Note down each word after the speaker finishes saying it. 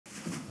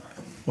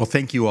Well,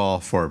 thank you all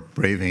for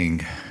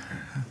braving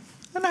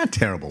not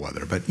terrible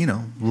weather, but,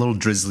 a little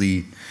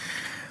drizzly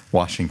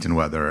Washington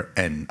weather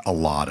and a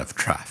lot of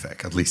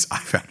traffic. At least I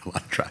found a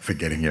lot of traffic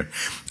getting here.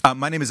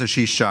 My name is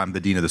Ashish K. I'm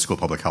the Dean of the School of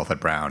Public Health at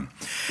Brown.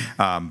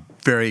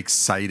 Very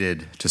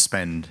excited to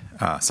spend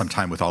some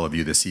time with all of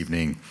you this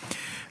evening.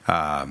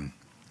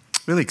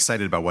 Really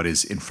excited about what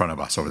is in front of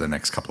us over the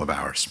next couple of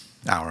hours,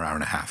 hour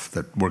and a half,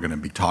 that we're going to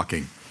be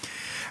talking.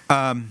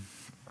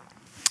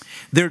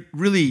 There are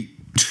really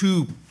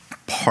two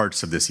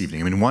parts of this evening.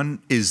 I mean,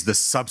 one is the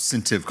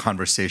substantive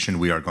conversation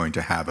we are going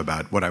to have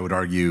about what I would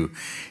argue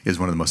is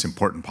one of the most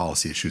important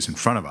policy issues in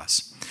front of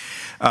us.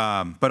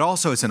 But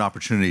also it's an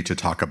opportunity to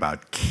talk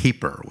about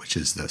CAPER, which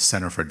is the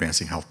Center for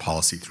Advancing Health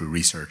Policy Through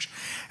Research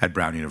at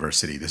Brown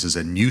University. This is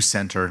a new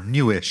center,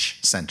 newish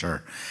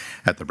center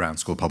at the Brown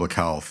School of Public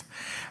Health,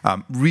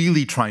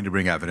 really trying to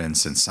bring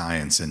evidence and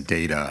science and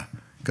data,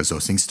 because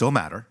those things still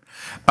matter,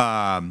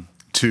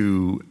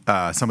 to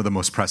some of the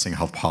most pressing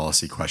health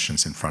policy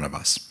questions in front of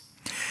us.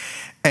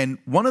 And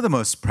one of the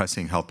most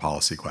pressing health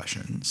policy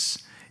questions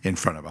in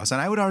front of us, and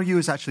I would argue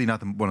is actually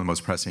not one of the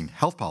most pressing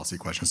health policy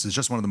questions, it's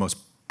just one of the most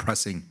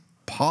pressing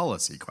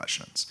policy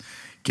questions,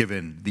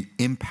 given the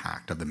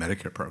impact of the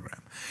Medicare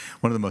program.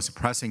 One of the most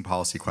pressing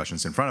policy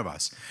questions in front of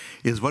us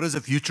is, what does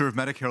the future of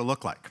Medicare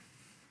look like?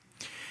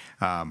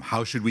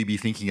 How should we be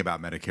thinking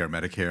about Medicare?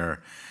 Medicare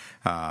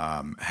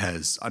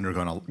has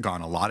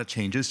undergone a lot of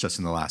changes just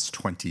in the last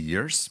 20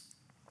 years.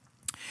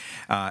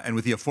 And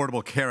with the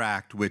Affordable Care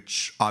Act,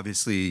 which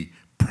obviously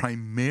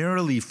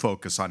primarily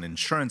focused on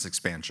insurance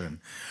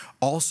expansion,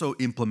 also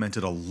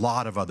implemented a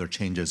lot of other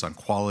changes on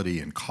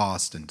quality and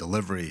cost and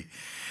delivery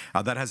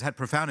that has had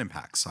profound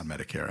impacts on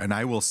Medicare. And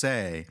I will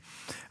say,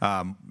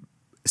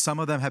 some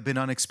of them have been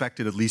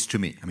unexpected, at least to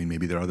me. I mean,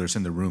 maybe there are others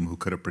in the room who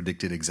could have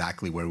predicted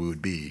exactly where we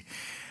would be.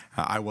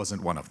 I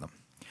wasn't one of them.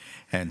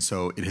 And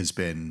so it has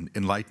been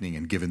enlightening,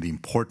 and given the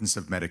importance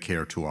of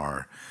Medicare to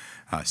our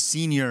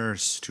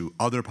seniors, to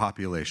other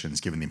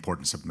populations, given the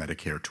importance of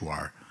Medicare to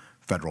our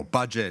federal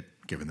budget,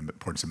 given the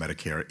importance of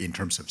Medicare in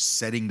terms of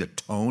setting the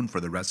tone for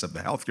the rest of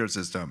the healthcare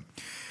system,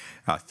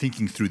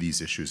 thinking through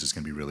these issues is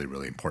going to be really,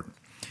 really important.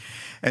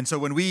 And so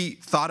when we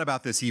thought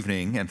about this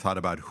evening and thought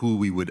about who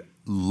we would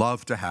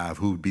love to have,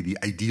 who would be the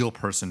ideal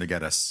person to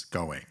get us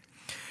going,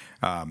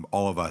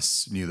 all of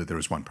us knew that there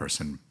was one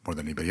person more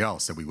than anybody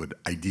else that we would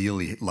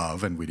ideally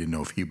love, and we didn't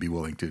know if he'd be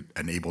willing to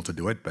and able to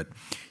do it, but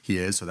he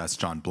is. So that's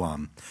John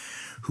Blum,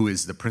 who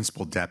is the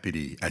principal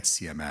deputy at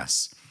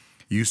CMS.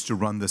 Used to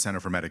run the Center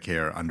for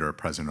Medicare under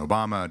President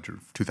Obama,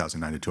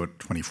 2009 to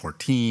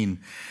 2014.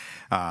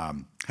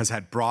 Has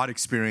had broad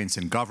experience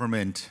in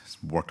government,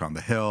 worked on the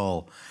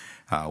Hill,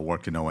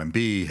 worked in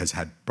OMB, has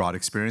had broad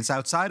experience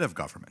outside of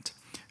government,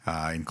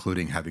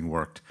 including having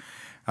worked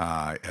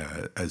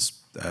as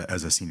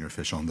a senior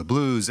official in the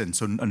Blues, and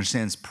so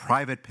understands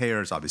private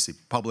payers, obviously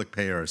public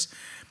payers,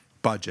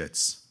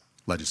 budgets,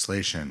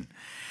 legislation.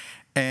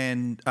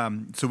 And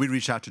so we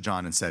reached out to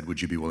John and said,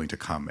 would you be willing to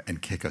come and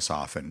kick us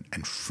off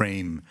and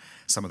frame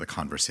some of the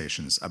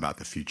conversations about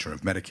the future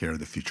of Medicare,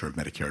 the future of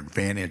Medicare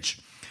Advantage.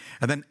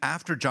 And then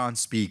after John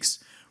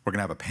speaks, we're going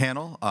to have a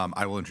panel.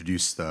 I will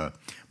introduce the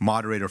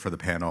moderator for the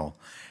panel,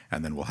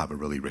 and then we'll have a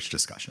really rich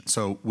discussion.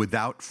 So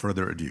without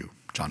further ado,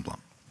 John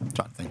Blum.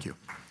 John, thank you.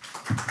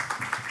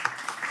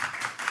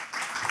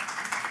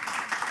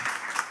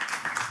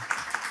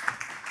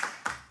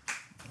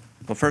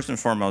 Well, first and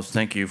foremost,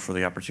 thank you for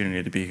the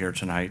opportunity to be here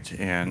tonight.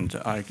 And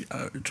I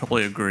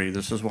totally agree.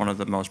 This is one of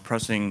the most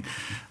pressing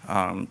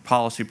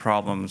policy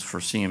problems for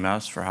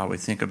CMS, for how we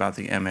think about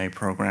the MA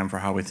program, for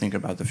how we think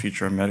about the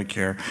future of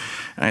Medicare.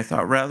 And I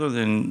thought, rather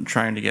than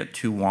trying to get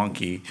too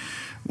wonky,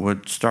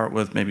 would start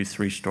with maybe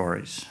 3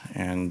 stories.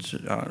 And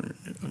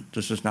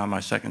this is now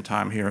my second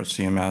time here at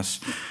CMS.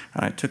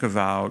 And I took a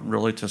vow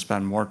really to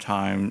spend more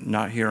time,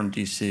 not here in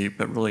DC,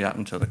 but really out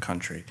into the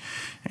country.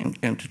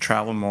 And to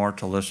travel more,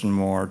 to listen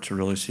more, to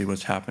really see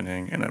what's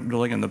happening. And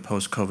really in the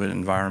post-COVID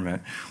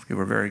environment, we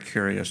were very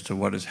curious to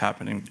what is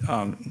happening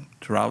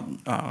throughout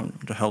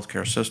the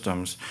healthcare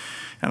systems.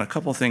 And a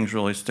couple things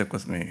really stick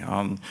with me.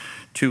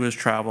 2 is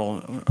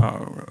travel,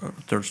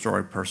 third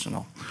story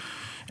personal.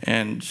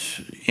 And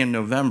in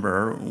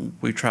November,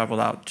 we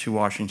traveled out to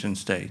Washington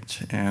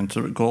State. And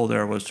so the goal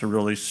there was to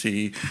really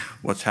see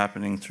what's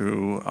happening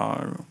through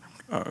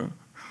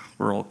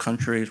rural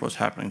countries, what's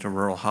happening to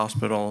rural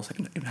hospitals,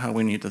 and how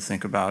we need to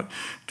think about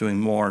doing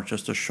more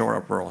just to shore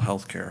up rural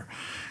health care.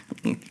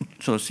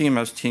 So the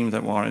CMS team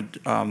that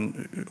wanted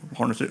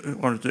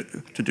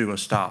to do a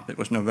stop, it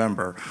was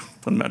November,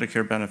 when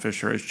Medicare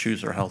beneficiaries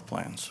choose their health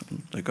plans.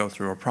 They go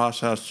through a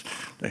process,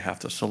 they have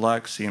to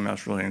select.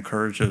 CMS really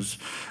encourages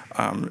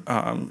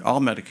all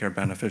Medicare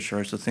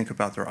beneficiaries to think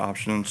about their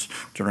options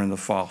during the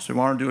fall. So we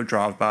want to do a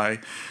drive-by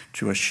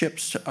to a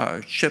SHIPS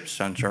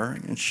center,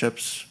 and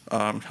SHIPS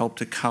help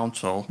to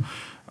counsel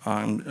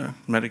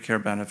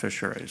Medicare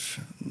beneficiaries.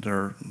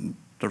 They're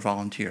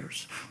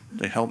volunteers.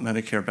 They help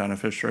Medicare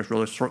beneficiaries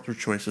really sort their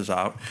choices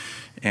out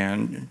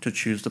and to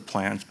choose the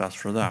plans best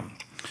for them.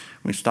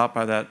 We stopped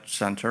by that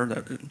center,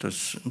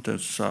 this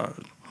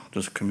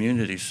this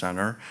community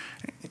center,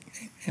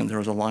 and there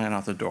was a line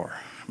out the door.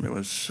 It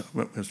was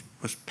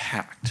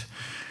packed.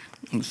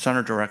 And the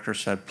center director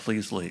said,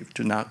 "Please leave,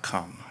 do not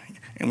come."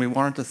 And we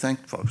wanted to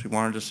thank folks. We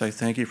wanted to say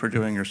thank you for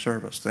doing your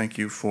service. Thank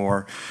you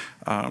for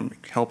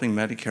helping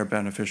Medicare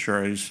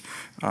beneficiaries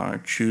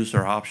choose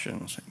their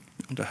options.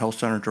 The health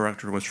center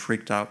director was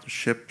freaked out. The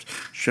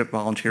SHIP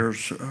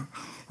volunteers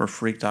were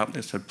freaked out.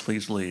 They said,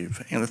 "Please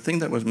leave." And the thing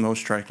that was most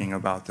striking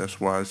about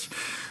this was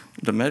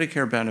the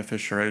Medicare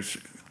beneficiaries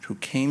who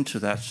came to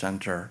that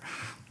center,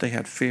 they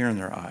had fear in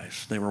their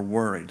eyes. They were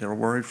worried. They were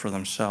worried for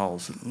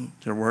themselves.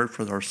 They were worried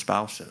for their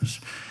spouses.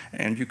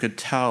 And you could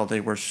tell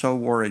they were so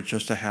worried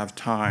just to have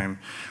time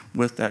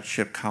with that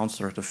SHIP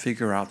counselor to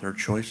figure out their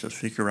choices,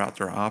 figure out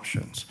their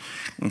options.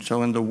 And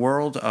so in the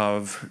world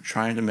of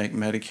trying to make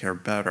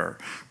Medicare better,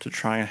 to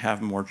try and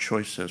have more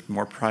choices,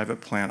 more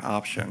private plan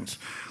options,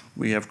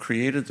 we have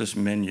created this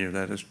menu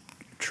that is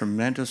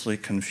tremendously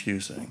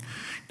confusing,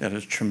 that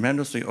is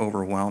tremendously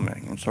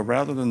overwhelming. And so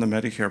rather than the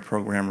Medicare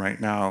program right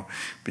now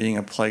being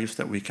a place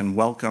that we can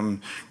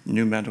welcome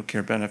new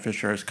Medicare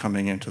beneficiaries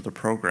coming into the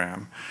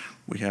program,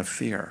 we have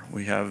fear.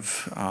 We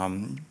have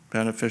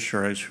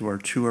beneficiaries who are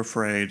too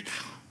afraid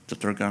that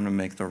they're going to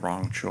make the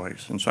wrong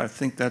choice. And so I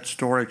think that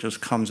story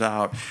just comes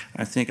out.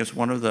 I think it's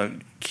one of the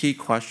key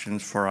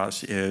questions for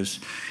us is,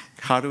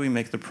 how do we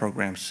make the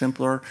program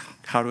simpler?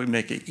 How do we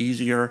make it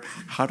easier?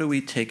 How do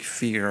we take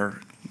fear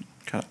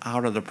kind of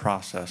out of the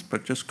process?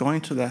 But just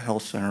going to that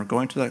health center,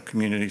 going to that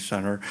community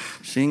center,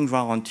 seeing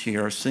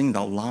volunteers, seeing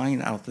the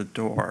line out the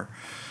door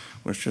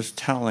was just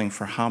telling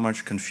for how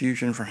much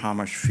confusion, for how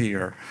much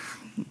fear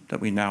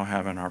that we now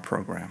have in our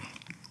program.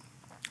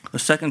 The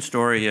second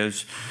story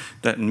is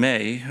that in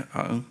May,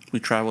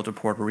 we traveled to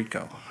Puerto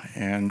Rico.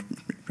 And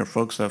for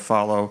folks that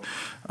follow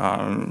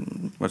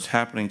what's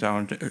happening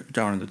down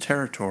in the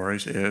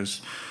territories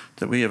is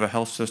that we have a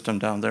health system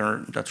down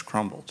there that's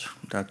crumbled,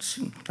 that's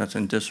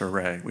in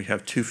disarray. We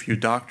have too few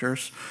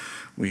doctors.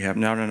 We have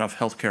not enough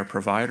healthcare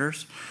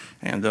providers.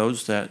 And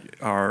those that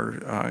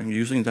are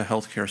using the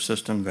healthcare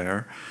system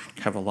there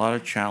have a lot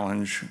of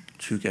challenge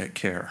to get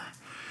care.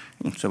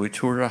 And so we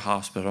toured a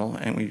hospital,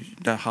 and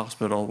that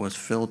hospital was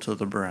filled to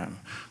the brim.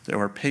 There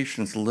were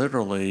patients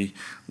literally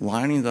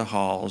lining the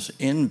halls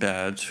in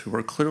beds who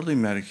were clearly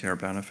Medicare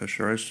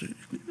beneficiaries,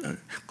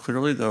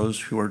 clearly those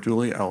who are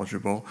duly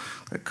eligible,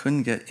 that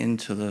couldn't get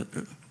into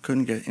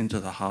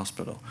the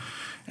hospital.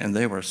 And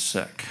they were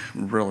sick,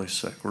 really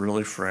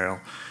frail,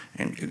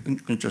 and you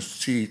can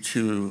just see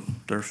to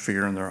their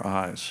fear in their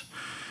eyes.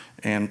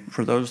 And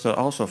for those that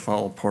also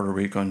follow Puerto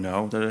Rico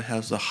know that it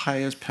has the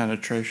highest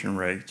penetration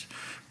rate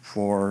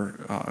for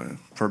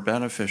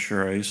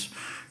beneficiaries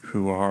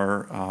who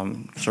are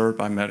served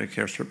by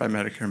Medicare,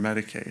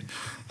 Medicaid.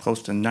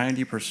 Close to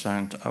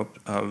 90%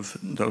 of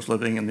those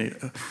living in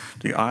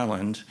the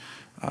island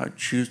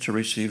choose to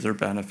receive their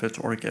benefits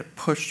or get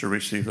pushed to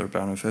receive their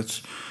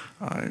benefits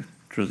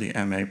through the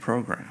MA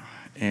program.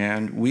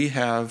 And we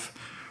have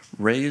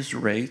raised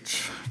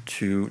rates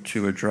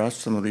to address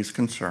some of these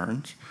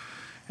concerns.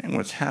 And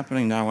what's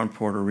happening now in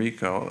Puerto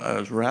Rico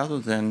is rather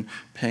than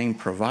paying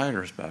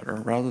providers better,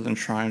 rather than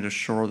trying to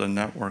shore the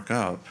network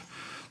up,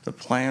 the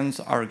plans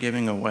are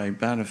giving away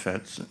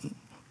benefits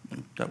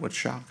that would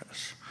shock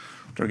us.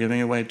 They're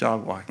giving away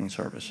dog walking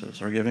services.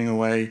 They're giving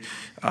away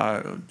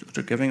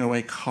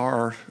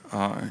car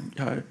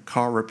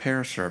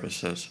repair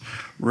services,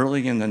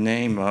 really in the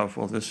name of,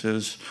 well, this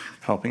is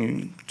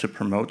helping to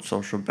promote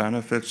social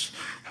benefits,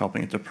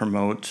 helping to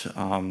promote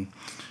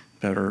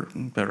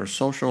better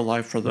social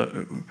life for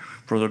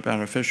the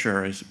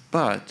beneficiaries,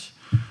 but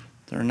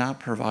they're not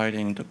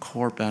providing the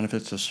core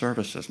benefits of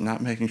services,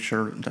 not making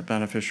sure that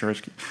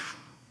beneficiaries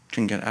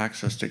can get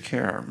access to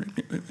care.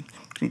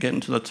 Can get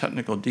into the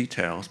technical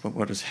details, but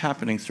what is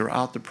happening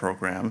throughout the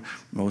program,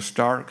 most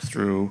stark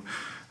through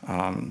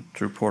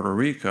Puerto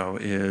Rico,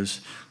 is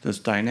this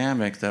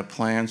dynamic that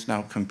plans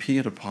now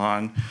compete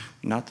upon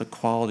not the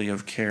quality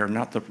of care,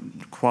 not the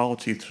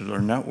quality to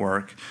their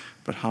network,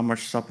 but how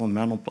much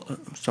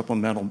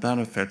supplemental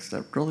benefits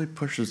that really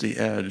pushes the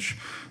edge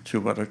to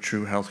what a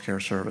true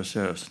healthcare service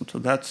is. And so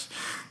that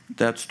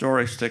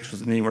story sticks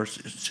with me. We're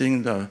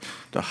seeing the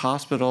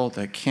hospital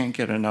that can't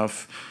get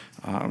enough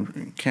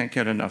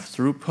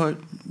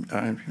throughput,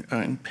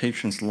 and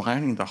patients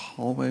lining the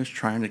hallways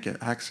trying to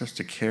get access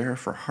to care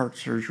for heart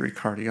surgery,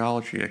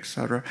 cardiology, et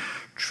cetera.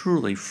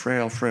 Truly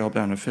frail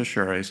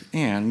beneficiaries.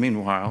 And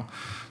meanwhile,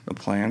 the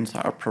plans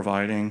are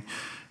providing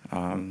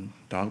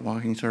dog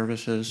walking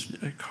services,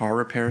 car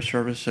repair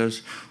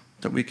services,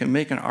 that we can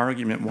make an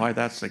argument why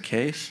that's the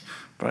case,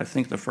 but I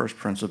think the first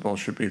principle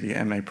should be the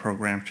MA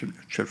program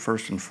should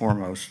first and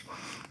foremost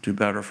do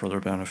better for their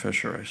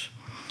beneficiaries.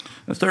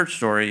 The third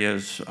story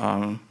is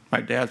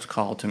my dad's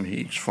call to me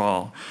each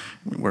fall,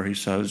 where he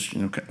says,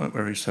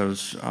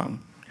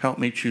 help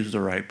me choose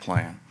the right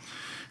plan.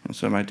 And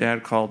so my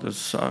dad called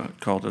this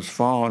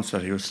fall and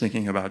said he was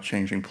thinking about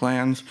changing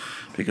plans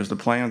because the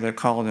plan that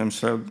called him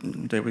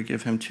said they would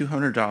give him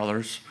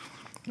 $200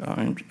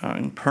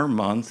 per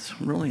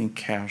month, really in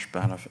cash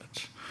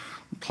benefits.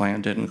 The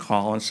plan didn't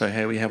call and say,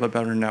 hey, we have a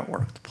better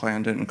network. The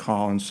plan didn't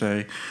call and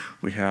say,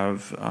 we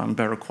have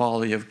better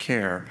quality of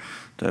care,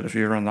 that if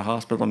you're in the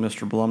hospital,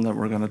 Mr. Blum, that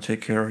we're going to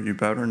take care of you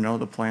better. No,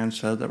 the plan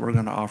said that we're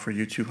going to offer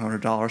you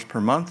 $200 per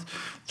month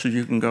so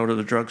you can go to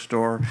the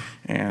drugstore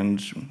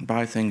and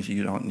buy things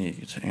you don't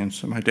need. And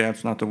so my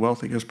dad's not the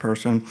wealthiest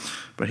person,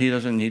 but he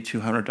doesn't need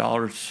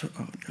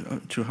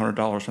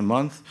 $200 a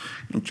month.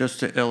 And just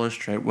to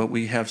illustrate what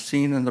we have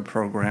seen in the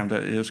program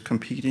that is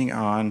competing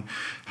on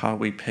how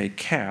we pay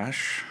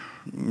cash,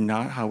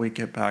 not how we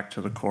get back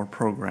to the core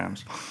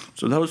programs.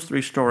 So those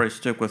three stories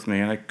stick with me,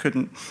 and I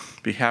couldn't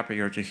be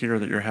happier to hear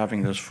that you're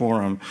having this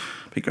forum,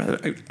 because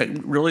I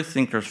really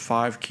think there's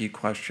 5 key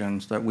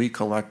questions that we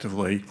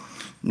collectively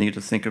need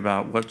to think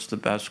about what's the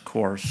best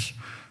course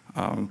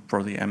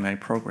for the MA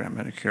program,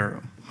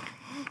 Medicare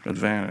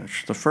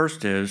Advantage. The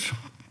first is,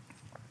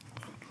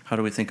 how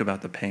do we think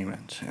about the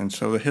payment? And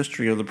so the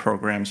history of the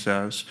program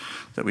says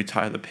that we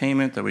tie the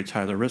payment, that we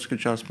tie the risk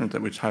adjustment,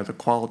 that we tie the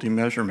quality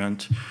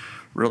measurement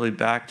really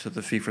back to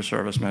the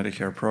fee-for-service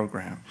Medicare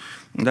program.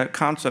 And that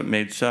concept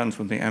made sense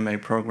when the MA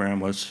program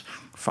was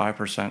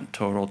 5%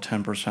 total,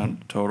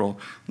 10% total.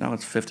 Now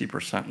it's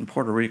 50%. In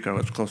Puerto Rico,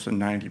 it's close to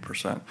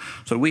 90%.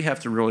 So we have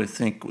to really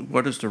think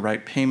what is the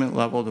right payment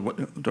level,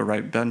 the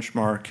right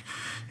benchmark,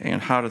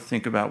 and how to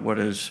think about what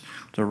is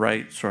the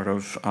right sort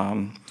of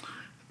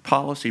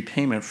policy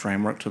payment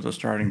framework to the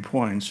starting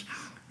points.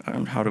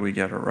 How do we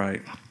get it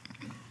right?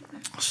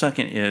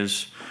 Second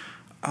is,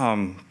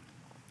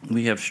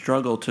 we have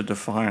struggled to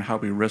define how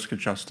we risk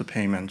adjust the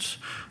payments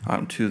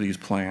to these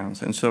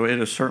plans. And so it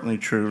is certainly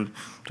true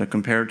that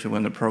compared to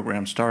when the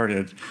program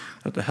started,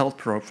 that the health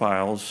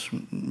profiles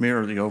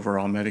mirror the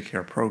overall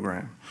Medicare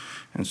program.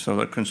 And so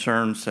the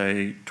concern,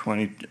 say,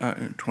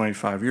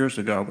 25 years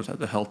ago was that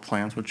the health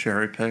plans would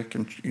cherry pick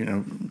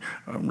and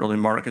really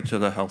market to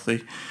the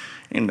healthy.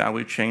 And now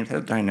we've changed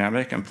that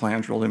dynamic, and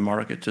plans really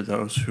market to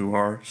those who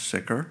are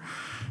sicker.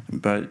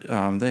 But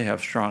they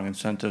have strong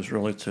incentives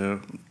really to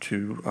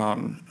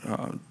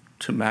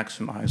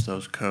maximize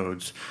those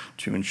codes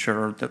to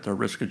ensure that the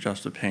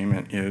risk-adjusted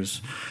payment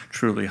is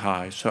truly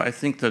high. So I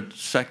think the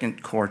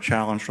second core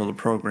challenge for the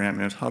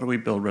program is how do we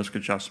build risk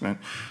adjustment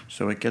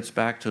so it gets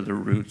back to the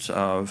roots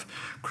of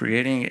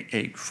creating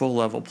a full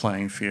level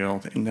playing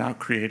field and now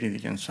creating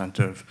the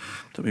incentive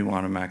that we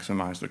want to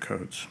maximize the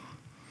codes.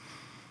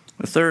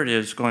 The third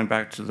is going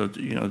back to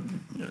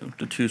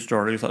the 2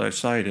 stories that I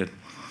cited,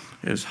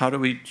 is how do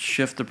we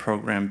shift the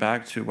program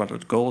back to what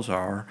its goals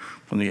are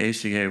when the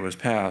ACA was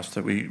passed,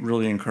 that we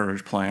really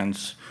encourage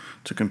plans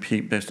to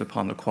compete based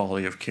upon the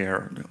quality of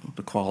care,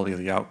 the quality of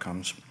the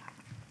outcomes.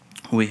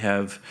 We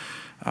have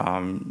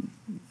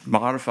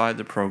modified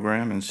the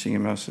program, and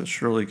CMS is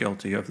surely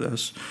guilty of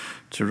this,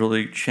 to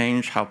really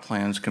change how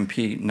plans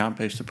compete, not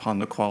based upon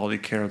the quality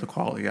care, the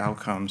quality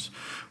outcomes,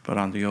 but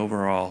on the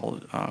overall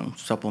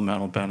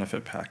supplemental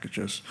benefit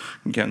packages.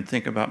 Again,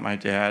 think about my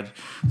dad,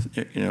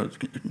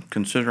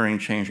 considering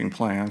changing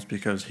plans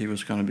because he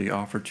was going to be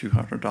offered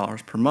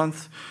 $200 per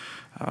month,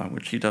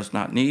 which he does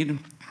not need,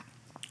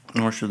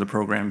 nor should the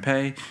program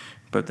pay.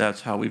 But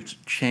that's how we've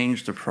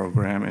changed the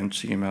program, and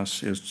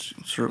CMS is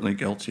certainly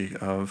guilty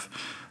of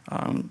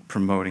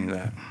promoting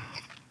that.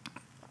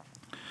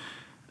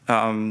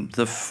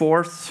 The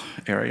fourth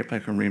area, if I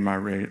can read my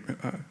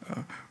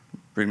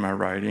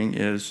writing,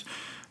 is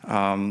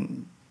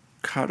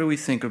how do we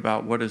think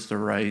about what is the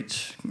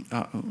right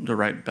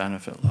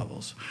benefit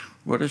levels?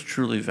 What is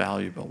truly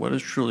valuable? What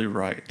is truly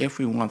right? If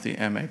we want the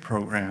MA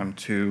program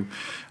to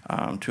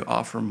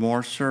offer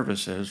more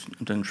services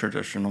than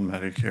traditional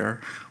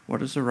Medicare,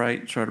 what is the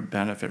right sort of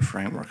benefit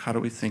framework? How do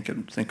we think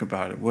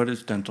about it? What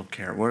is dental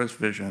care? What is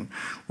vision?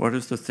 What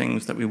is the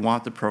things that we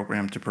want the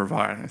program to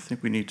provide? And I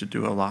think we need to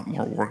do a lot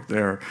more work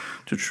there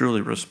to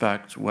truly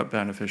respect what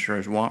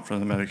beneficiaries want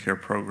from the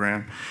Medicare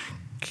program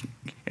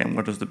and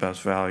what is the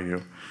best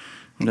value.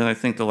 And then I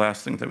think the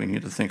last thing that we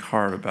need to think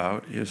hard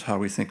about is how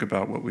we think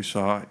about what we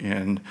saw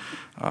in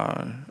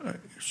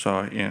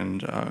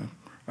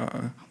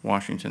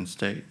Washington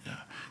State,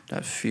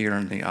 that fear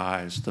in the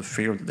eyes, the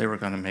fear that they were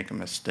going to make a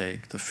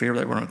mistake, the fear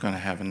that we weren't going to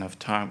have enough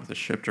time with the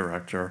ship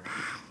director.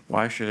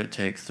 Why should it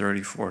take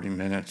 30, 40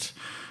 minutes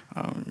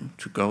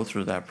to go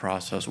through that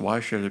process? Why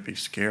should it be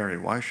scary?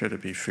 Why should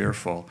it be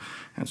fearful?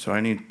 And so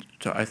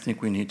I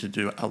think we need to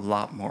do a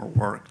lot more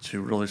work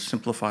to really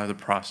simplify the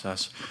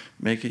process,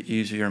 make it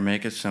easier,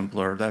 make it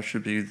simpler. That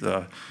should be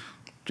the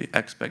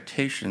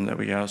expectation that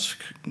we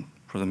ask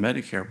for the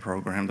Medicare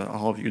program, that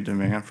all of you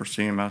demand for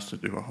CMS to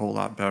do a whole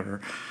lot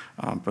better.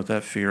 But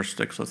that fear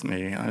sticks with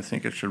me, and I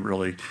think it should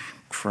really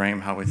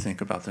frame how we think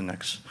about the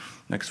next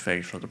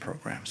phase for the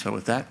program. So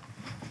with that.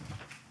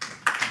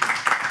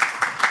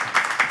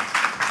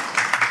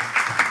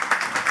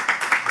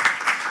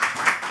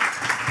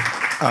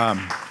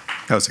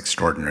 That was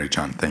extraordinary,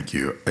 John. Thank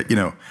you.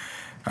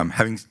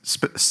 Having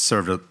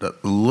served a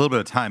little bit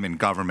of time in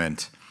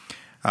government,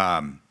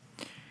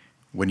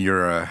 when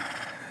you're a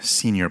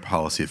senior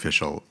policy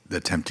official, the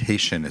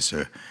temptation is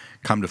to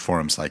come to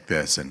forums like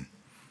this and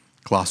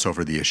gloss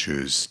over the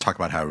issues, talk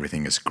about how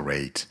everything is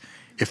great.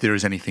 if there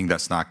is anything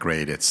that's not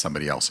great, it's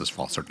somebody else's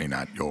fault, certainly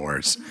not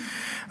yours.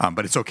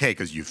 But it's okay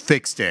because you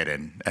fixed it,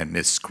 and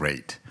it's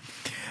great.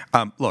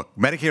 Look,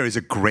 Medicare is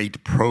a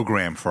great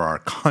program for our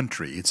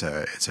country. It's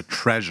a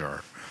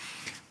treasure.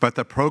 But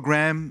the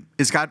program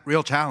has got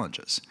real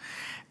challenges.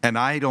 And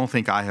I don't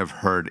think I have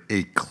heard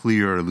a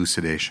clear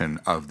elucidation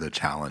of the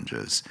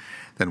challenges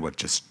than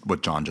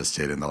what John just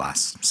did in the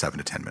last 7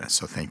 to 10 minutes.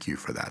 So thank you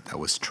for that. That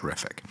was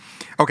terrific.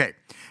 Okay,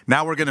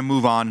 now we're going to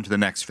move on to the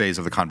next phase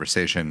of the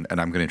conversation,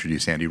 and I'm going to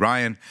introduce Andy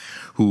Ryan,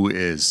 who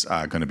is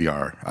going to be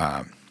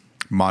our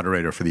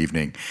moderator for the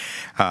evening.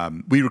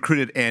 We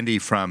recruited Andy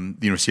from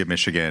the University of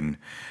Michigan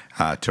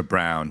to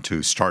Brown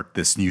to start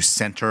this new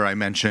center I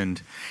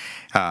mentioned.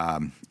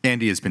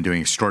 Andy has been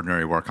doing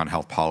extraordinary work on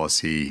health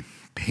policy,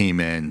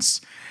 payments,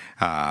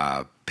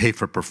 pay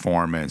for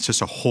performance,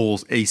 just a whole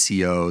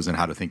ACOs and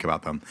how to think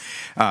about them,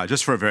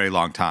 just for a very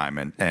long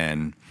time.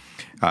 And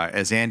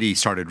as Andy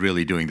started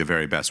really doing the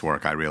very best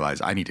work, I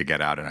realized I need to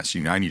get out and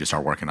I need to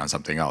start working on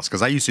something else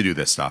because I used to do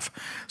this stuff.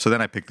 So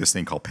then I picked this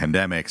thing called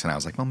pandemics, and I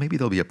was like, well, maybe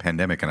there'll be a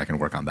pandemic and I can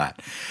work on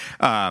that.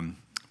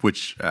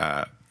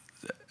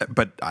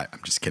 But I'm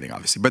just kidding,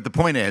 obviously. But the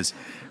point is,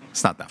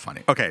 it's not that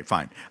funny. Okay,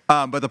 fine.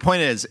 But the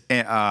point is,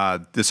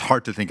 it's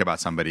hard to think about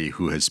somebody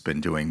who has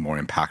been doing more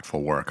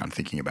impactful work on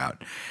thinking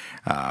about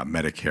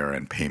Medicare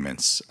and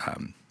payments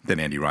than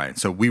Andy Ryan.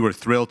 So we were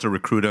thrilled to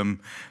recruit him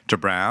to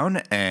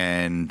Brown,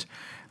 and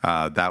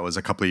that was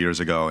a couple of years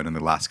ago. And in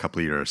the last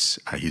couple of years,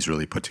 he's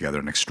really put together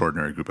an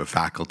extraordinary group of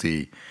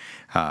faculty,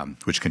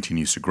 which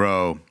continues to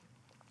grow.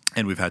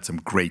 And we've had some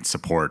great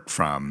support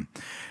from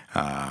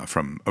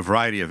a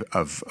variety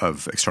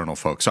of external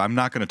folks. So I'm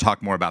not going to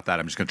talk more about that.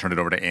 I'm just going to turn it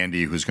over to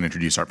Andy, who's going to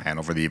introduce our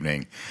panel for the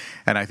evening.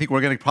 And I think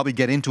we're going to probably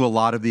get into a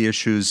lot of the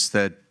issues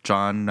that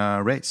John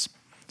raised.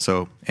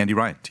 So Andy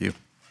Ryan, to you.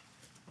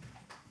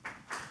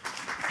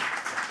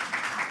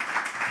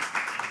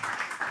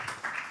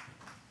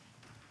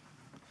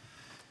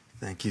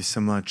 Thank you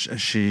so much,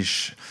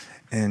 Ashish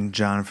and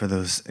John, for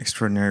those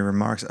extraordinary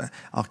remarks.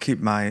 I'll keep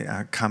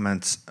my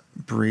comments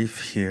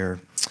brief here.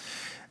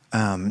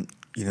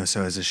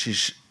 So as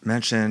Ashish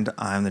mentioned,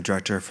 I'm the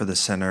director for the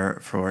Center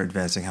for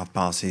Advancing Health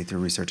Policy through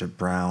Research at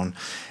Brown.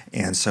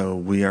 And so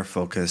we are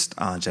focused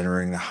on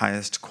generating the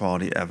highest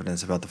quality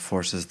evidence about the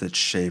forces that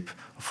shape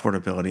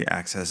affordability,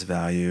 access,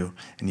 value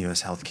in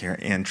U.S. healthcare,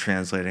 and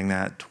translating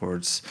that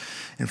towards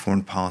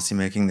informed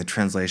policymaking. The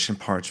translation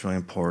part's really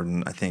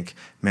important. I think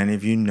many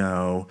of you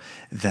know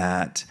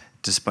that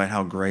despite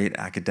how great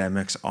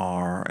academics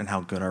are and how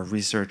good our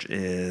research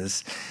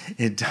is,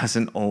 it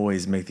doesn't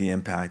always make the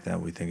impact that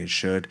we think it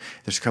should.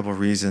 There's a couple of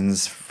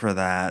reasons for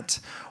that.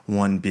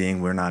 One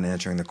being we're not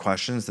answering the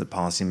questions that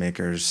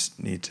policymakers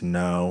need to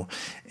know.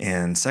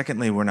 And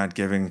secondly, we're not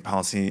giving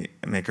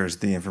policymakers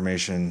the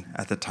information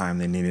at the time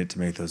they need it to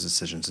make those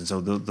decisions. And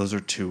so those are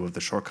two of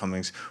the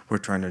shortcomings we're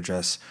trying to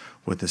address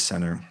with the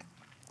center.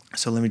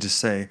 So let me just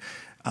say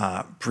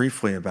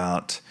briefly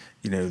about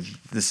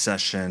this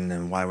session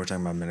and why we're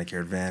talking about Medicare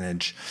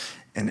Advantage.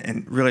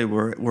 And really,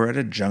 we're at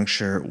a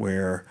juncture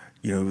where,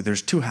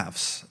 there's two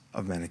halves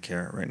of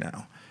Medicare right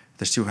now.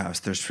 There's two halves.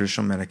 There's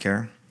traditional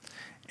Medicare,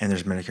 and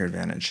there's Medicare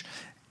Advantage.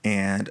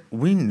 And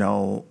we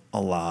know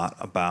a lot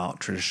about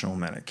traditional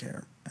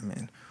Medicare. I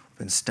mean, we've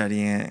been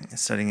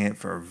studying it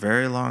for a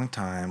very long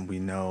time. We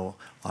know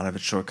a lot of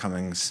its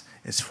shortcomings,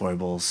 its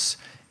foibles.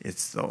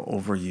 It's the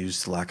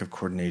overuse, the lack of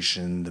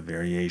coordination, the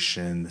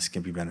variation, the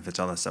skimpy benefits,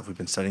 all that stuff. We've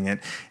been studying it.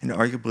 And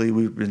arguably,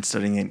 we've been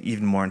studying it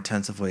even more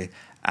intensively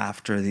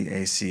after the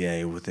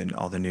ACA within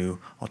all the new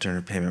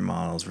alternative payment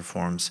models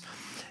reforms.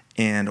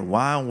 And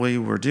while we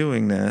were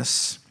doing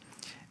this,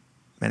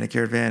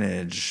 Medicare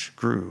Advantage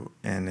grew,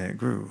 and it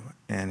grew,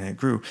 and it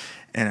grew.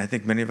 And I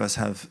think many of us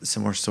have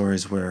similar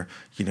stories where,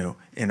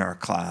 in our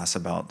class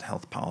about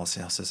health policy,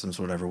 health systems,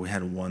 whatever, we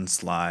had one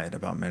slide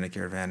about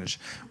Medicare Advantage,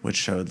 which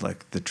showed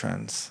the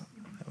trends,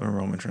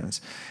 enrollment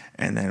trends.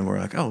 And then we're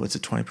like, oh, it's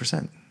at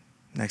 20%.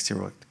 Next year,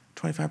 we're like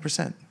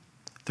 25%,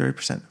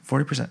 30%,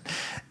 40%.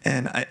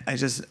 And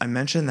I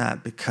mention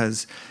that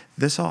because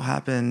this all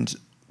happened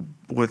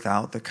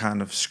without the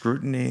kind of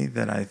scrutiny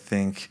that I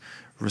think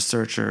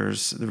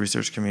the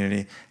research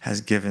community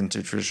has given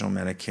to traditional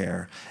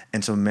Medicare.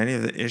 And so many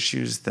of the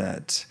issues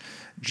that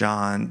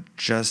John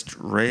just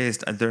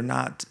raised,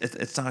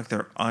 it's not like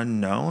they're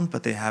unknown,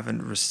 but they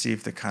haven't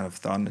received the kind of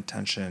thought and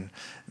attention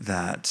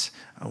that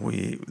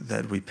we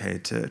pay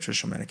to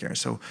traditional Medicare.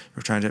 So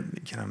we're trying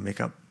to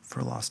make up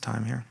for lost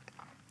time here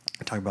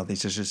and talk about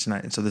these issues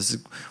tonight. And so this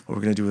is what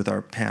we're going to do with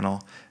our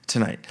panel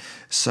tonight.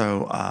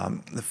 So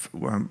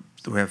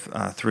we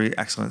have three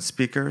excellent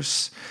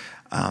speakers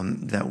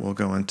that will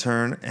go in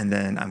turn, and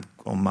then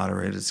I'll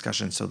moderate a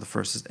discussion. So the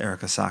first is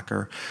Erica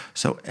Sacker.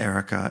 So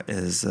Erica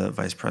is the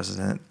Vice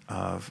President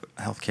of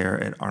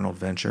Healthcare at Arnold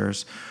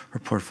Ventures. Her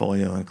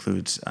portfolio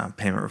includes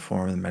payment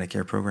reform and the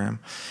Medicare program.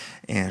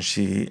 And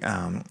she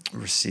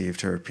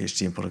received her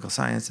PhD in political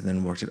science and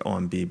then worked at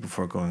OMB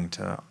before going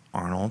to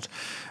Arnold.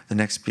 The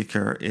next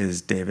speaker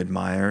is David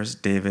Meyers.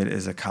 David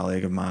is a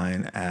colleague of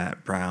mine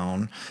at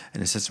Brown,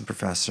 an assistant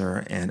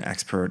professor and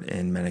expert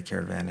in Medicare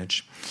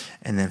Advantage.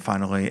 And then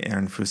finally,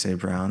 Aaron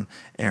Fusay-Brown.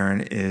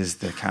 Aaron is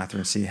the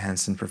Catherine C.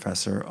 Henson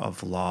Professor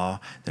of Law,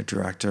 the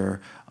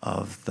director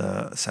of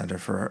the Center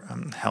for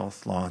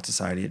Health, Law, and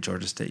Society at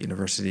Georgia State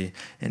University,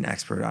 an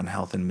expert on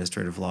health and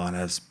administrative law, and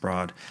has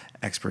broad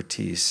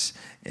expertise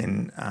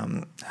in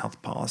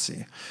health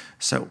policy.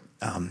 So,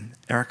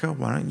 Erica,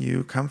 why don't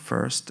you come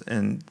first,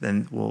 and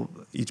then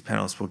each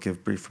panelist will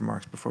give brief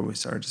remarks before we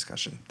start our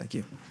discussion. Thank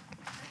you.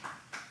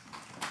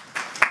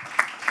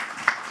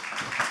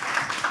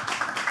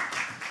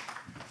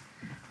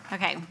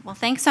 Okay, well,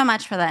 thanks so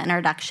much for the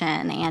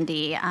introduction,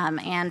 Andy,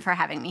 and for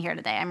having me here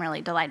today. I'm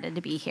really delighted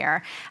to be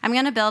here. I'm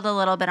going to build a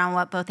little bit on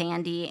what both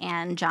Andy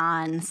and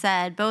John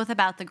said, both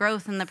about the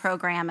growth in the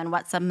program and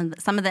what some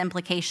of the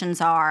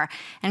implications are,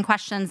 and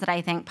questions that I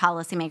think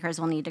policymakers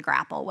will need to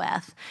grapple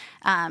with.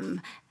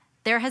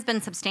 There has been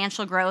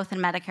substantial growth in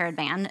Medicare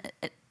Advantage.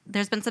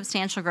 There's been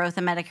substantial growth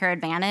in Medicare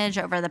Advantage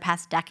over the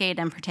past decade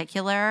in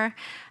particular.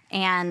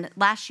 And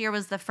last year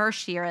was the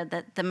first year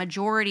that the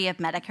majority of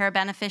Medicare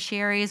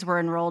beneficiaries were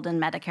enrolled in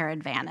Medicare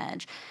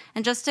Advantage.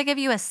 And just to give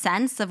you a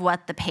sense of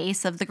what the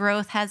pace of the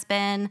growth has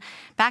been,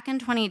 back in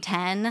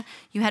 2010,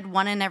 you had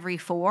 1 in every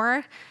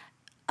 4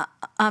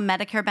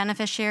 Medicare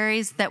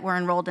beneficiaries that were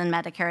enrolled in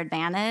Medicare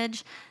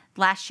Advantage.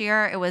 Last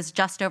year, it was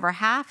just over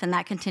half, and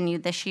that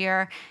continued this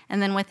year.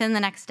 And then within the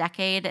next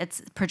decade,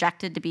 it's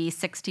projected to be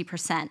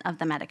 60% of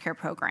the Medicare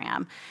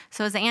program.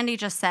 So as Andy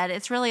just said,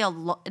 it's really a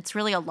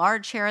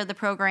large share of the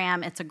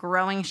program. It's a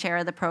growing share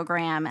of the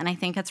program, and I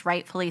think it's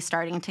rightfully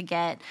starting to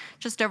get,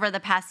 just over the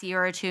past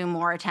year or two,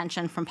 more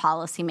attention from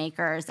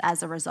policymakers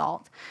as a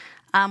result.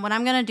 What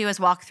I'm going to do is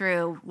walk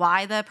through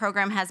why the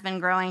program has been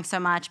growing so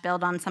much,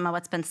 build on some of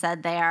what's been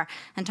said there,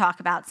 and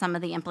talk about some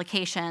of the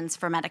implications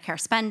for Medicare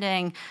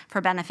spending, for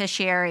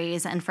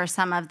beneficiaries, and for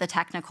some of the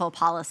technical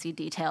policy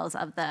details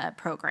of the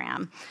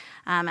program.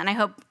 And I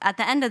hope at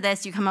the end of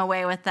this, you come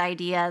away with the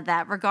idea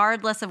that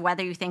regardless of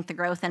whether you think the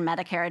growth in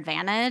Medicare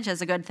Advantage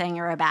is a good thing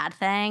or a bad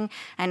thing,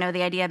 I know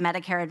the idea of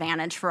Medicare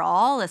Advantage for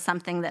all is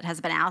something that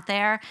has been out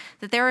there,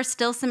 that there are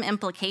still some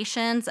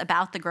implications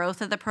about the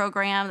growth of the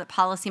program that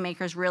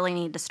policymakers really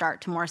need to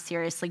start to more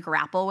seriously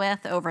grapple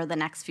with over the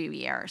next few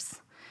years.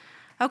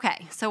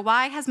 Okay, so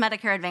why has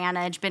Medicare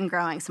Advantage been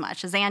growing so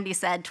much? As Andy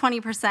said,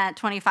 20%,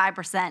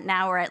 25%,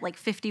 now we're at like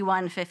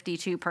 51,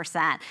 52%.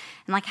 And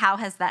like, how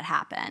has that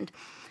happened?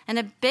 And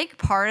a big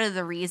part of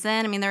the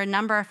reason, I mean, there are a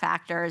number of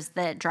factors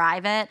that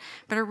drive it,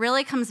 but it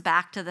really comes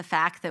back to the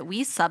fact that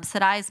we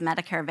subsidize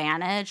Medicare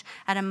Advantage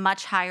at a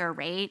much higher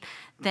rate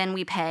than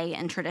we pay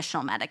in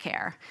traditional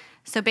Medicare.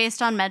 So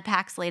based on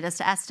MedPAC's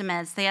latest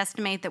estimates, they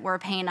estimate that we're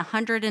paying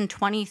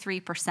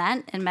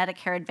 123% in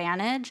Medicare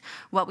Advantage,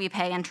 what we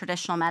pay in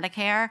traditional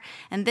Medicare,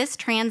 and this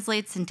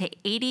translates into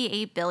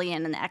 $88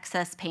 billion in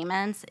excess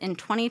payments in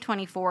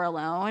 2024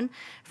 alone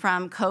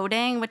from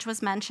coding, which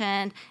was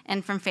mentioned,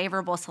 and from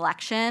favorable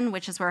selection,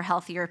 which is where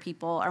healthier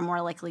people are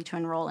more likely to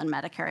enroll in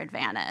Medicare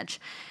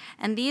Advantage.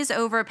 And these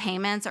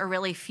overpayments are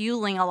really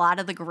fueling a lot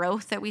of the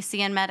growth that we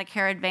see in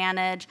Medicare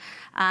Advantage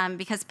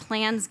because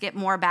plans get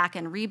more back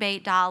in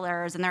rebate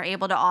dollars and they're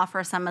able to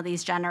offer some of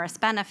these generous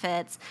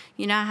benefits.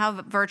 You know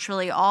how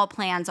virtually all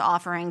plans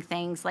offering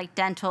things like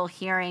dental,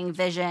 hearing,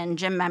 vision,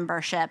 gym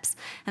memberships.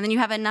 And then you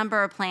have a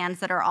number of plans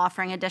that are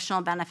offering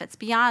additional benefits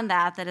beyond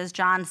that, as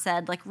John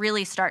said, like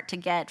really start to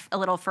get a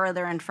little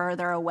further and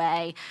further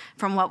away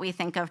from what we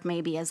think of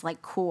maybe as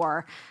like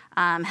core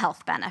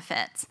health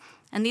benefits.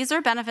 And these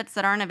are benefits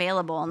that aren't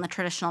available in the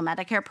traditional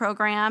Medicare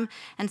program.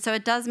 And so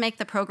it does make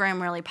the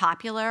program really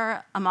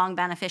popular among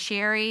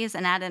beneficiaries.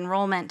 And at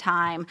enrollment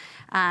time,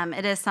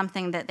 it is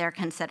something that they're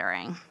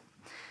considering.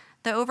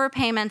 The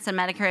overpayments in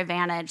Medicare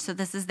Advantage, so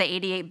this is the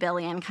 $88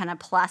 billion kind of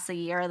plus a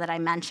year that I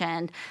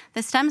mentioned,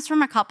 this stems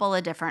from a couple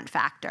of different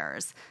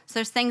factors. So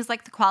there's things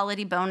like the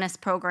quality bonus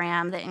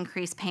program that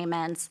increase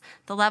payments,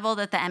 the level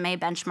that the MA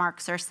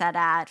benchmarks are set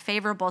at,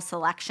 favorable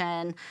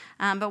selection.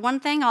 But one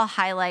thing I'll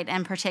highlight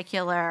in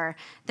particular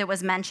that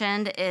was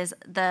mentioned is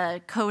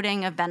the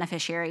coding of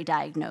beneficiary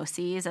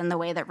diagnoses and the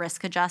way that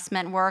risk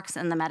adjustment works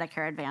in the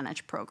Medicare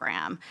Advantage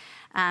program.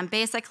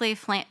 Basically,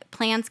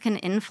 plans can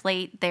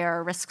inflate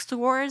their risk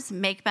scores,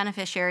 make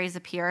beneficiaries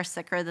appear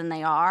sicker than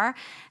they are,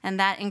 and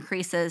that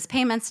increases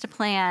payments to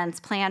plans,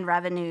 plan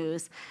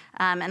revenues,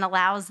 and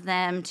allows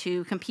them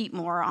to compete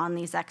more on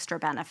these extra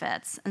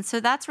benefits. And so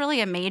that's really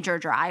a major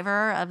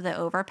driver of the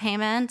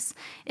overpayments.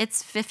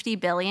 It's $50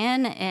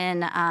 billion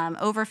in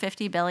over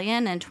 $50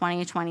 billion in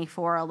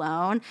 2024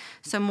 alone,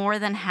 so more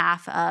than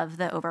half of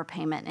the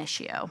overpayment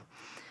issue.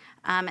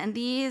 And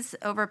these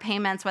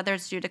overpayments, whether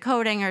it's due to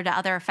coding or to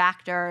other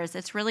factors,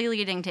 it's really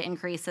leading to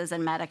increases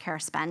in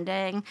Medicare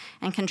spending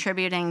and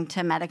contributing to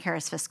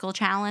Medicare's fiscal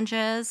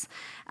challenges.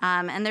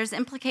 And there's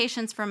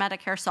implications for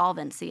Medicare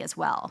solvency as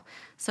well.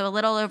 So a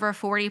little over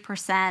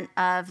 40%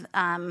 of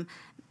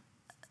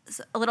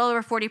a little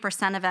over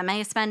 40% of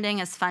MA spending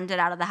is funded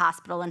out of the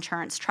Hospital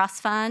Insurance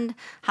Trust Fund.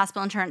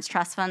 Hospital Insurance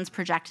Trust Fund's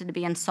projected to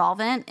be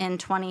insolvent in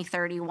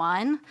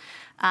 2031.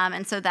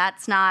 And so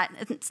it's not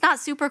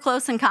super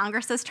close in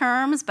Congress's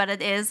terms, but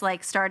it is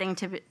like starting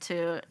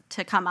to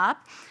come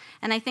up.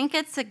 And I think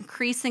it's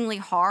increasingly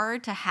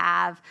hard to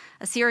have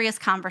a serious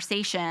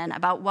conversation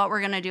about what we're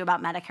going to do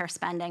about Medicare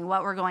spending,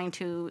 what we're going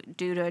to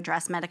do to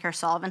address Medicare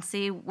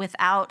solvency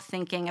without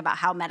thinking about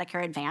how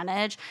Medicare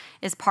Advantage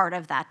is part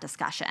of that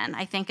discussion.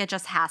 I think it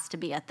just has to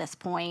be at this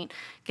point,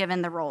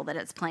 given the role that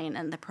it's playing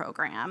in the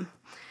program.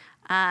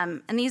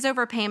 And these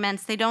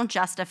overpayments, they don't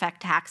just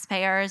affect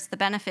taxpayers. The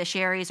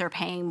beneficiaries are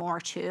paying more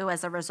too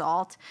as a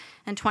result.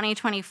 In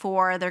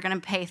 2024, they're going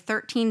to pay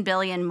 $13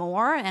 billion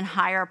more in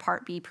higher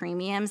Part B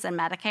premiums in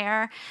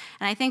Medicare.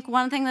 And I think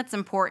one thing that's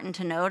important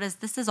to note is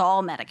this is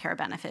all Medicare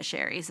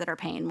beneficiaries that are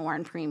paying more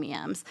in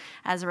premiums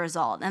as a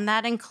result. And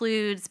that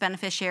includes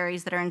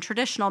beneficiaries that are in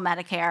traditional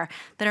Medicare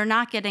that are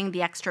not getting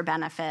the extra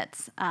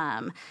benefits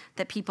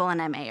that people in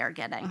MA are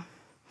getting.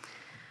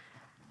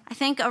 I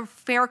think a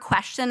fair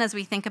question as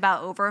we think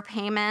about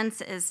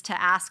overpayments is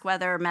to ask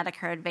whether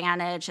Medicare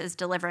Advantage is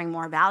delivering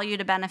more value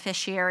to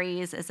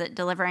beneficiaries. Is it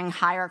delivering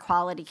higher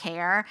quality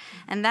care?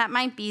 And that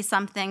might be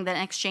something that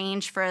in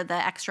exchange for the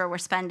extra we're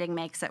spending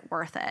makes it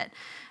worth it.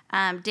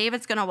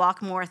 David's going to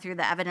walk more through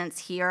the evidence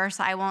here,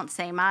 so I won't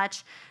say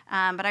much.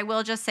 But I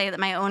will just say that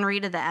my own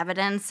read of the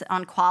evidence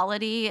on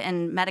quality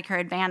in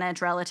Medicare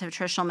Advantage relative to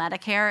traditional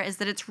Medicare is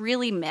that it's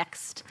really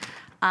mixed.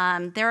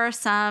 There are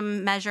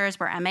some measures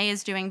where MA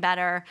is doing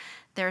better.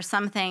 There are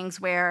some things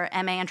where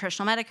MA and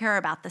traditional Medicare are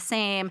about the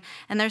same.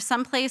 And there's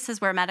some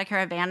places where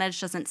Medicare Advantage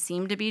doesn't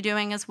seem to be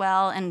doing as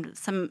well, and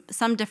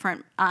some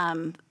different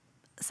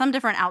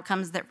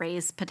outcomes that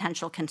raise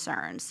potential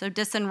concerns. So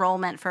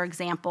disenrollment, for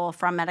example,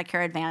 from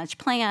Medicare Advantage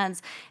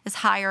plans is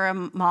higher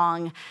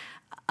among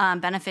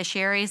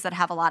beneficiaries that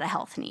have a lot of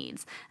health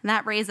needs. And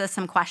that raises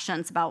some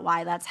questions about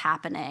why that's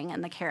happening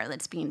and the care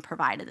that's being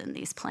provided in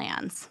these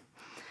plans.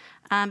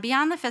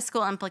 Beyond the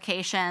fiscal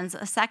implications,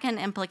 a second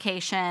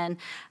implication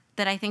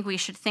that I think we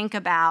should think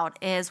about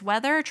is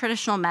whether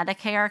traditional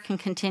Medicare can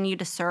continue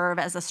to serve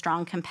as a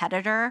strong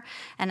competitor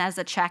and as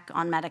a check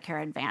on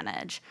Medicare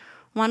Advantage.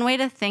 One way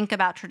to think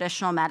about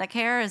traditional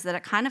Medicare is that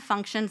it kind of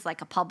functions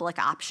like a public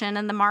option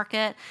in the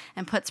market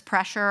and puts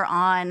pressure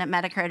on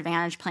Medicare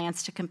Advantage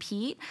plans to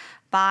compete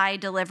by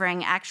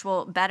delivering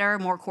actual better,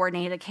 more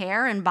coordinated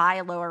care and by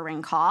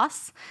lowering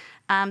costs.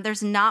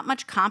 There's not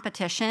much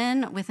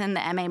competition within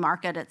the MA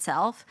market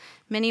itself.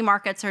 Many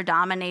markets are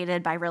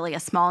dominated by really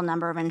a small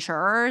number of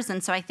insurers,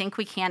 and so I think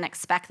we can't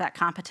expect that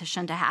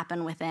competition to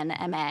happen within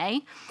MA.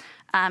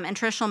 And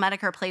traditional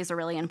Medicare plays a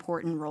really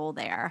important role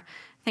there.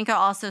 I think it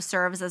also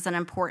serves as an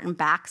important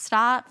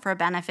backstop for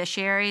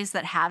beneficiaries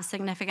that have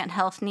significant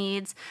health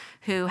needs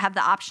who have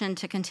the option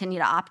to continue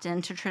to opt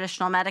into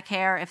traditional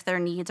Medicare if their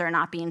needs are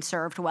not being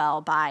served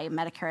well by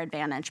Medicare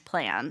Advantage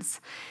plans.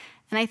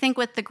 And I think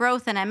with the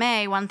growth in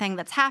MA, one thing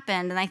that's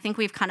happened, and I think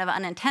we've kind of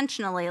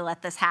unintentionally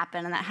let this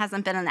happen, and that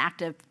hasn't been an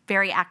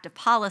very active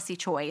policy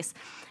choice,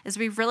 is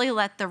we've really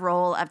let the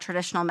role of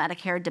traditional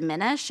Medicare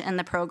diminish in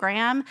the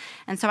program.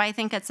 And so I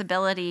think its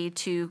ability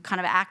to kind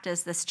of act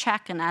as this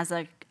check and as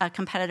a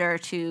competitor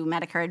to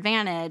Medicare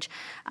Advantage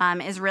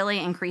is really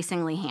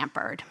increasingly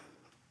hampered.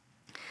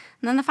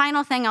 And then the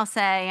final thing I'll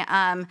say,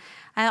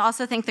 I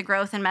also think the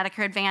growth in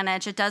Medicare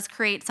Advantage, it does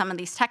create some of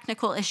these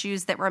technical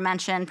issues that were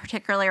mentioned,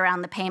 particularly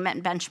around the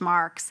payment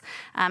benchmarks.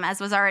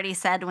 As was already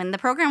said, when the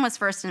program was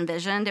first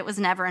envisioned, it was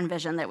never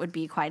envisioned that it would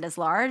be quite as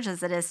large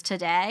as it is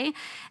today.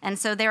 And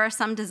so there are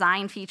some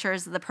design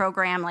features of the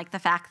program, like the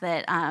fact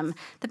that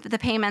the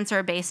payments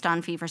are based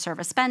on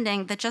fee-for-service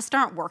spending, that just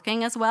aren't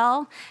working as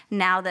well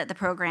now that the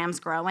program's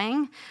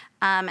growing.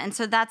 And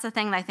so that's a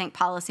thing that I think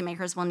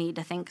policymakers will need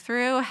to think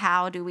through.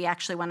 How do we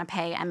actually want to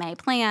pay MA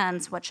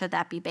plans? What should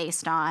that be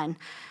based on?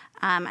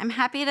 I'm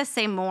happy to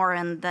say more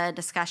in the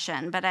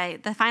discussion, but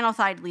the final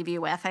thought I'd leave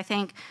you with, I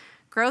think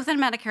growth in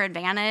Medicare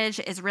Advantage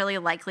is really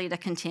likely to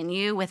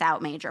continue without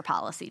major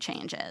policy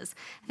changes.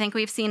 I think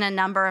we've seen a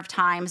number of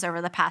times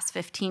over the past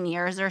 15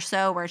 years or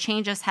so where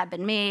changes have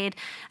been made,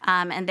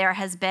 and there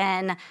has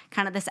been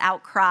kind of this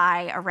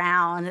outcry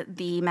around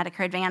the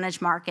Medicare Advantage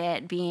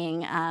market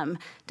being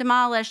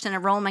demolished and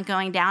enrollment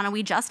going down, and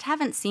we just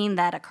haven't seen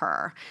that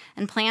occur.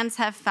 And plans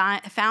have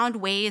found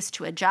ways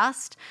to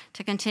adjust,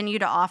 to continue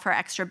to offer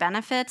extra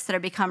benefits that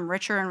have become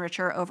richer and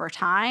richer over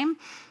time.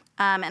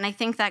 And I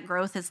think that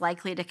growth is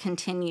likely to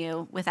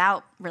continue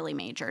without really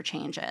major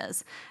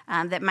changes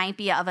that might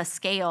be of a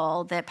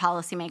scale that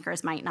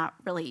policymakers might not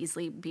really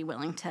easily be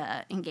willing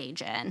to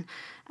engage in.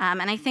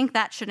 And I think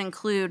that should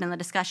include, and the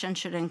discussion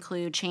should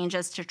include,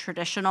 changes to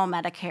traditional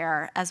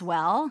Medicare as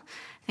well.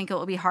 I think it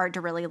will be hard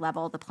to really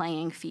level the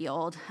playing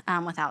field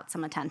without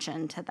some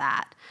attention to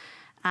that.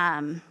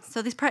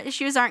 So these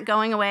issues aren't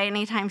going away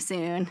anytime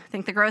soon. I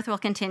think the growth will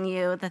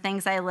continue. The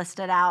things I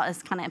listed out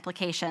as kind of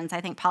implications,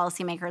 I think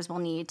policymakers will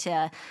need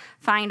to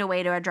find a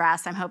way to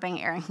address. I'm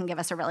hoping Aaron can give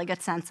us a really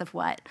good sense of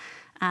what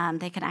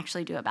they can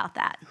actually do about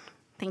that.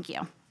 Thank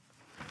you.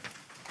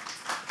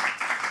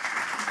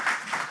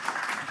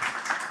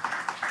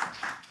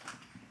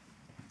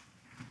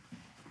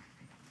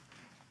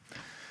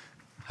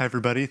 Hi,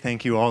 everybody.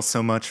 Thank you all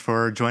so much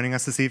for joining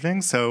us this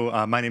evening. So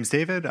my name's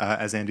David.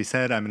 As Andy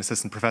said, I'm an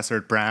assistant professor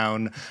at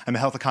Brown. I'm a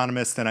health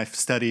economist, and I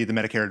study the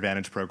Medicare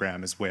Advantage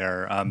program is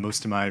where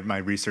most of my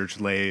research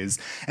lays.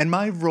 And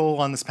my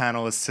role on this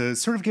panel is to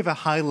sort of give a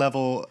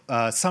high-level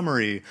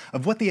summary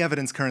of what the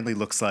evidence currently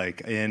looks like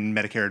in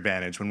Medicare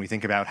Advantage when we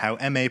think about how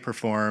MA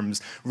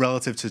performs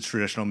relative to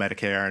traditional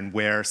Medicare and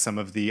where some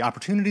of the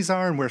opportunities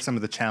are and where some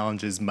of the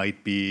challenges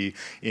might be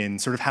in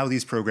sort of how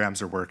these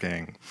programs are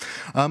working.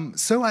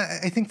 So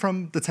I think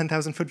from the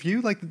 10,000-foot view,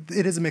 like,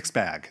 it is a mixed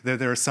bag.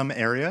 There are some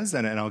areas,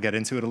 and I'll get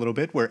into it a little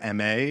bit, where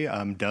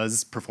MA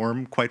does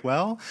perform quite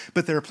well,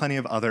 but there are plenty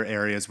of other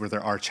areas where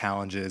there are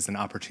challenges and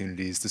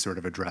opportunities to sort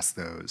of address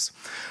those.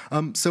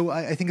 So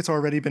I think it's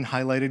already been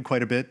highlighted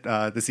quite a bit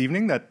this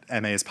evening that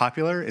MA is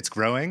popular, it's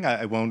growing.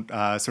 I won't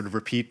sort of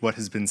repeat what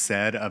has been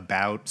said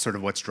about sort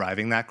of what's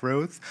driving that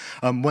growth.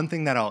 One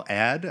thing that I'll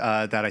add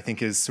that I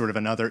think is sort of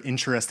another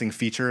interesting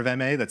feature of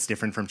MA that's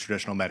different from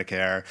traditional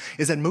Medicare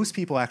is that most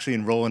people actually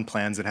enroll in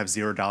plans that have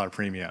 $0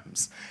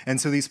 premiums.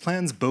 And so these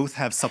plans both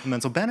have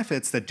supplemental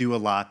benefits that do a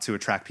lot to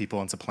attract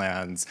people into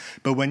plans.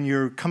 But when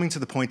you're coming to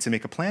the point to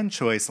make a plan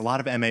choice, a lot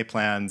of MA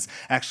plans,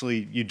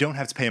 actually, you don't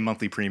have to pay a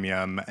monthly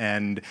premium.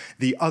 And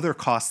the other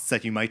costs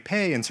that you might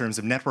pay in terms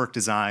of network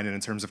design and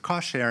in terms of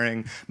cost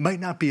sharing might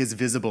not be as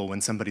visible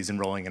when somebody's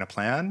enrolling in a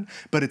plan,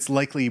 but it's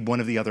likely one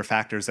of the other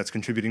factors that's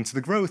contributing to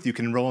the growth. You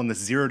can enroll in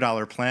this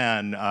 $0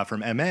 plan from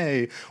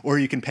MA, or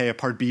you can pay a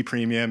Part B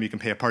premium, you can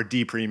pay a Part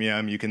D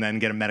premium, you can then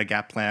get a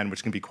Medigap plan,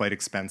 which can be quite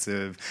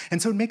expensive.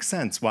 And so it makes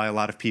sense why a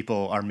lot of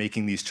people are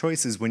making these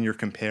choices when you're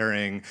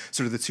comparing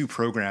sort of the two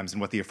programs and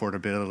what the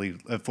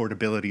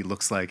affordability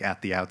looks like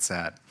at the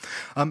outset.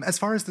 As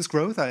far as this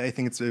growth, I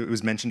think it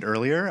was mentioned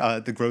earlier,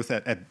 the growth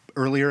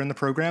earlier in the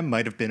program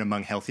might have been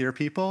among healthier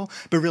people,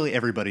 but really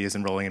everybody is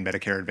enrolling in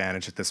Medicare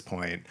Advantage at this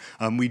point.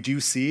 We do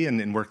see,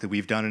 in work that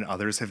we've done and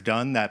others have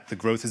done, that the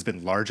growth has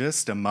been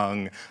largest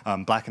among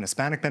Black and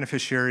Hispanic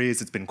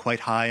beneficiaries. It's been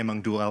quite high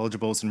among dual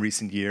eligibles in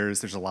recent years.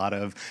 There's a lot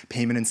of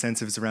payment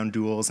incentives around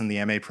duals in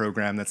the MA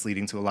program that's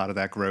leading to a lot of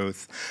that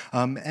growth.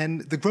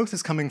 And the growth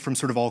is coming from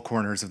sort of all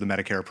corners of the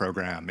Medicare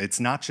program. It's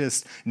not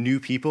just new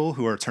people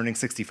who are turning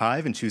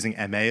 65 and choosing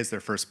MA as their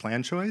first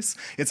plan choice.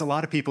 It's a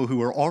lot of people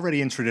who are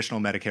already in traditional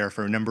Medicare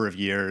for a number of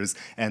years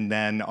and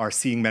then are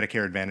seeing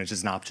Medicare Advantage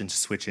as an option to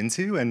switch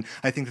into. And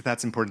I think that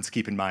that's important to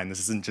keep in mind. This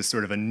isn't just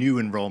sort of a new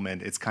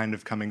enrollment. It's kind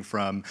of coming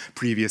from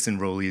previous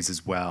enrollees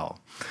as well.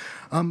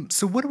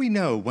 So what do we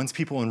know once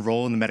people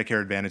enroll in the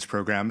Medicare Advantage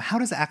program? How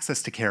does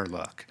access to care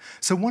look?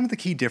 So one of the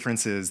key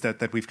differences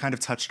that we've kind of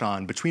touched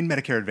on between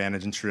Medicare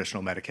Advantage and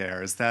traditional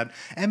Medicare is that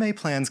MA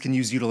plans can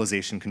use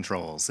utilization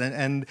controls.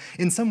 And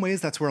in some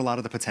ways, that's where a lot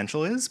of the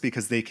potential is,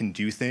 because they can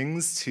do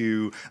things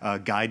to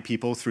guide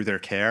people through their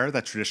care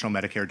that traditional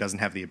Medicare doesn't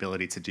have the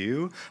ability to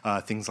do.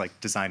 Things like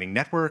designing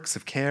networks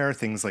of care,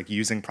 things like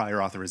using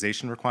prior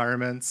authorization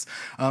requirements.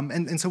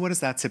 And so what does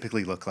that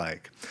typically look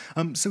like?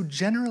 So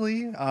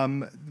generally,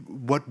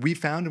 what we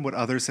found and what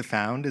others have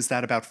found is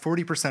that about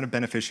 40% of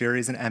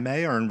beneficiaries in MA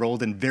are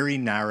enrolled in very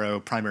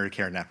narrow primary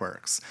care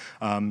networks.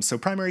 So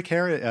primary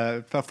care,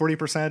 about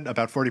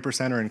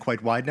 40% are in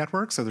quite wide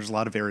networks, so there's a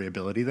lot of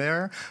variability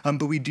there.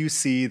 But we do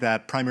see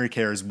that primary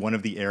care is one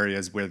of the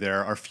areas where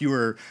there are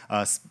fewer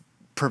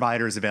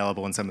providers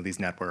available in some of these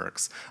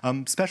networks.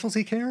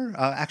 Specialty care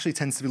actually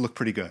tends to look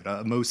pretty good.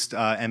 Most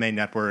MA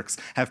networks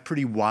have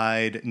pretty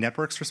wide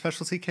networks for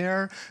specialty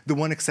care, the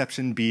one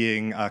exception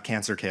being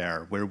cancer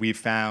care, where we've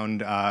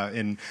found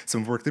in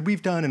some work that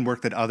we've done and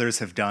work that others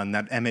have done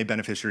that MA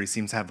beneficiaries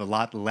seem to have a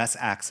lot less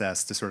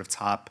access to sort of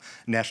top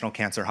national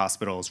cancer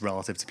hospitals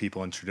relative to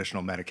people in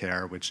traditional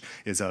Medicare, which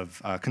is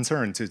of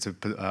concern to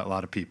a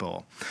lot of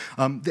people.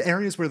 The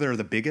areas where there are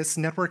the biggest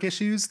network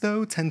issues,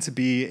 though, tend to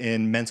be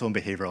in mental and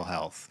behavioral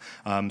health.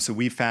 So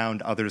we've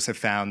found, others have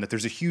found, that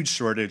there's a huge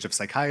shortage of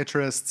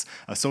psychiatrists,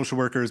 social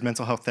workers,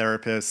 mental health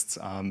therapists,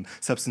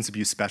 substance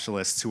abuse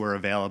specialists who are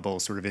available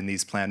sort of in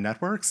these plan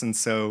networks. And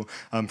so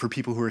for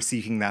people who are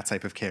seeking that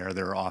type of care,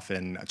 there are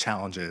often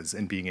challenges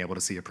in being able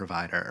to see a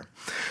provider.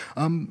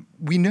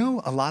 We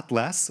know a lot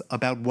less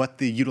about what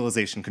the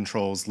utilization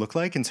controls look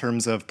like in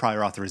terms of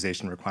prior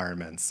authorization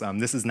requirements.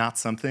 This is not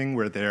something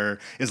where there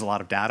is a lot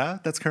of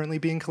data that's currently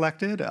being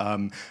collected.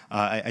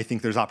 I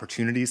think there's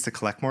opportunities to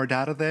collect more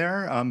data there.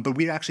 But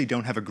we actually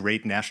don't have a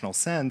great national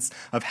sense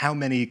of how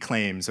many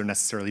claims are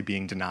necessarily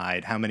being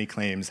denied, how many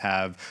claims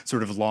have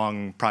sort of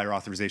long prior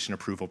authorization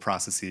approval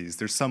processes.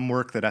 There's some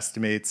work that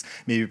estimates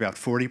maybe about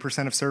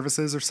 40% of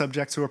services are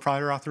subject to a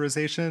prior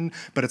authorization,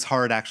 but it's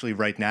hard actually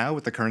right now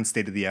with the current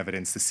state of the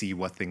evidence to see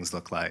what things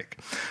look like.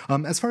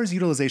 As far as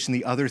utilization,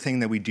 the other thing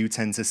that we do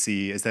tend to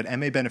see is that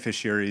MA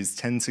beneficiaries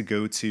tend to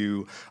go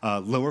to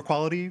lower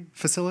quality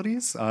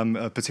facilities,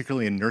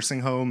 particularly in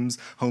nursing homes,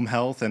 home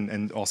health,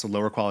 and also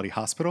lower quality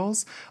hospitals.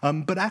 hospitals.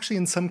 But actually,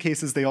 in some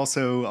cases, they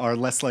also are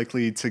less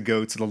likely to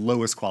go to the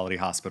lowest quality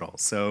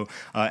hospitals. So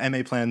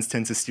MA plans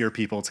tend to steer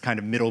people to kind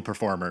of middle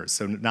performers,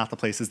 so not the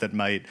places that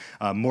might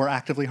more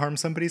actively harm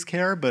somebody's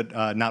care, but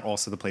not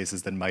also the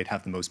places that might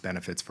have the most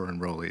benefits for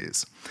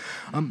enrollees.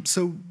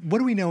 So what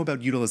do we know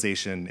about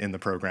utilization in the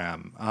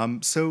program?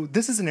 So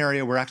this is an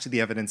area where actually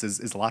the evidence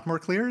is a lot more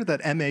clear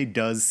that MA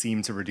does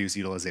seem to reduce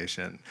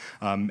utilization.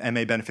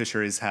 MA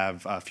beneficiaries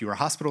have fewer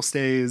hospital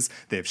stays,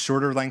 they have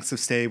shorter lengths of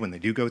stay when they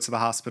do go to the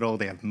hospital,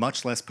 they have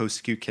much less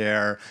post-acute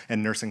care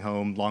and nursing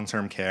home,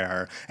 long-term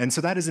care. And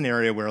so that is an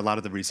area where a lot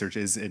of the research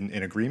is in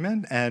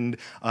agreement. And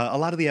a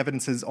lot of the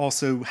evidence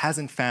also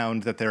hasn't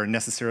found that there are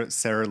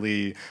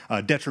necessarily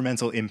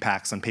detrimental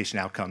impacts on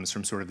patient outcomes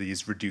from sort of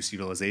these reduced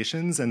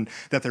utilizations, and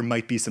that there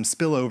might be some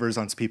spillovers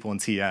onto people in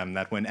TM,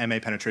 that when MA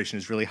penetration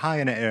is really high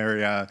in an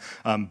area,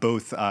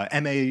 both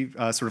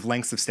MA sort of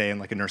lengths of stay in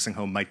like a nursing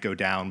home might go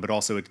down, but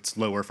also it's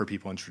lower for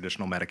people in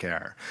traditional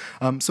Medicare.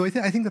 So I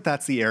think that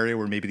that's the area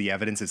where maybe the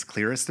evidence is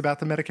clearest about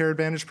the Medicare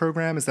Advantage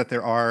program, is that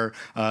there are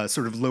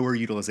sort of lower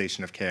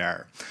utilization of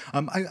care.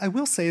 I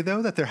will say,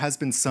 though, that there has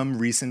been some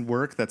recent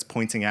work that's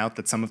pointing out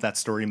that some of that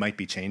story might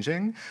be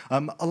changing.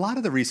 A lot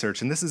of the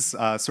research, and this is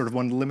sort of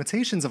one of the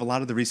limitations of a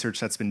lot of the research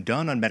that's been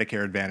done on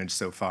Medicare Advantage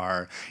so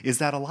far, is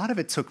that a lot of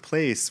it took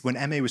place when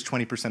MA was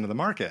 20% of the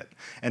market.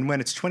 And when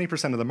it's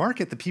 20% of the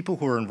market, the people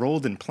who are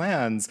enrolled in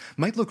plans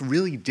might look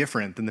really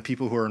different than the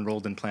people who are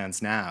enrolled in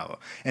plans now.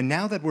 And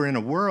now that we're in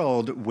a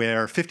world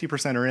where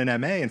 50% are in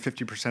MA and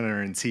 50%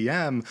 are in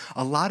TM,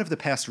 a lot of the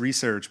past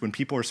research, when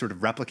people are sort of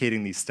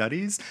replicating these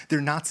studies,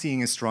 they're not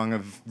seeing as strong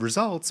of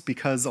results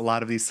because a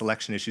lot of these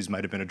selection issues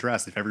might have been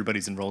addressed. If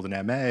everybody's enrolled in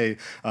MA,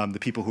 the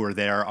people who are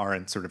there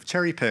aren't sort of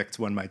cherry-picked,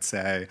 one might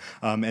say,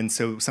 and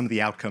so some of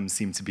the outcomes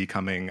seem to be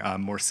becoming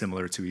more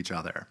similar to each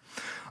other.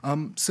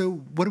 So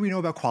what do we know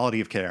about quality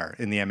of care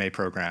in the MA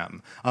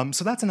program?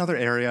 So that's another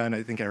area, and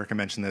I think Erica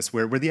mentioned this,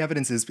 where the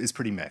evidence is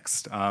pretty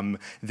mixed.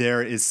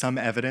 There is some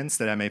evidence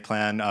that MA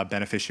plan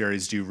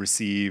beneficiaries do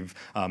receive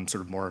sort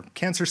of more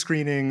cancer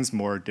screenings,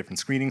 more different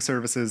screening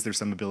services. There's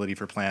some ability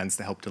for plans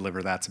to help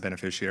deliver that to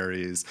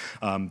beneficiaries.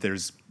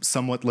 There's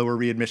somewhat lower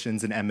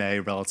readmissions in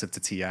MA relative to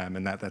TM,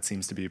 and that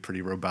seems to be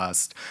pretty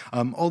robust.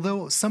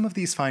 Although some of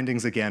these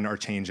findings, again, are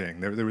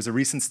changing. There was a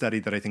recent study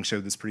that I think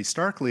showed this pretty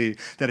starkly,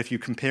 that if you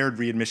compared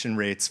readmission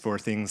rates for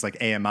things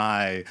like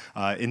AMI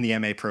in the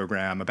MA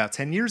program about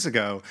 10 years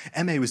ago,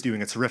 MA was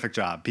doing a terrific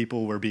job.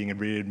 People were being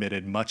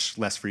readmitted much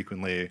less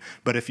frequently.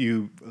 But if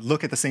you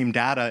look at the same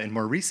data in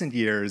more recent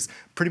years,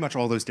 pretty much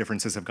all those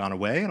differences have gone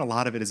away, and a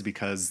lot of it is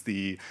because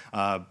the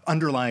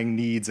underlying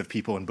needs of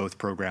people in both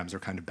programs are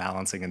kind of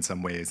balancing in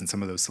some ways, and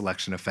some of those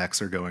selection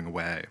effects are going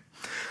away.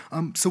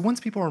 So once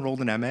people are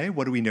enrolled in MA,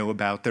 what do we know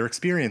about their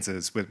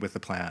experiences with the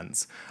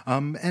plans?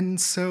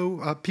 And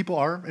so people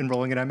are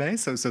enrolling in MA,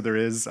 so there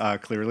is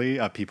clearly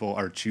people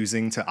are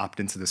choosing to opt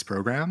into this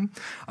program.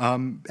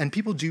 And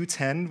people do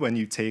tend, when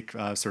you take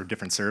sort of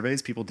different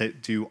surveys, people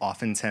do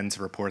often tend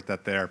to report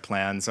that their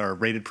plans are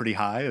rated pretty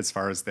high as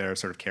far as their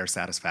sort of care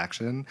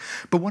satisfaction.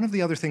 But one of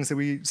the other things that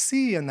we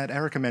see, and that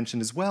Erica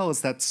mentioned as well,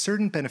 is that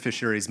certain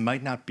beneficiaries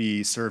might not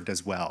be served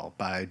as well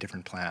by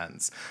different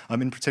plans.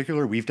 In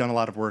particular, we've done a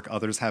lot of work,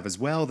 others have as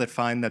well, that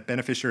find that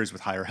beneficiaries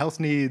with higher health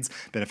needs,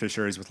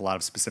 beneficiaries with a lot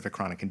of specific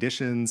chronic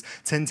conditions,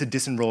 tend to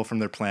disenroll from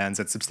their plans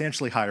at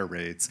substantially higher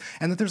rates,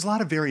 and that there's a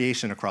lot of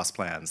variation across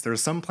plans. There are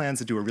some plans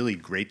that do a really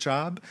great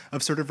job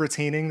of sort of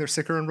retaining their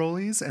sicker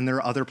enrollees, and there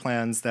are other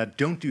plans that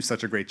don't do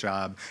such a great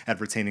job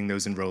at retaining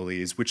those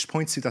enrollees, which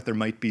points to that there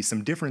might be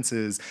some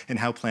differences in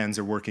how plans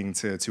are working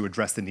to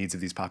address the needs of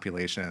these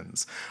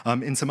populations.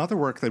 In some other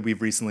work that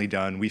we've recently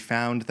done, we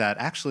found that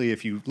actually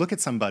if you look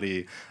at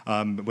somebody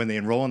when they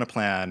enroll in a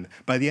plan,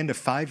 by the end of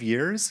 5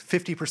 years,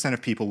 50%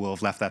 of people will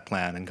have left that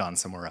plan and gone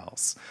somewhere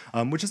else,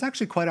 which is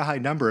actually quite a high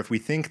number if we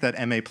think that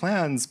MA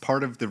plans,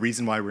 part of the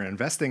reason why we're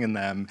investing in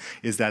them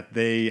is that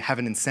they have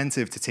an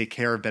incentive to take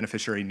care of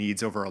beneficiary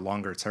needs over a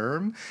longer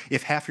term.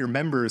 If half your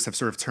members have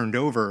sort of turned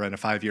over in a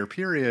 5-year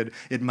period,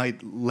 it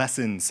might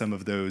lessen some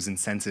of those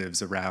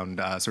incentives around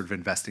sort of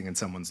investing in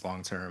someone's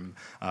long-term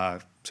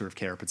sort of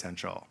care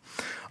potential.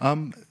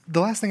 The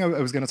last thing I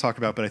was going to talk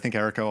about, but I think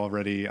Erica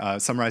already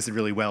summarized it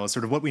really well, is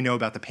sort of what we know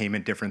about the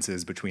payment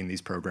differences between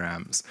these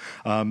programs.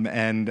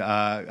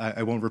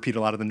 I won't repeat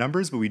a lot of the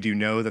numbers, but we do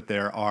know that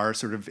there are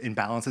sort of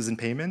imbalances in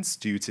payments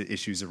due to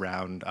issues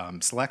around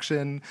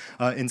selection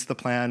into the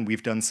plan.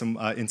 We've done some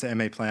into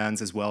MA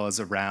plans, as well as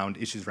around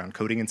issues around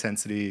coding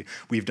intensity.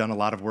 We've done a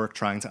lot of work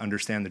trying to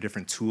understand the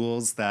different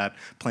tools that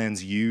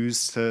plans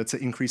use to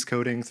increase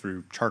coding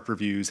through chart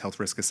reviews, health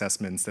risk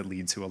assessments that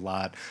lead to a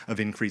lot lot of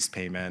increased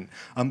payment.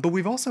 But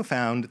we've also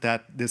found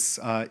that this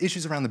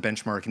issues around the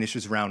benchmark and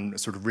issues around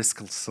sort of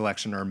risk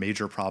selection are a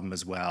major problem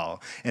as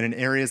well. And in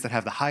areas that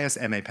have the highest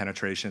MA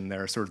penetration,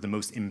 there are sort of the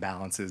most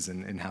imbalances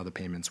in how the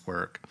payments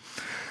work.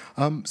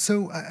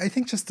 So I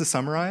think just to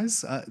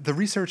summarize, the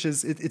research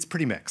it's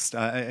pretty mixed.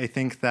 I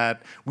think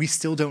that we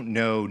still don't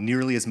know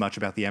nearly as much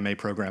about the MA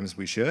program as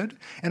we should.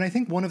 And I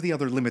think one of the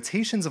other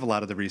limitations of a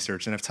lot of the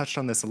research, and I've touched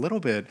on this a little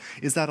bit,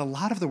 is that a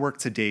lot of the work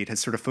to date has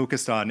sort of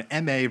focused on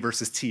MA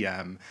versus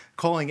TM,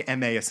 calling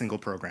MA a single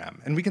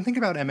program. And we can think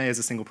about MA as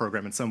a single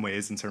program in some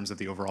ways in terms of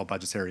the overall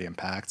budgetary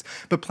impact,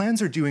 but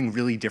plans are doing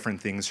really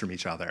different things from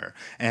each other.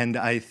 And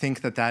I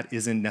think that that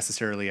isn't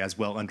necessarily as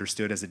well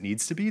understood as it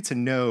needs to be to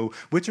know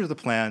which are the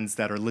plans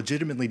that are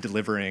legitimately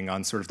delivering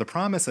on sort of the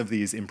promise of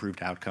these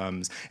improved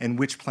outcomes, and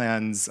which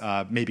plans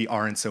maybe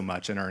aren't so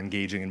much and are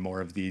engaging in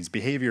more of these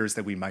behaviors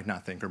that we might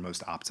not think are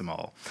most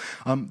optimal.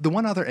 The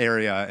one other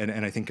area,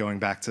 and I think going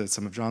back to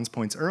some of John's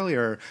points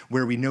earlier,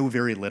 where we know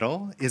very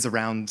little is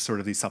around sort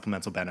of these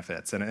supplemental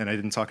benefits. And I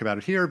didn't talk about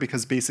it here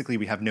because basically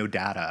we have no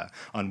data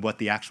on what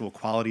the actual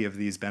quality of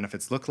these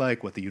benefits look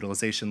like, what the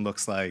utilization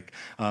looks like.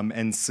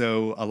 And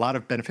so a lot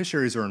of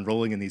beneficiaries are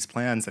enrolling in these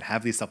plans that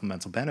have these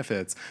supplemental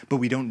benefits, but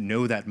we don't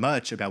know that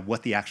much about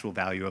what the actual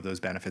value of those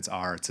benefits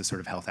are to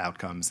sort of health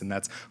outcomes. And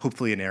that's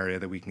hopefully an area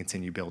that we can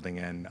continue building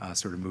in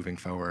sort of moving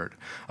forward.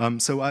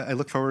 So I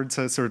look forward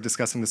to sort of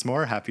discussing this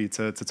more. Happy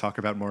to talk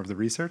about more of the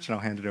research, and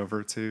I'll hand it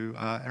over to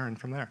Erin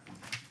from there.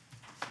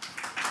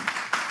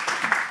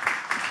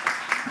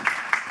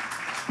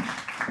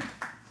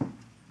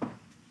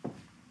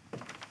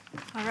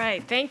 All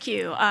right, thank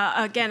you.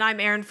 Again, I'm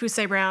Erin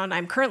Fusay-Brown.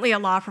 I'm currently a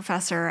law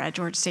professor at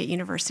Georgia State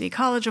University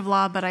College of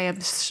Law, but I am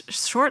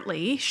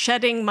shortly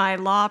shedding my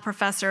law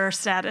professor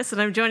status,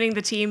 and I'm joining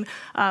the team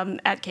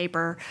at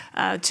CAPER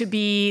to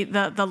be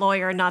the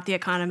lawyer, not the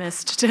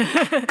economist,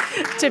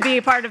 to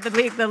be part of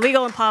the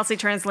legal and policy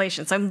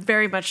translation. So I'm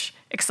very much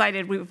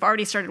excited. We've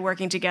already started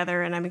working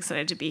together, and I'm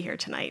excited to be here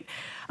tonight.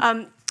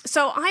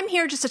 So I'm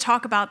here just to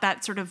talk about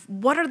that sort of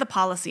what are the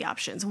policy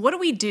options? What do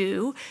we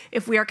do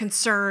if we are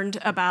concerned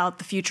about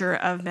the future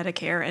of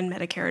Medicare and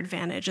Medicare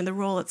Advantage and the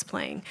role it's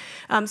playing?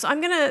 So I'm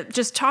going to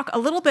just talk a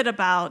little bit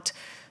about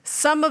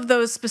some of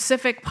those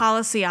specific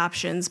policy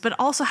options, but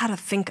also how to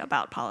think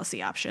about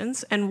policy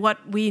options and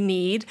what we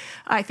need,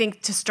 I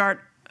think, to start.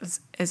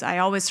 As I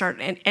always start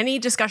in any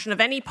discussion of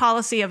any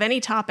policy, of any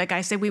topic, I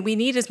say we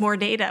need is more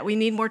data. We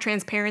need more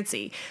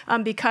transparency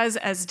because,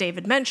 as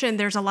David mentioned,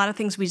 there's a lot of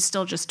things we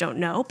still just don't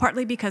know,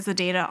 partly because the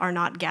data are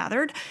not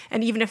gathered.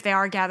 And even if they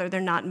are gathered,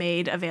 they're not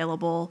made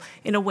available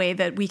in a way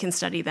that we can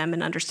study them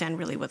and understand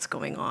really what's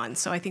going on.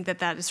 So I think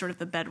that is sort of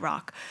the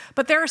bedrock.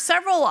 But there are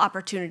several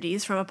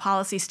opportunities from a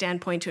policy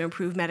standpoint to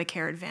improve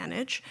Medicare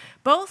Advantage,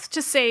 both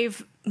to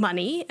save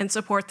money and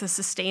support the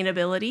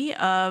sustainability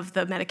of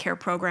the Medicare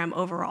program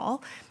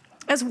overall,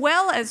 as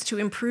well as to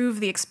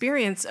improve the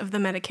experience of the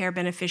Medicare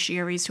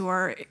beneficiaries who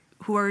are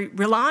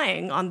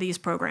relying on these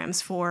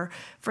programs for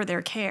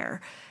their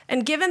care.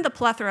 And given the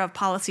plethora of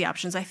policy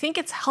options, I think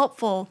it's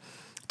helpful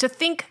to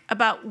think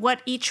about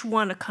what each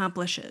one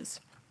accomplishes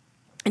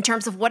in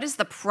terms of what is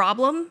the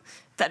problem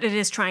that it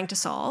is trying to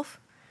solve,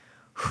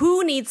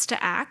 who needs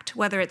to act,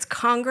 whether it's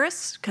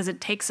Congress, because it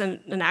takes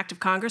an act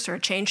of Congress or a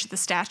change to the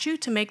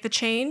statute to make the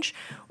change,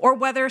 or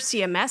whether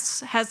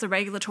CMS has the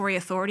regulatory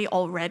authority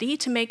already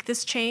to make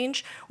this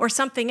change, or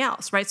something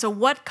else, right? So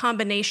what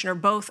combination or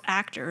both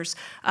actors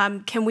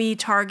can we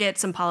target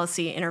some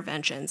policy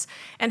interventions?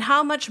 And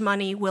how much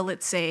money will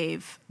it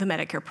save the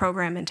Medicare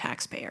program and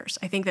taxpayers?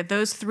 I think that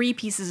those three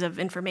pieces of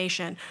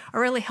information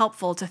are really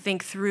helpful to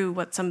think through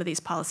what some of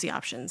these policy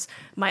options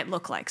might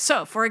look like.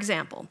 So, for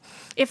example,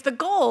 if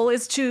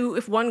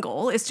one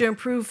goal is to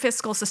improve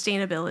fiscal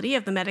sustainability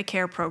of the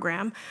Medicare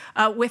program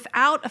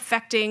without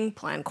affecting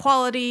plan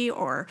quality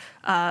or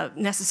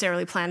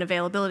necessarily plan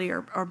availability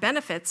or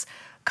benefits,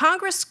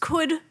 Congress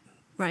could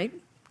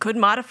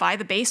modify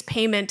the base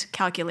payment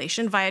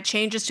calculation via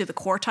changes to the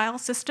quartile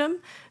system,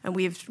 and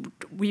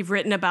we've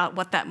written about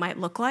what that might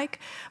look like,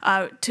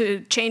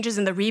 to changes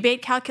in the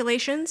rebate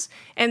calculations,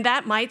 and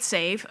that might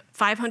save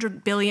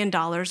 $500 billion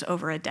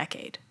over a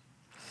decade.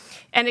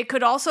 And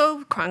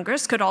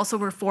Congress could also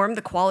reform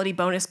the quality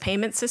bonus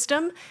payment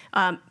system,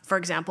 for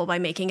example, by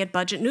making it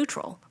budget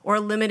neutral or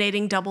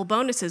eliminating double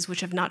bonuses,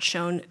 which have not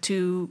shown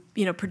to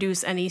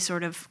produce any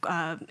sort of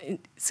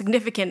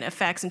significant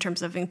effects in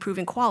terms of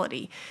improving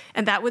quality.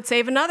 And that would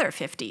save another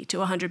 $50 to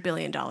 $100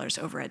 billion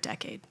over a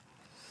decade.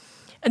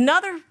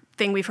 Another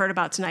thing we've heard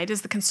about tonight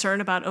is the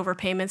concern about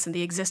overpayments in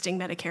the existing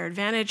Medicare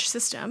Advantage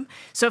system.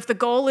 So if the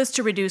goal is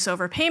to reduce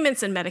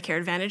overpayments in Medicare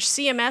Advantage,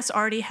 CMS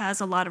already has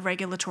a lot of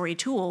regulatory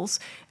tools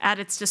at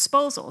its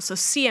disposal. So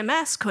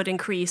CMS could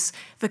increase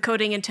the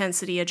coding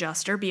intensity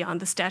adjuster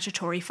beyond the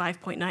statutory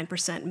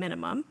 5.9%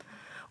 minimum.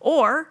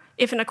 Or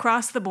if an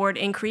across-the-board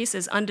increase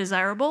is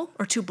undesirable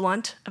or too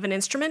blunt of an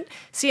instrument,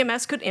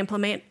 CMS could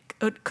implement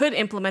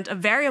a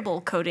variable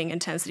coding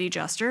intensity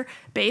adjuster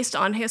based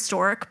on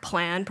historic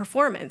plan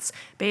performance,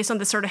 based on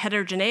the sort of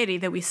heterogeneity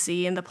that we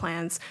see in the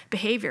plan's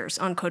behaviors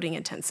on coding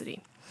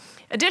intensity.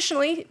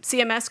 Additionally,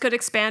 CMS could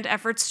expand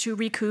efforts to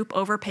recoup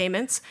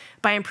overpayments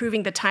by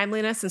improving the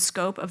timeliness and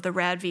scope of the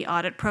RADV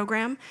audit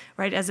program,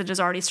 right, as it has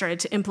already started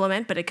to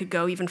implement, but it could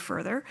go even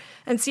further.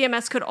 And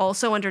CMS could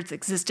also, under its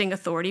existing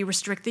authority,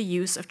 restrict the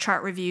use of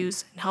chart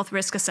reviews and health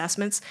risk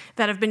assessments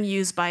that have been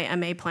used by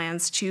MA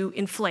plans to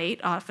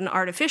inflate, often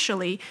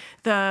artificially,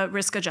 the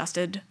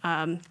risk-adjusted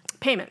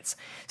payments.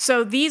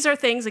 So these are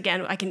things,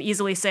 again, I can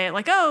easily say it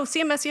like, oh,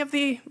 CMS, you have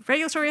the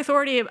regulatory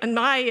authority, in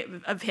my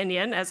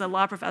opinion, as a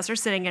law professor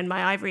sitting in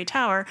my ivory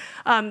tower,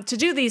 to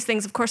do these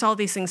things. Of course, all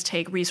these things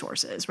take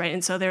resources, right?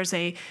 And so there's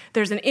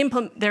an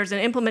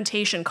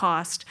implementation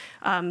cost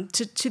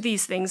to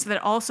these things that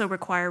also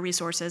require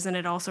resources, and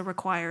it also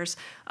requires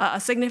a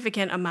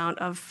significant amount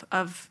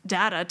of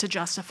data to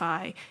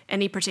justify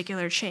any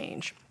particular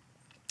change.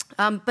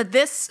 But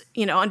this,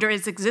 under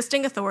its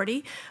existing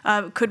authority,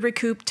 could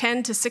recoup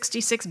 $10 to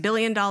 $66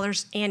 billion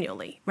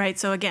annually, right?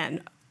 So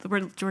again,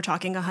 we're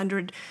talking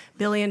 $100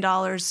 billion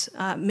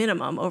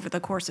minimum over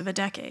the course of a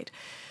decade.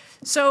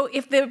 So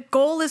if the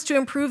goal is to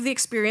improve the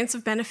experience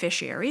of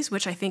beneficiaries,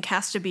 which I think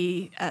has to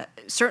be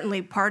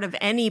certainly part of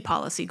any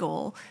policy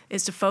goal,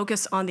 is to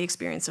focus on the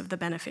experience of the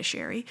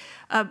beneficiary.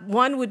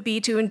 One would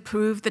be to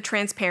improve the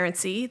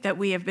transparency that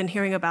we have been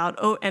hearing about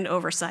and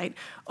oversight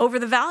over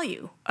the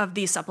value of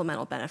these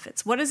supplemental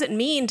benefits. What does it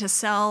mean to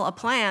sell a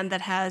plan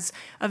that has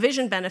a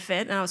vision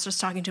benefit? And I was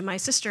just talking to my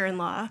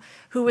sister-in-law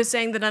who was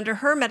saying that under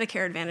her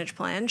Medicare Advantage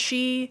plan,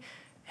 she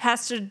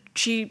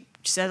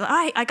said,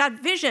 I got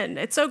vision.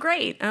 It's so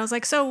great. And I was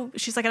like, so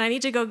she's like, and I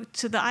need to go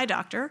to the eye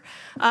doctor.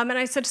 And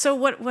I said, so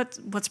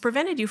what's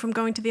prevented you from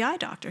going to the eye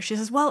doctor? She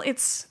says, well,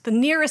 it's the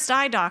nearest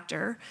eye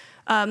doctor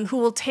who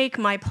will take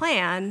my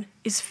plan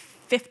is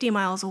 50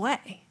 miles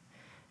away.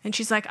 And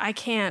she's like, I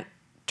can't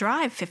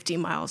drive 50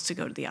 miles to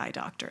go to the eye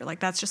doctor. Like,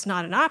 that's just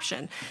not an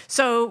option.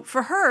 So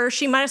for her,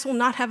 she might as well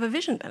not have a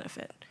vision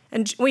benefit.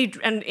 And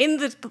in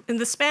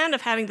the span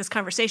of having this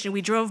conversation,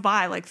 we drove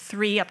by like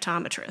 3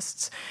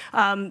 optometrists,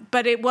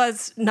 but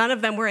none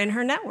of them were in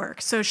her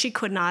network, so she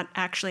could not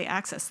actually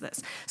access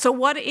this. So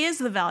what is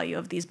the value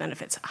of these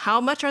benefits? How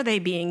much are they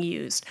being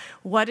used?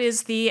 What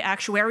is the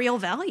actuarial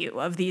value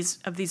of these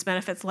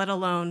benefits, let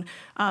alone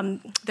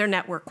their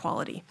network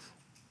quality?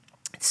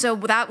 So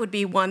that would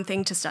be one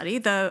thing to study.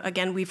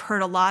 Again, we've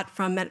heard a lot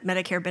from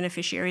Medicare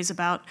beneficiaries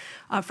about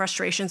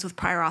frustrations with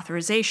prior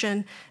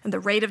authorization and the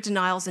rate of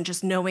denials, and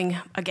just knowing,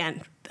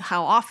 again,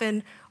 how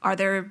often are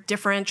there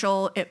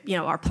differential,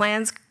 are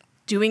plans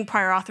doing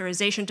prior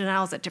authorization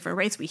denials at different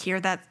rates? We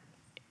hear that,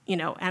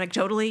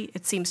 anecdotally,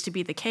 it seems to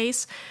be the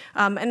case.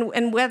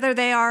 And whether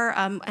they are,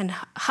 and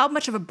how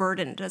much of a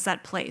burden does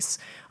that place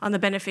on the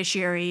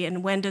beneficiary,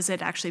 and when does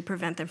it actually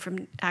prevent them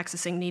from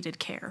accessing needed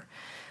care?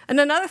 And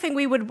another thing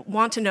we would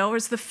want to know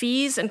is the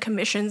fees and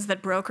commissions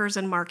that brokers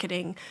and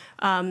marketing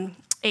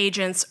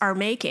agents are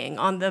making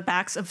on the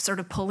backs of sort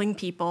of pulling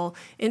people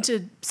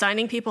into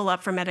signing people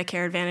up for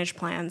Medicare Advantage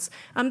plans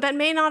that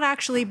may not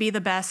actually be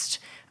the best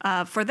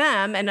for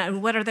them,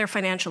 and what are their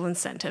financial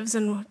incentives,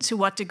 and to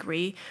what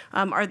degree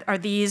are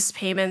these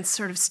payments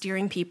sort of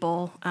steering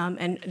people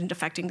and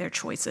affecting their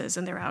choices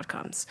and their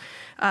outcomes.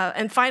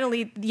 And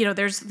finally,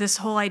 there's this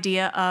whole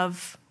idea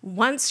of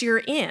once you're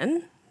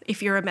in,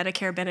 if you're a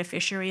Medicare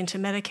beneficiary into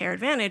Medicare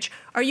Advantage,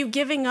 are you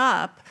giving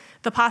up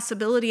the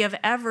possibility of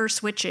ever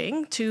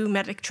switching to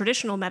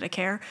traditional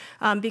Medicare?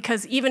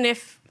 Because even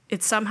if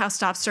it somehow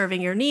stops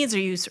serving your needs, or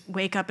you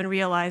wake up and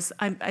realize,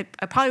 I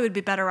probably would be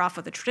better off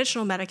with a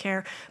traditional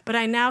Medicare, but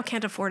I now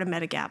can't afford a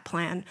Medigap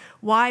plan.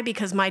 Why?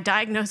 Because my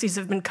diagnoses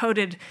have been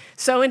coded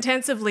so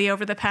intensively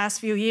over the past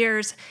few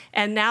years,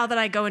 and now that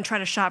I go and try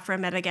to shop for a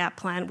Medigap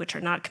plan, which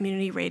are not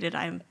community rated,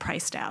 I am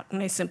priced out,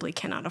 and I simply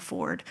cannot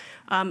afford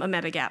a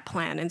Medigap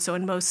plan. And so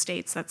in most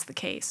states, that's the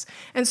case.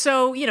 And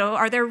so,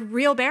 are there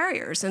real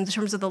barriers in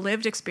terms of the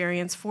lived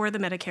experience for the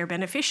Medicare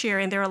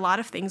beneficiary? And there are a lot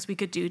of things we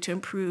could do to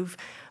improve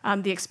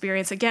the experience.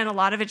 Again, a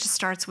lot of it just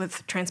starts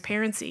with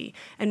transparency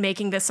and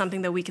making this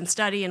something that we can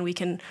study and we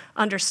can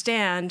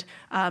understand,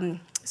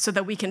 so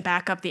that we can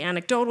back up the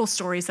anecdotal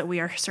stories that we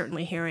are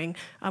certainly hearing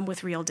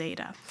with real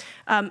data.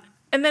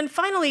 And then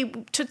finally,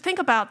 to think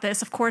about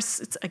this, of course,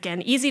 it's,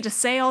 again, easy to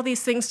say all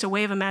these things, to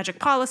wave a magic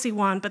policy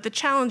wand, but the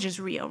challenge is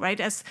real, right?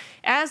 As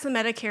the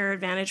Medicare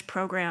Advantage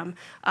program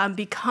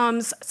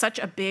becomes such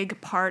a big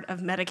part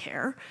of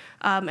Medicare,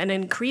 an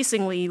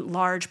increasingly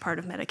large part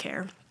of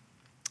Medicare,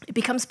 it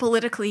becomes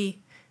politically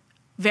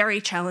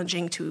very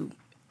challenging to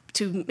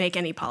make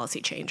any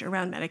policy change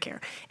around Medicare.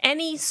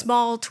 Any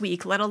small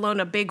tweak, let alone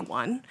a big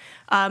one,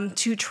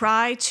 to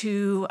try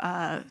to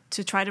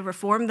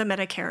reform the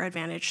Medicare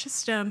Advantage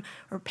system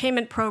or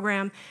payment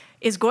program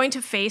is going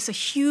to face a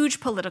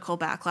huge political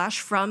backlash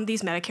from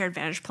these Medicare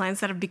Advantage plans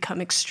that have become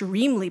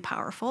extremely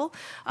powerful,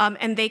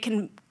 and they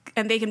can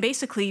and they can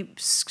basically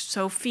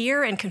sow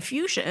fear and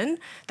confusion,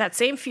 that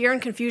same fear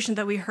and confusion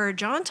that we heard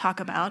John talk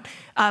about,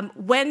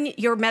 when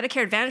your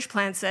Medicare Advantage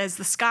plan says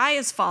the sky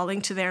is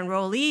falling to their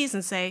enrollees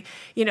and say,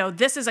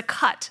 this is a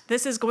cut.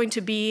 This is going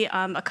to be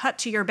a cut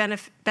to your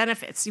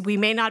benefits. We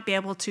may not be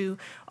able to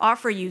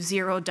offer you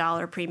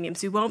 $0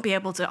 premiums. We won't be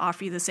able to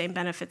offer you the same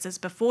benefits as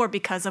before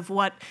because of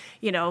what,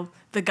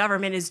 the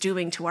government is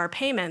doing to our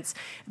payments.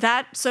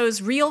 That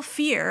sows real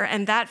fear,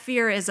 and that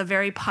fear is a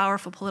very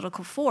powerful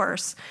political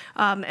force.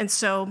 And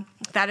so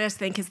that, I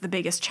think, is the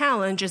biggest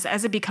challenge, is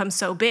as it becomes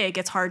so big,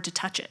 it's hard to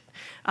touch it.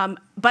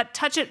 But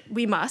touch it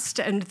we must,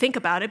 and think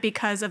about it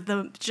because of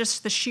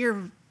just the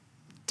sheer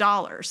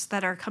dollars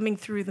that are coming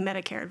through the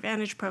Medicare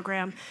Advantage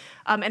program,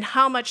 and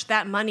how much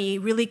that money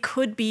really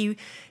could be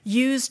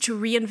used to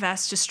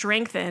reinvest to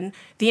strengthen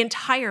the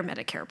entire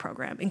Medicare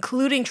program,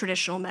 including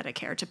traditional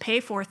Medicare, to pay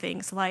for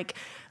things like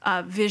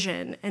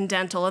vision and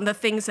dental and the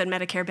things that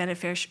Medicare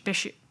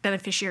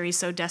beneficiaries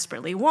so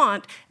desperately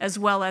want, as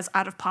well as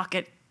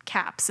out-of-pocket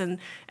caps and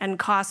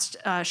cost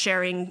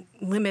sharing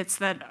limits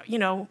that,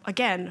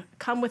 again,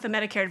 come with a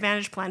Medicare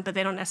Advantage plan, but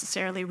they don't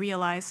necessarily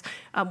realize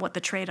what the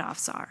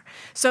trade-offs are.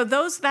 So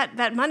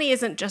that money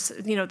isn't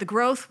just, the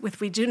growth, if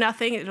we do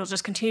nothing, it'll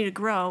just continue to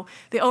grow.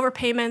 The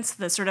overpayments,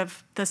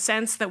 the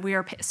sense that we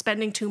are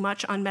spending too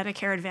much on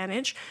Medicare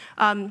Advantage,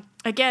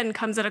 again,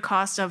 comes at a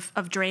cost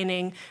of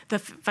draining the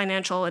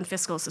financial and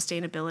fiscal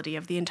sustainability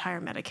of the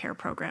entire Medicare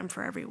program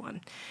for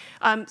everyone.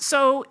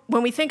 So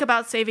when we think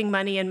about saving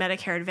money in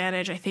Medicare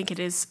Advantage, I think it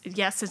is,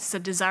 yes, it's a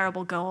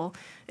desirable goal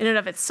in and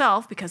of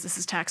itself, because this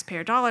is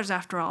taxpayer dollars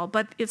after all,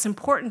 but it's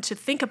important to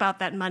think about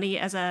that money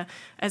as a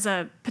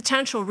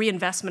potential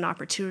reinvestment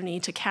opportunity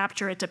to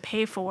capture it, to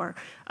pay for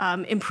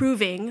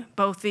improving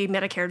both the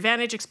Medicare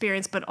Advantage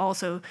experience, but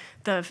also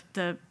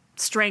the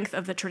strength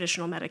of the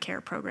traditional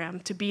Medicare program,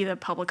 to be the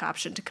public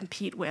option to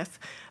compete with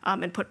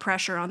and put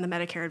pressure on the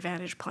Medicare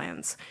Advantage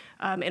plans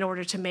in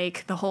order to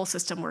make the whole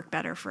system work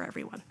better for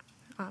everyone.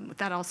 With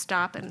that, I'll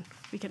stop and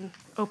we can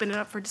open it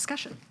up for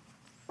discussion.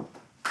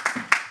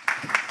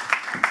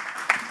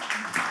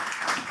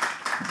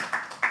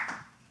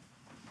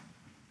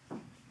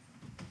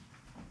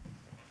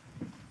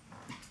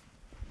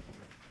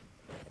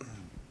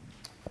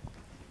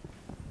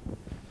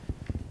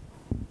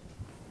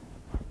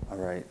 All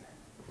right.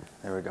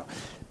 There we go.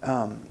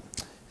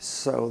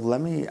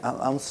 So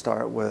I'll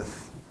start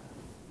with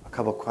a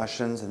couple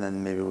questions, and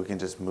then maybe we can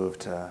just move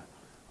to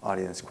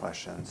audience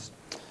questions.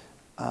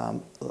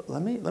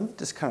 Let me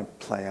just kind of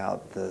play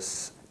out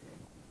this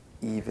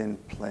even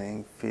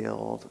playing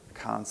field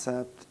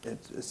concept.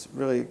 It's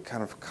really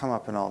kind of come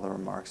up in all the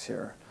remarks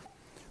here,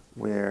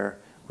 where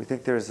we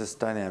think there's this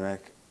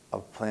dynamic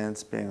of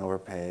plans being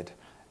overpaid,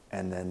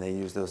 and then they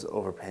use those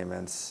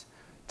overpayments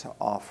to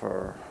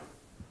offer,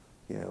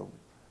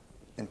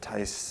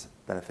 entice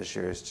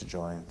beneficiaries to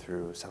join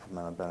through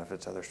supplemental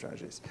benefits, other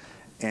strategies.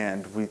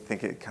 And we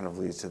think it kind of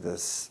leads to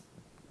this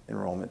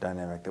enrollment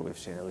dynamic that we've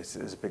seen, at least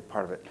is a big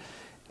part of it.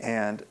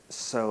 And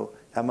so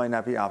that might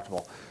not be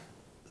optimal.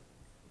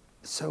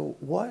 So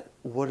what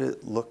would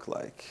it look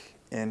like?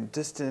 And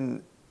just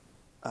in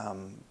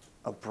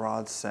a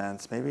broad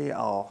sense, maybe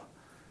I'll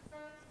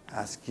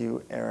ask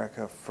you,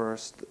 Erica,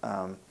 first,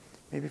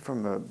 maybe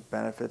from a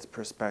benefits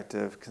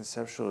perspective,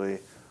 conceptually,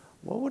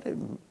 what would it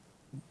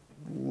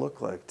look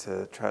like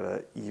to try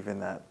to even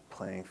that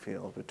playing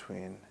field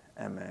between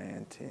MA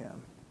and TM?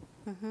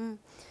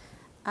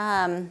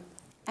 Mm-hmm.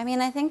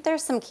 I think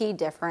there's some key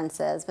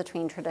differences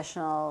between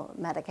traditional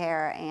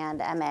Medicare and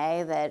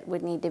MA that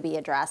would need to be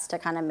addressed to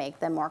kind of make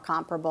them more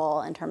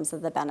comparable in terms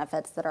of the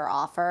benefits that are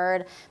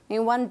offered.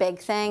 One big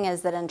thing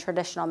is that in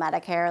traditional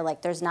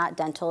Medicare, there's not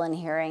dental and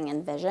hearing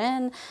and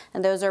vision,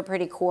 and those are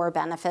pretty core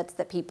benefits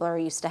that people are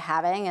used to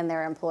having in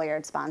their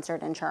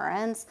employer-sponsored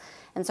insurance.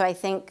 And so I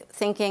think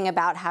thinking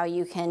about how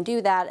you can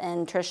do that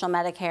in traditional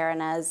Medicare,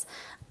 and as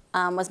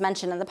was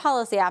mentioned in the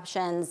policy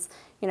options,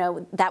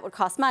 that would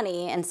cost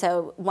money. And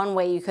so one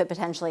way you could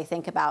potentially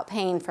think about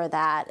paying for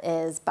that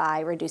is by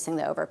reducing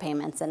the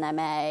overpayments in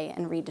MA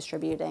and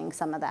redistributing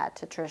some of that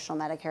to traditional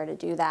Medicare to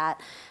do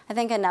that. I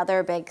think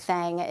another big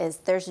thing is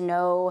there's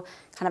no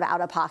kind of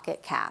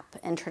out-of-pocket cap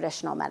in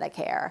traditional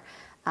Medicare.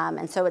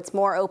 And so it's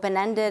more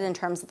open-ended in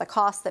terms of the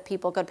cost that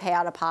people could pay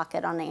out of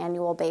pocket on an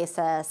annual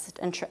basis.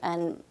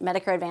 And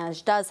Medicare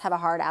Advantage does have a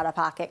hard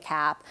out-of-pocket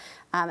cap.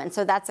 And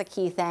so that's a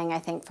key thing, I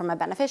think, from a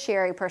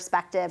beneficiary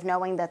perspective.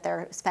 Knowing that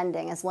their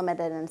spending is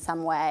limited in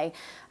some way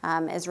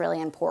is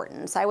really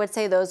important. So I would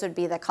say those would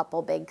be the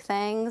couple big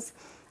things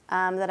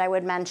that I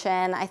would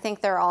mention. I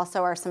think there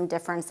also are some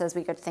differences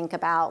we could think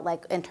about,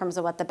 in terms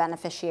of what the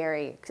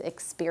beneficiary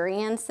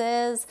experience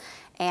is,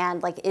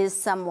 and is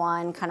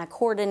someone kind of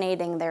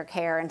coordinating their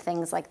care and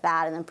things like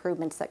that, and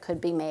improvements that could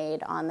be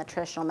made on the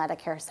traditional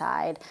Medicare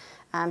side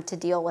to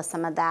deal with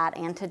some of that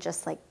and to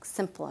just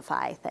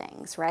simplify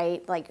things,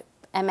 right?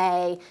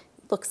 MA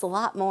looks a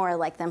lot more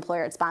like the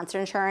employer-sponsored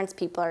insurance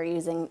people are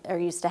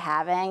used to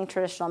having.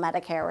 Traditional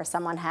Medicare, where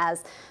someone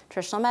has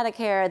traditional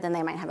Medicare, then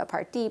they might have a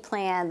Part D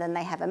plan, then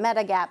they have a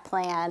Medigap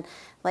plan.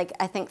 Like,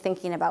 I think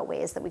thinking about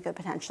ways that we could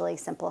potentially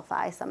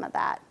simplify some of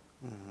that.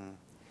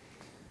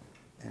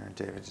 Aaron,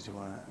 David, did you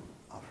want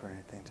to offer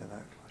anything to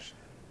that question?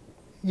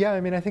 Yeah,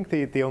 I mean, I think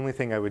the only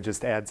thing I would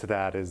just add to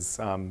that is,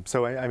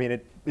 so I mean,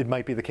 it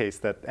might be the case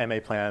that MA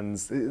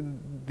plans,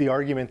 the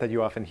argument that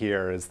you often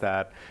hear is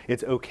that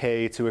it's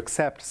okay to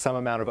accept some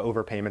amount of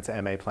overpayment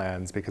to MA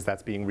plans because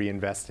that's being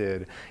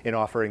reinvested in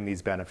offering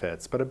these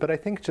benefits. But I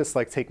think just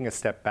like taking a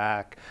step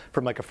back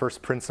from like a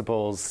first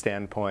principles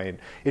standpoint,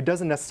 it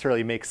doesn't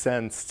necessarily make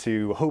sense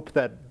to hope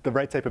that the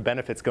right type of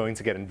benefit's going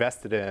to get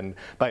invested in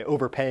by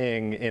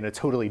overpaying in a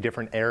totally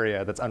different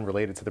area that's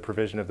unrelated to the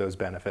provision of those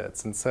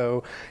benefits. And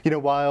so, you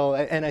know,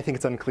 and I think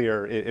it's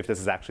unclear if this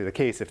is actually the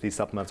case, if these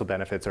supplemental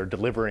benefits are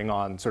delivering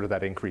on sort of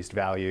that increased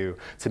value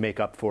to make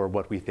up for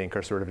what we think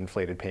are sort of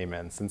inflated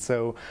payments. And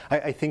so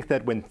I think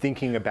that when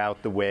thinking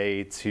about the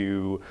way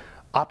to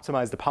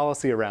optimize the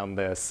policy around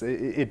this,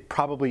 it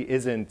probably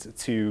isn't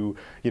to,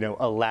 you know,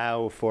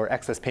 allow for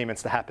excess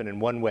payments to happen in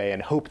one way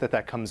and hope that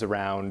that comes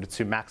around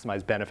to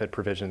maximize benefit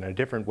provision in a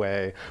different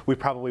way. We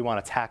probably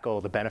want to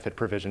tackle the benefit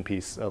provision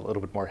piece a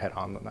little bit more head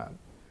on than that.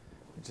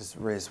 Just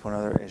raise one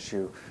other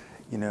issue.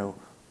 You know,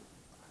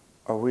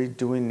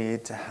 do we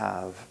need to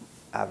have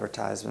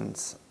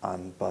advertisements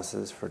on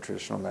buses for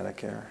traditional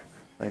Medicare?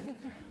 Like,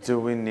 do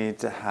we need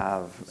to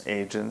have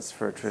agents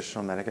for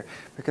traditional Medicare?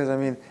 Because, I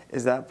mean,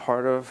 is that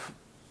part of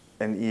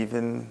an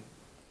even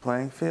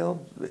playing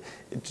field?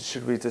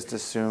 Should we just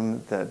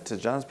assume that, to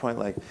John's point,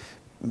 like,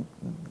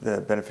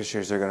 the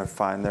beneficiaries are going to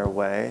find their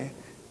way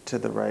to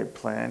the right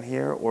plan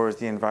here? Or is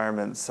the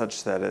environment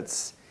such that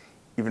it's,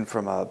 even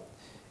from a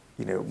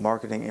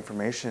marketing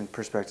information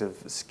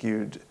perspective,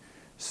 skewed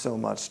so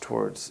much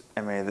towards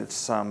MA that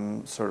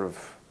some sort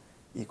of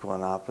equal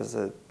and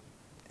opposite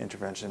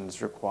intervention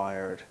is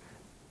required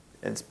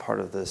as part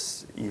of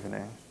this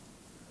evening?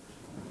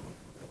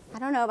 I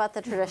don't know about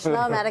the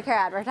traditional Medicare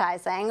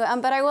advertising,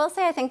 but I will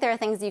say I think there are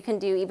things you can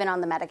do even on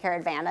the Medicare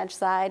Advantage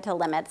side to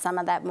limit some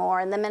of that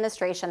more. And the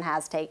administration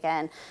has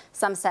taken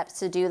some steps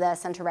to do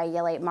this and to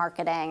regulate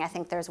marketing. I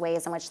think there's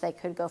ways in which they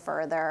could go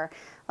further.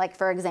 Like,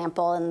 for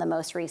example, in the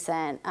most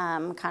recent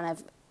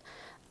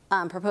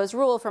proposed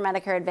rule for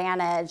Medicare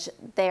Advantage,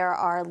 there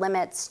are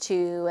limits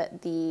to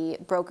the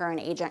broker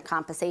and agent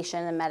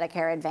compensation in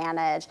Medicare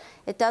Advantage.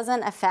 It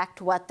doesn't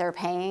affect what they're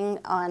paying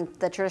on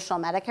the traditional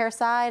Medicare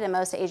side, and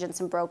most agents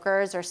and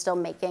brokers are still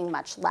making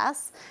much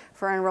less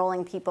for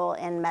enrolling people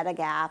in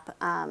Medigap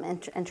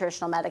in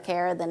traditional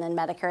Medicare than in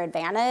Medicare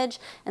Advantage.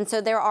 And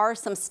so there are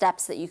some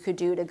steps that you could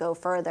do to go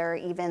further,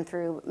 even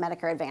through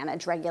Medicare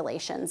Advantage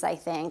regulations, I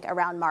think,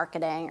 around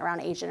marketing,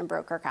 around agent and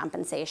broker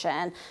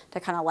compensation, to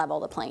kind of level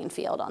the playing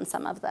field on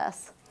some of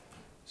this.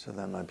 So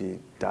that might be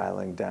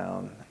dialing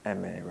down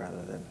MA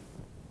rather than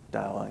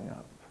dialing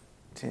up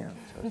TM,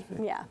 so to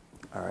speak. Yeah.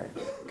 All right,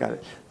 got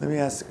it. Let me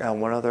ask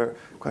one other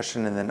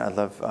question, and then I'd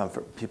love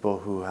for people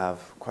who have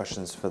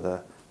questions for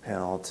the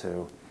panel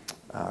to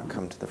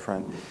come to the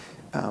front.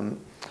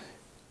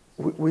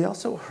 We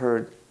also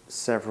heard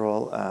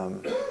several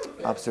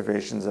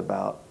observations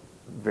about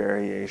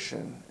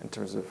variation in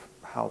terms of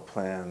how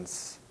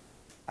plans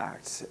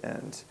act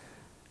and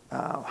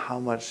how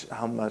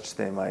much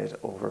they might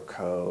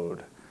overcode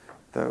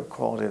the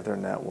quality of their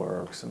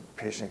networks and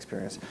patient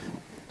experience.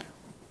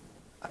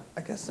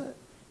 I guess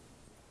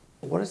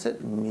what does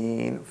it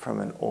mean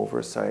from an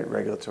oversight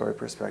regulatory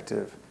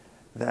perspective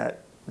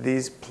that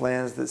these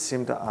plans that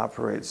seem to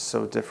operate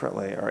so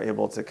differently are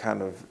able to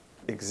kind of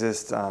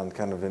exist on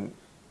kind of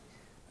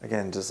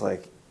again, just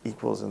like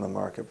equals in the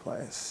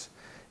marketplace?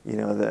 You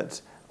know,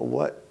 that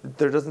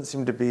there doesn't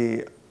seem to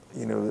be,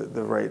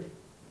 the right,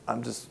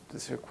 this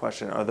is a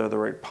question, are there the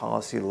right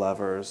policy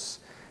levers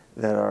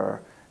that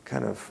are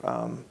kind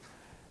of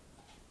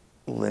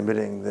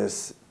limiting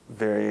this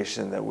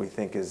variation that we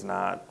think is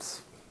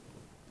not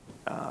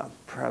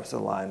perhaps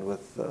aligned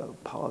with the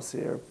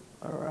policy or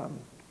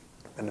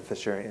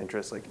beneficiary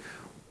interest? Like,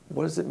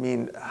 what does it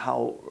mean,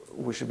 how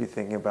we should be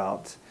thinking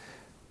about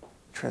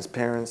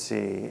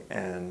transparency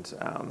and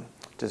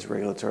just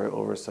regulatory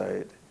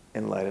oversight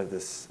in light of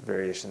this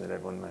variation that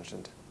everyone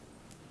mentioned?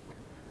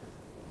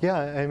 Yeah,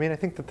 I mean, I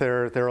think that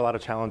there are a lot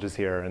of challenges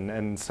here,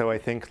 and so I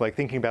think, like,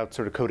 thinking about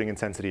sort of coding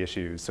intensity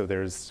issues. So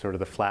there's sort of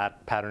the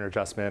flat pattern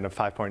adjustment of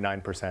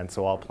 5.9%.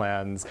 So all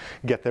plans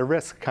get their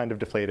risk kind of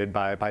deflated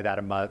by that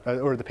amount,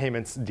 or the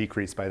payments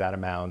decrease by that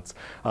amount.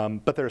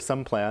 But there are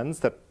some plans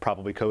that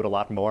probably code a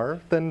lot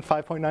more than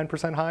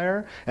 5.9%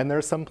 higher, and there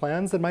are some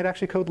plans that might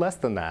actually code less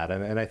than that.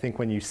 And I think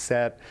when you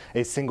set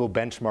a single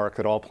benchmark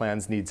that all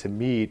plans need to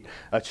meet,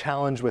 a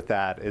challenge with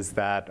that is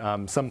that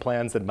some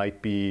plans that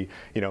might be,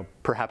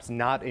 perhaps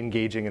not not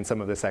engaging in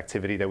some of this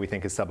activity that we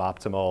think is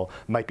suboptimal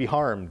might be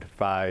harmed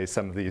by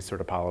some of these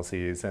sort of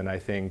policies. And I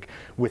think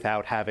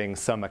without having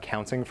some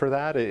accounting for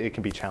that, it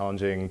can be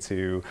challenging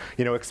to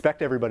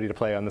expect everybody to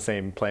play on the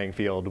same playing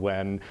field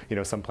when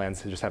some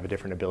plans just have a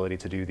different ability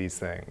to do these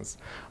things.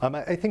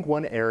 I think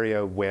one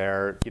area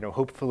where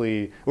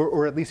hopefully,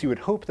 or at least you would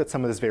hope that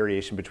some of this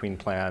variation between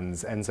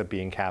plans ends up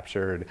being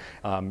captured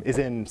is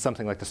in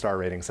something like the star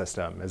rating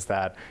system, is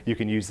that you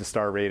can use the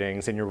star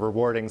ratings and you're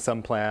rewarding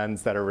some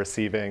plans that are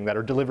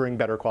delivering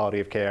better quality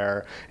of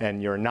care,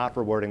 and you're not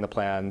rewarding the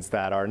plans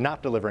that are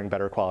not delivering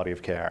better quality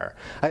of care.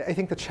 I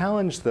think the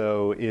challenge,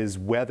 though, is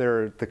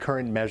whether the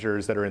current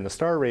measures that are in the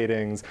star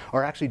ratings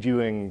are actually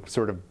doing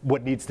sort of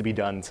what needs to be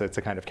done to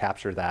kind of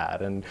capture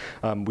that. And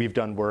we've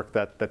done work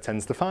that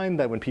tends to find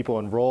that when people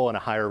enroll in a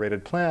higher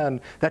rated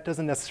plan, that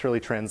doesn't necessarily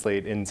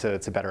translate into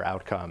better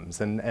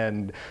outcomes.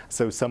 And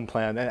so some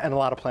plans, and a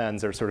lot of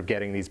plans are sort of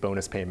getting these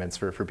bonus payments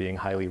for being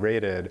highly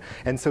rated.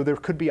 And so there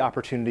could be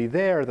opportunity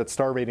there that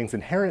star ratings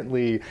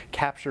inherently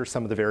capture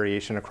some of the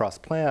variation across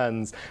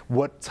plans.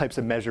 What types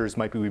of measures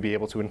might we be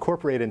able to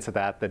incorporate into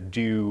that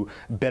do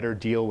better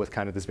deal with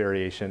kind of this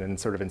variation and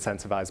sort of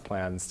incentivize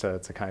plans to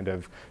kind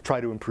of try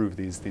to improve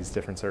these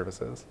different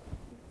services?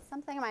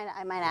 Something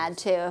I might add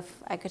too,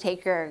 if I could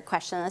take your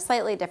question in a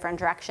slightly different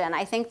direction.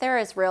 I think there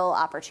is real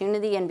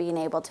opportunity in being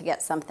able to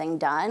get something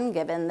done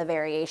given the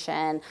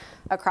variation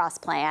across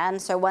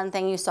plans. So one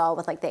thing you saw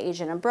with like the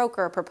agent and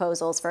broker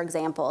proposals, for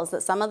example, is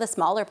that some of the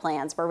smaller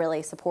plans were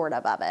really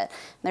supportive of it.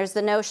 There's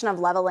the notion of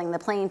leveling the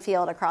playing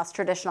field across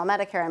traditional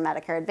Medicare and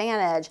Medicare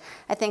Advantage.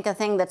 I think a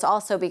thing that's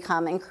also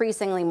become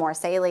increasingly more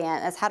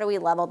salient is how do we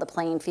level the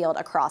playing field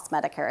across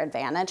Medicare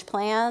Advantage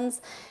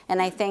plans?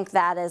 And I think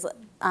that is,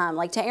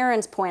 like to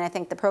Aaron's point, I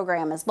think the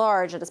program is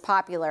large, it is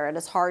popular, it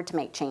is hard to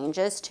make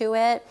changes to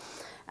it.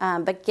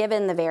 But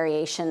given the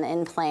variation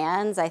in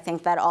plans, I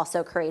think that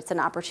also creates an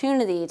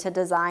opportunity to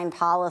design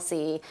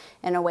policy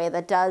in a way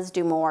that does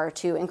do more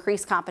to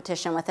increase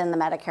competition within the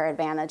Medicare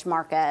Advantage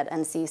market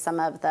and see some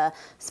of the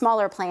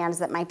smaller plans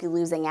that might be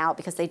losing out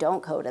because they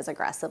don't code as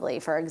aggressively,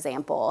 for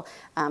example,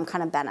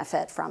 kind of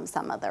benefit from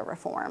some of the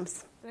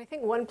reforms. And I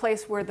think one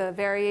place where the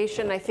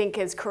variation, I think,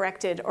 is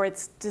corrected, or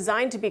it's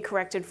designed to be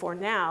corrected for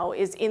now,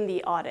 is in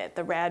the audit,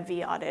 the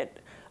RADV audit,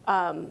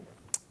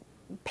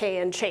 pay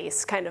and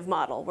chase kind of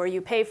model, where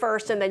you pay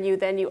first and then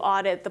you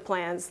audit the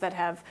plans that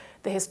have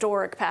the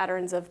historic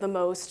patterns of the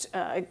most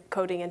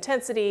coding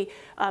intensity,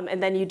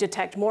 and then you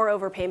detect more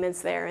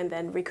overpayments there and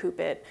then recoup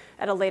it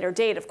at a later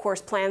date. Of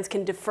course, plans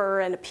can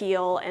defer and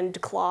appeal and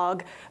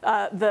clog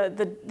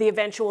the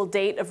eventual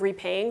date of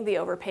repaying the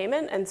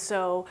overpayment. And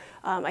so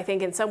I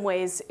think in some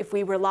ways, if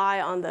we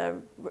rely on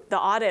the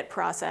audit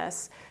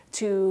process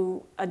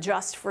to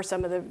adjust for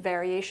some of the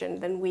variation,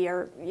 then we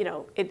are,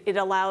 it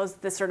allows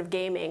this sort of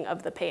gaming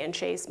of the pay and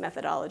chase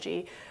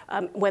methodology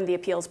when the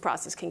appeals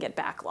process can get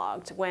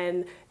backlogged,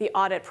 when the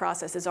audit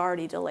process is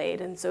already delayed.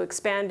 And so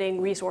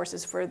expanding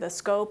resources for the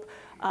scope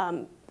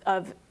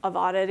of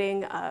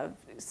auditing,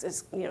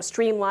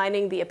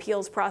 streamlining the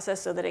appeals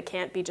process so that it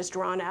can't be just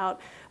drawn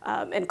out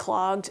and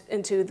clogged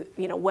into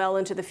well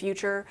into the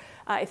future,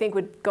 I think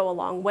would go a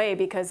long way,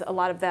 because a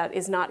lot of that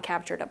is not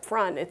captured up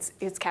front.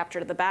 It's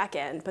captured at the back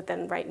end, but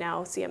then right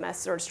now CMS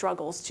sort of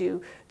struggles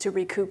to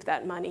recoup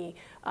that money,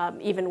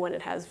 even when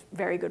it has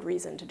very good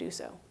reason to do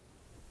so.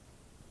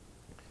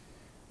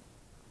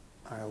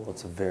 All right, well,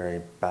 it's a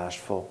very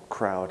bashful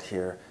crowd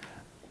here.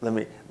 Let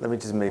me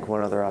just make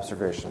one other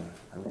observation.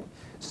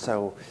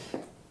 So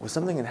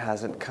something that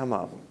hasn't come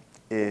up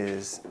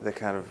is the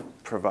kind of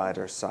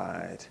provider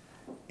side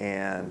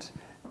and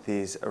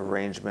these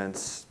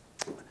arrangements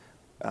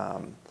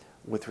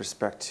with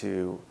respect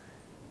to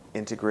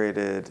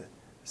integrated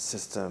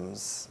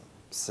systems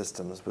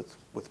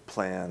with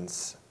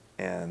plans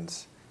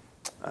and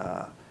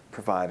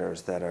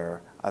providers that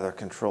are either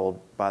controlled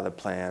by the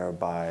plan or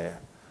by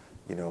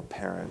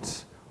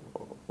parent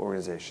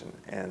organization.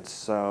 And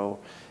so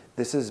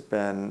this has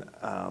been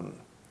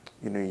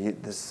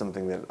this is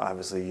something that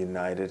obviously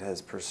United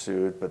has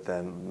pursued, but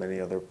then many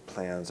other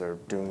plans are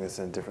doing this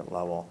at a different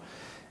level.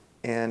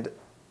 And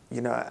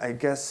I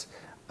guess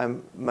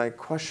my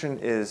question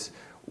is,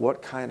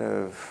 what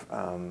are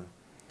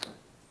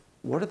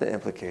the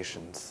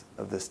implications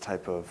of this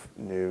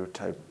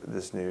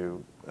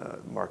new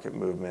market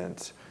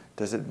movement?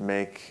 Does it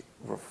make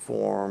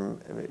reform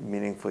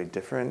meaningfully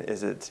different?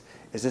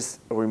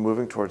 Are we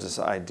moving towards this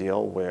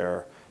ideal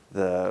where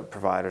the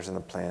providers and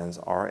the plans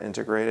are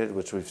integrated,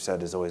 which we've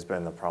said has always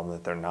been the problem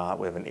that they're not?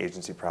 We have an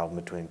agency problem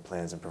between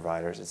plans and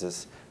providers. Is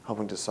this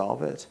helping to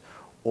solve it,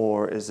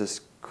 or is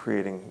this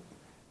creating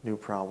new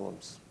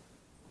problems?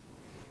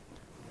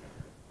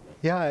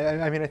 Yeah,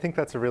 I mean, I think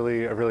that's a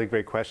really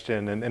great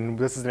question, and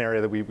this is an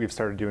area that we've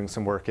started doing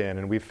some work in,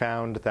 and we've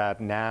found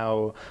that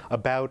now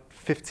about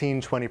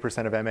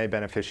 15–20% of MA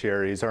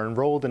beneficiaries are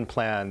enrolled in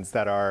plans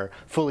that are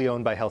fully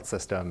owned by health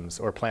systems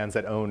or plans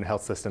that own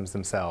health systems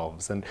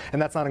themselves, and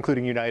that's not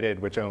including United,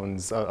 which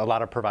owns a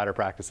lot of provider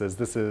practices.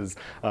 This is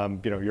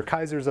your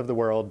Kaisers of the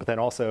world, but then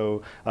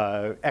also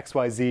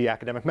XYZ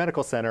Academic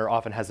Medical Center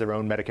often has their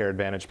own Medicare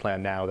Advantage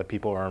plan now that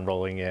people are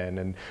enrolling in,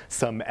 and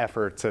some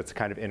effort to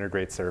kind of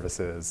integrate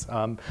services.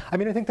 I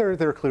mean, I think there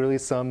are clearly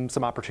some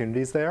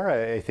opportunities there.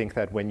 I think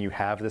that when you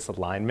have this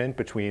alignment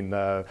between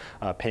the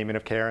payment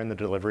of care and the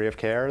delivery of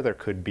care, there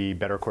could be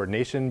better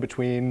coordination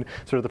between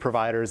sort of the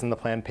providers and the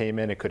plan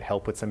payment. It could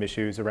help with some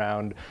issues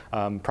around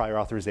prior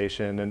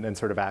authorization and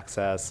sort of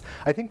access.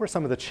 I think where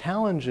some of the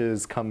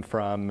challenges come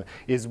from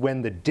is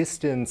when the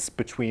distance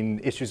between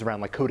issues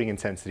around like coding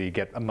intensity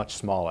get much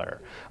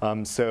smaller.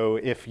 So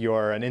if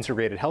you're an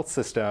integrated health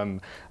system,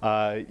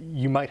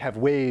 you might have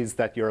ways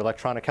that your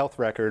electronic health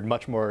record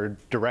much more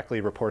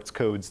directly reports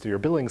codes to your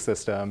billing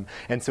system,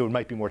 and so it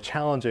might be more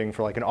challenging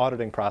for like an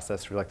auditing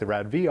process for like the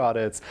RADV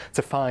audits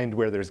to find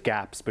where there's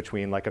gaps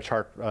between like a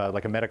chart,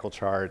 like a medical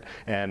chart,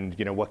 and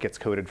what gets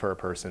coded for a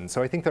person.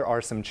 So I think there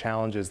are some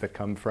challenges that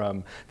come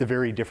from the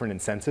very different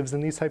incentives in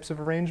these types of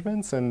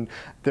arrangements, and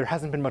there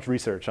hasn't been much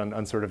research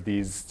on sort of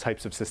these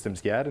types of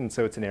systems yet, and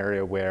so it's an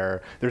area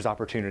where there's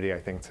opportunity,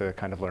 I think, to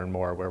kind of learn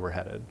more where we're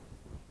headed.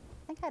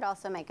 I think I'd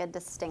also make a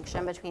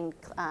distinction between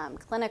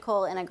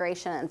clinical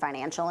integration and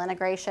financial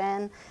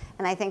integration.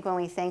 And I think when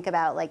we think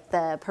about like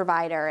the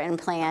provider and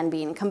plan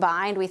being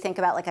combined, we think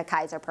about like a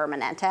Kaiser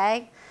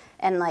Permanente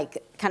and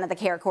like kind of the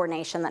care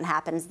coordination that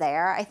happens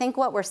there. I think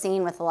what we're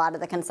seeing with a lot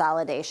of the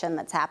consolidation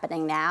that's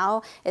happening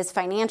now is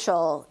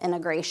financial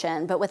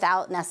integration, but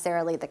without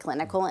necessarily the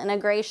clinical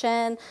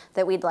integration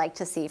that we'd like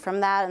to see from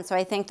that. And so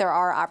I think there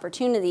are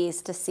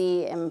opportunities to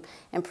see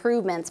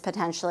improvements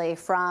potentially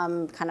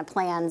from kind of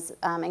plans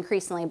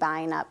increasingly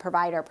buying up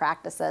provider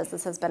practices.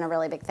 This has been a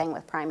really big thing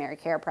with primary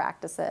care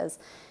practices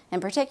in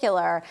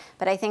particular,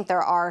 but I think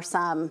there are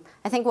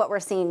I think what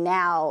we're seeing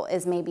now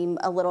is maybe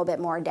a little bit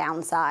more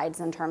downsides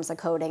in terms of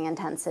coding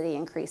intensity,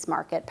 increased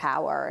market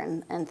power,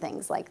 and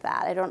things like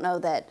that. I don't know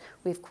that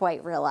we've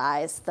quite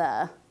realized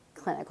the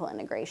clinical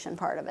integration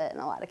part of it in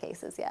a lot of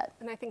cases yet.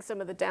 And I think some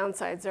of the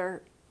downsides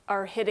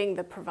are hitting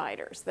the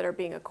providers that are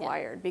being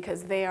acquired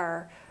because they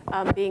are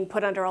being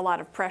put under a lot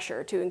of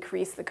pressure to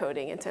increase the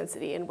coding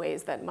intensity in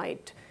ways that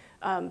might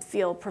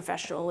feel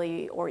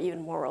professionally or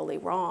even morally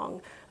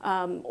wrong,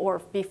 or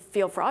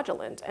feel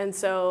fraudulent. And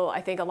so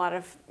I think a lot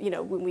of,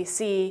 when we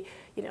see,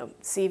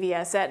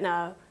 CVS,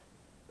 Aetna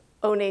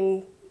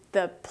owning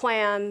the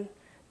plan,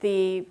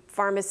 the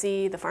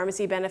pharmacy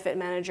benefit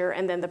manager,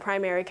 and then the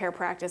primary care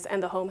practice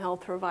and the home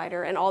health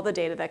provider and all the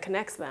data that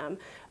connects them,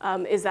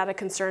 is that a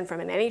concern from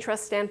an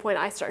antitrust standpoint?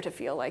 I start to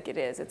feel like it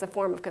is. It's a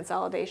form of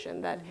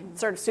consolidation that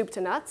sort of soup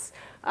to nuts.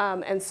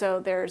 And so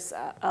there's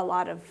a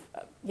lot of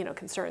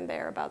concern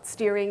there about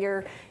steering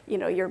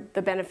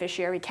the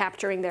beneficiary,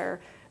 capturing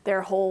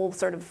their whole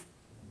sort of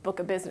book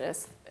of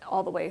business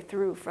all the way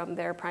through from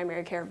their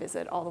primary care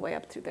visit all the way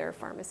up to their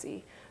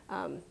pharmacy,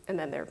 and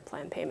then their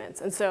plan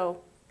payments. And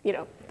so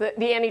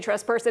the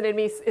antitrust person in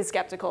me is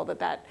skeptical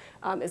that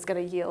is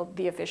going to yield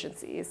the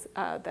efficiencies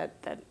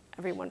that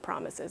everyone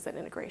promises that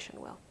integration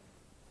will.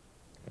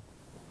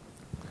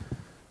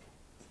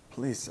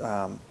 Please,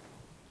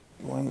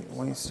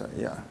 when you start,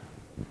 yeah.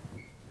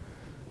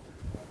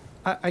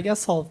 I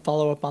guess I'll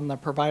follow up on the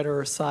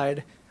provider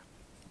side.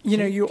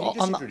 Can you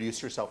just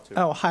introduce yourself too?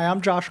 Oh, hi,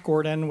 I'm Josh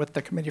Gordon with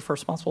the Committee for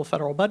Responsible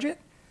Federal Budget.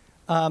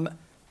 On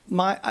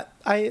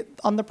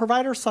the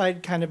provider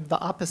side, kind of the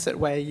opposite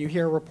way, you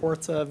hear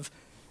reports of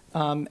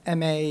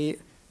MA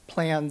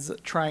plans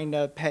trying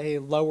to pay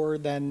lower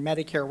than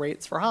Medicare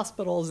rates for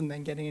hospitals and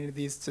then getting into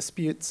these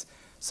disputes.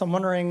 So I'm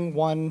wondering,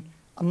 one,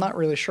 I'm not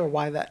really sure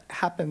why that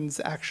happens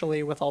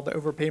actually with all the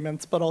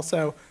overpayments, but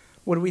also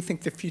what do we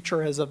think the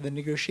future is of the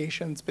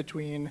negotiations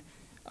between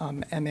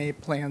MA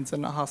plans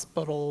and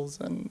hospitals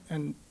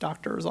and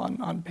doctors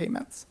on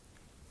payments?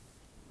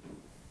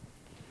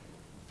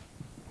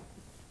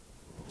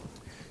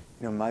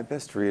 My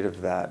best read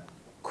of that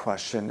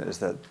question is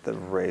that the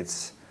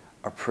rates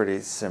are pretty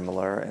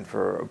similar, and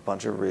for a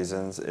bunch of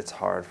reasons, it's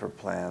hard for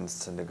plans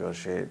to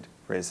negotiate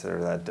rates that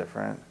are that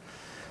different.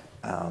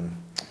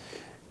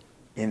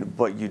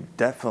 What you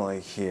definitely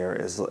hear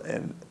is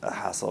a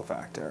hassle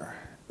factor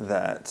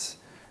that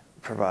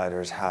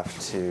providers have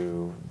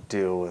to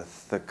deal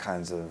with, the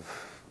kinds of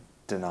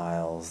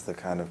denials, the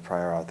kind of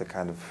prior auth, the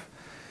kind of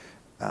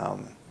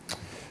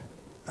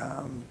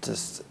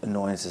just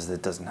annoyances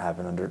that doesn't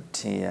happen under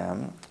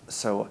TM.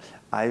 So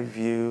I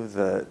view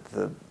the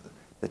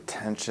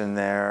tension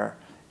there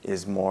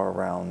is more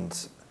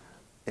around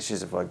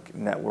issues of like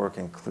network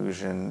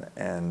inclusion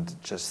and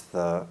just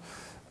the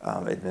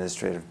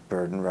administrative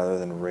burden rather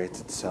than rates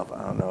itself.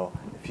 I don't know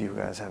if you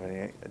guys have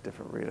a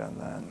different read on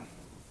that.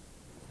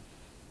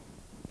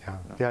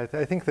 Yeah,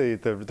 I think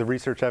the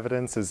research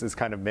evidence is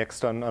kind of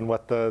mixed on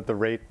what the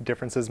rate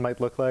differences might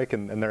look like,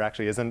 and there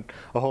actually isn't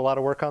a whole lot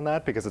of work on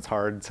that because it's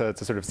hard to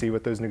sort of see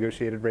what those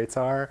negotiated rates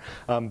are.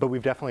 But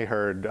we've definitely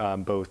heard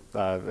both,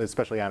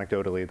 especially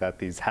anecdotally, that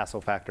these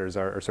hassle factors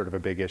are sort of a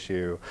big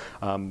issue.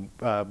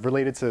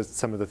 Related to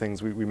some of the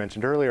things we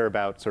mentioned earlier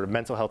about sort of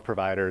mental health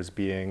providers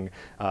being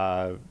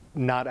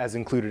not as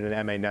included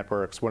in MA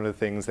networks, one of the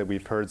things that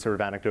we've heard sort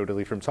of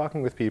anecdotally from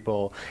talking with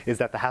people is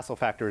that the hassle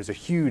factor is a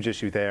huge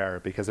issue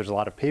there because there's a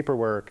lot of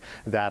paperwork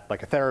that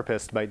like a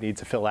therapist might need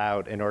to fill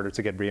out in order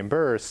to get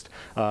reimbursed.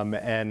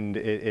 And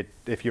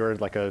if you're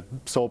like a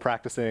sole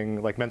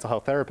practicing like mental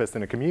health therapist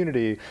in a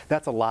community,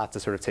 that's a lot to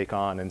sort of take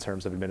on in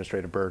terms of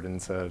administrative burden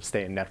to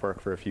stay in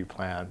network for a few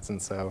plans.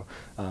 And so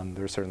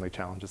there are certainly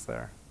challenges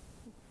there.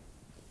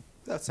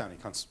 That's sounding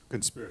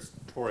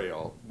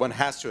conspiratorial. One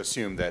has to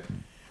assume that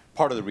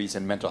part of the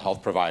reason mental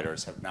health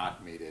providers have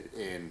not made it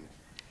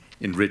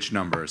in rich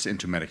numbers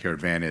into Medicare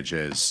Advantage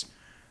is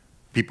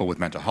people with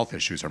mental health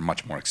issues are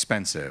much more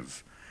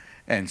expensive.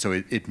 And so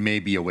it may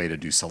be a way to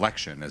do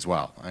selection as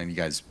well. And you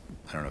guys,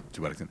 I don't know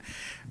to what extent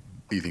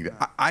you think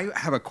that. I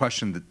have a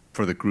question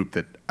for the group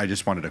that I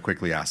just wanted to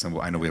quickly ask, and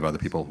I know we have other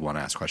people who want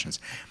to ask questions.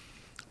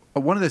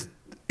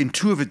 In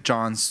two of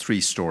John's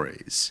three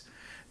stories,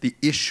 the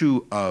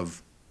issue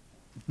of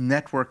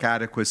network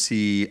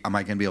adequacy, am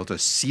I going to be able to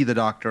see the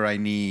doctor I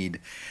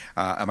need?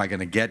 Am I going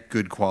to get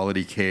good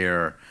quality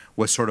care?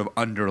 Was sort of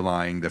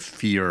underlying the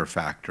fear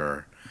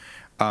factor.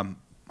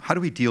 How do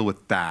we deal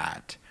with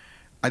that?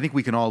 I think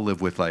we can all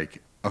live with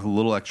like a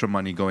little extra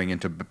money going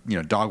into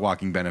dog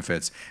walking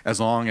benefits as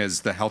long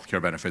as the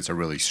healthcare benefits are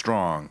really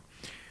strong.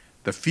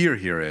 The fear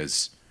here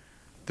is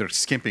they're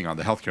skimping on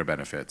the healthcare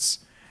benefits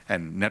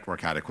and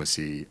network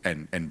adequacy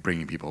and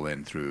bringing people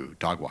in through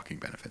dog walking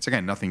benefits.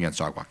 Again, nothing against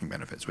dog walking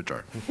benefits, which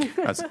are,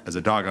 as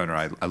a dog owner,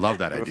 I love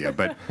that idea,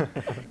 but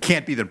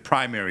can't be the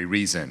primary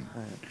reason.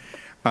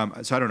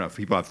 So I don't know if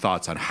people have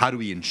thoughts on how do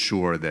we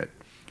ensure that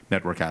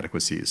network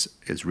adequacy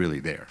is really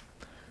there.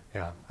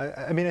 Yeah,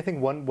 I mean, I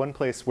think one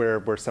place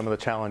where some of the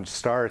challenge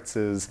starts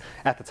is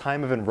at the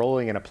time of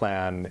enrolling in a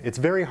plan, it's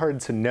very hard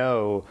to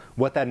know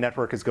what that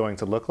network is going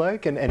to look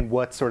like and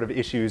what sort of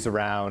issues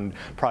around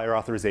prior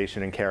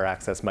authorization and care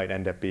access might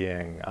end up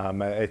being.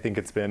 I think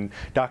it's been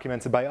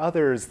documented by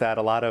others that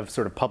a lot of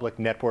sort of public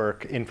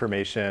network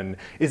information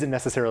isn't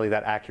necessarily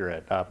that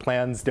accurate.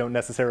 Plans don't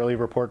necessarily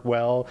report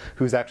well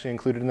who's actually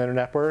included in their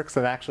networks,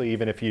 and actually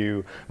even if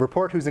you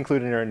report who's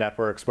included in their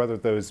networks, whether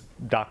those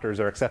doctors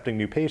are accepting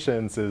new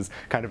patients is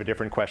kind of a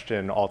different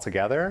question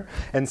altogether.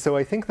 And so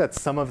I think that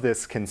some of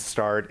this can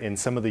start in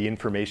some of the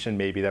information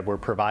maybe that we're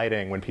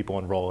providing when people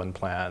enroll in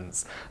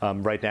plans.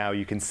 Right now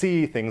you can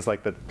see things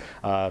like the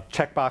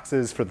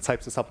checkboxes for the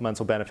types of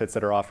supplemental benefits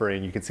that are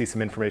offering. You can see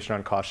some information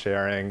on cost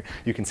sharing.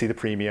 You can see the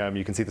premium.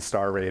 You can see the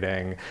star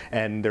rating.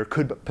 And there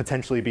could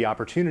potentially be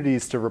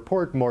opportunities to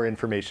report more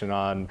information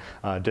on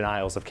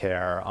denials of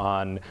care,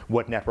 on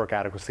what network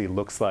adequacy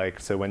looks like.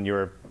 So when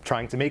you're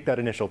trying to make that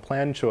initial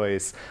plan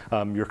choice,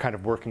 you're kind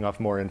of working off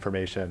more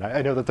information.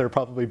 I know that there are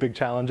probably big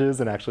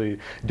challenges in actually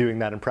doing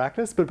that in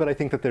practice, but I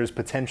think that there's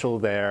potential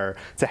there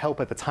to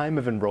help at the time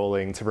of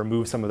enrolling to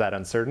remove some of that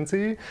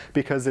uncertainty,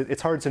 because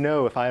it's hard to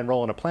know if I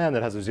enroll in a plan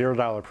that has a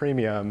 $0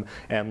 premium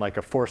and like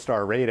a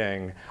 4-star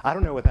rating. I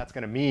don't know what that's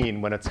going to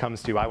mean when it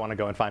comes to I want to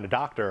go and find a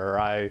doctor, or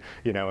I'm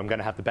going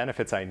to have the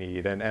benefits I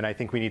need. And I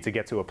think we need to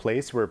get to a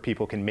place where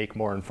people can make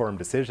more informed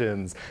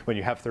decisions. When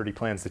you have 30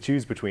 plans to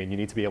choose between, you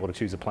need to be able to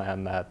choose a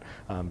plan that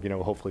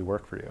will hopefully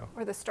work for you.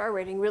 Or the star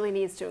rating really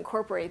needs to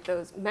incorporate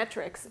those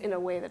metrics in a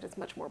way that is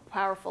much more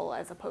powerful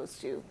as opposed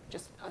to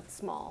just a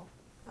small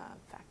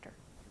factor.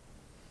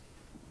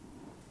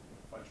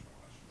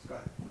 Go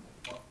ahead.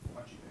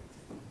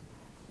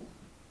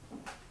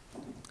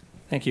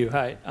 Thank you.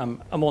 Hi,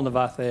 I'm Amol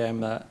Navathe. I'm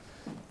the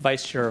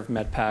Vice Chair of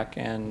MedPAC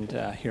and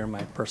here in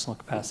my personal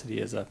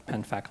capacity as a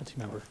Penn faculty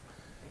member.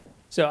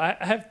 So I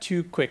have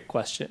two quick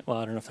questions. Well,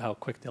 I don't know how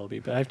quick they'll be,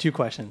 but I have two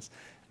questions.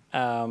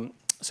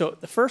 So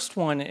the first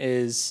one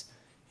is,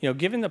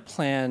 given the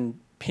plan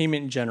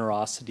payment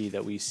generosity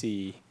that we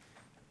see,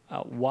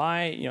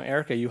 why,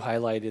 Erica, you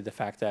highlighted the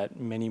fact that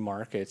many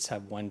markets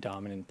have one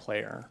dominant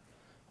player.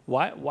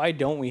 Why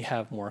don't we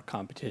have more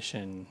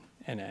competition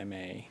in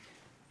MA?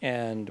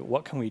 And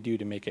what can we do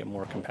to make it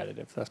more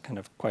competitive? That's kind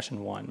of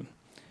question one.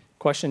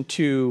 Question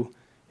two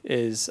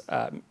is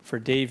for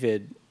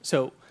David.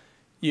 So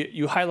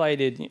you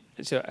highlighted,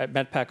 so at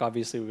MedPAC,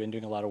 obviously, we've been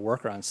doing a lot of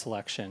work around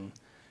selection.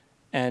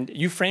 And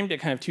you framed it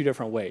kind of two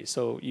different ways.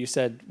 So you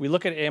said, we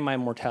look at AMI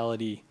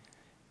mortality,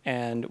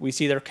 and we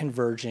see they're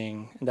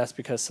converging, and that's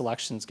because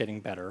selection's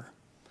getting better.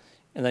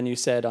 And then you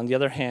said, on the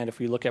other hand, if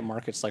we look at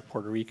markets like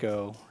Puerto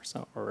Rico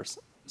or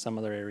some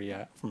other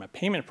area from a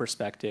payment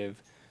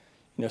perspective,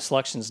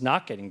 selection's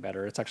not getting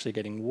better, it's actually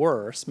getting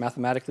worse.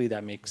 Mathematically,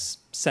 that makes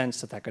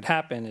sense that could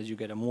happen as you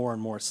get a more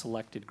and more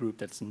selected group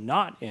that's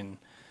not in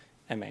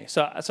MA.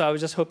 So I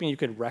was just hoping you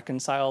could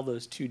reconcile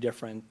those two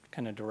different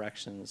kind of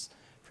directions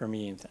for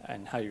me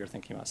and how you're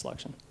thinking about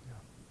selection. Yeah.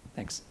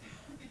 Thanks.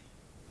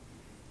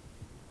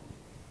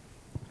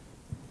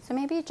 So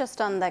maybe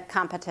just on the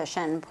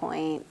competition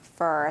point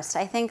first,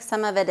 I think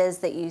some of it is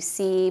that you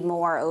see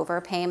more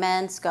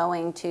overpayments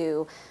going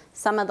to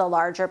some of the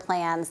larger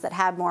plans that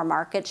have more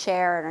market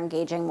share and are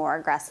engaging more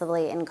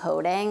aggressively in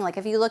coding. Like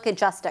if you look at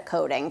just at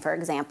coding, for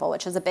example,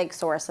 which is a big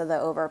source of the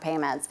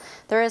overpayments,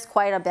 there is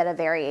quite a bit of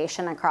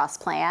variation across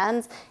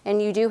plans.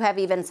 And you do have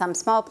even some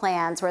small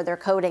plans where their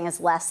coding is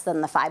less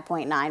than the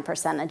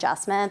 5.9%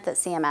 adjustment that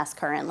CMS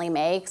currently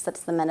makes. That's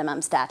the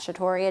minimum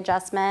statutory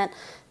adjustment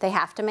they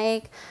have to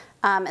make.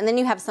 And then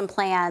you have some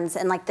plans,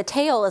 and like the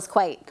tail is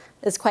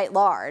quite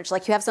large.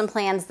 Like you have some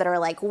plans that are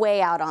like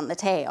way out on the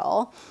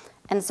tail.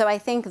 And so I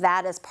think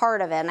that is part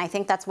of it, and I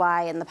think that's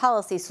why in the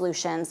policy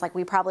solutions, like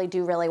we probably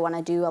do really want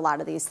to do a lot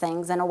of these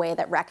things in a way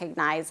that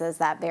recognizes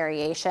that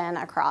variation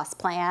across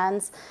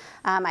plans.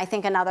 I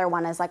think another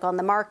one is like on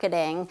the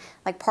marketing,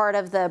 like part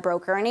of the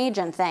broker and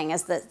agent thing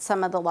is that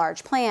some of the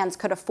large plans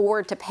could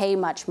afford to pay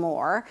much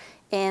more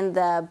in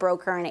the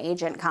broker and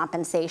agent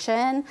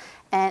compensation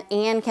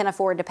and can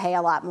afford to pay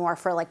a lot more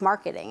for like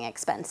marketing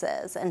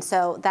expenses. And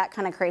so that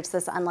kind of creates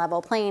this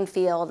unlevel playing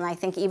field. And I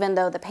think even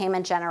though the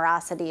payment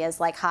generosity is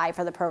like high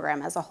for the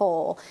program as a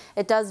whole,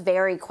 it does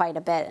vary quite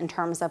a bit in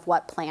terms of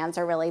what plans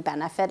are really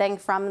benefiting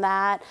from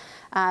that.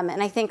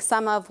 And I think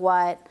some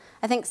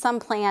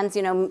plans,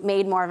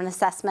 made more of an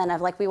assessment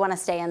of like we want to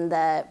stay in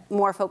the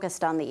more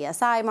focused on the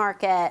ESI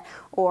market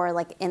or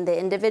like in the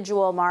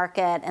individual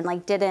market, and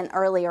like didn't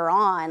earlier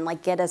on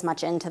like get as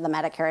much into the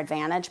Medicare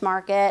Advantage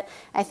market.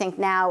 I think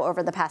now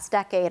over the past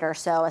decade or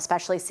so,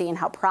 especially seeing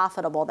how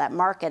profitable that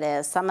market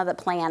is, some of the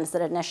plans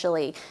that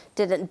initially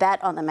didn't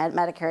bet on the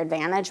Medicare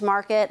Advantage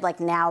market, like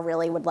now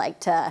really would like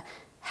to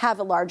have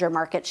a larger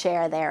market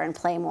share there and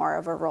play more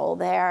of a role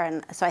there.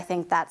 And so I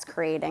think that's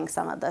creating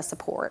some of the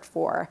support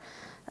for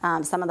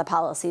some of the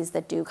policies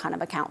that do kind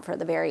of account for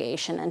the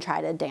variation and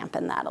try to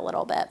dampen that a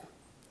little bit.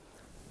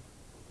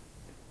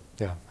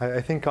 Yeah, I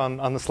think on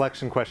the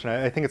selection question,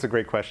 I think it's a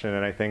great question,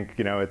 and I think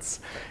it's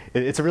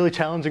a really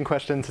challenging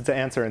question to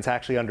answer and to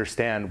actually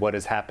understand what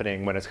is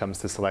happening when it comes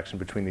to selection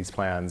between these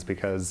plans,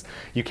 because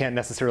you can't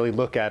necessarily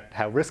look at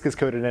how risk is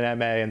coded in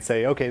MA and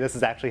say, okay, this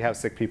is actually how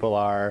sick people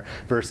are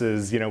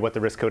versus what the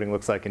risk coding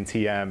looks like in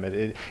TM.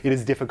 It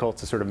is difficult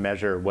to sort of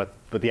measure what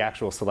the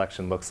actual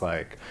selection looks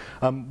like.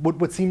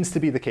 What seems to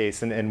be the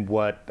case, and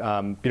what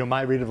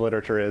my read of the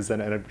literature is,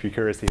 and I'd be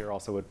curious to hear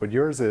also what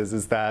yours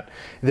is that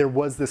there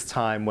was this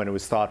time when it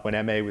was thought when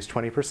MA was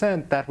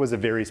 20%, that was a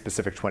very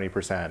specific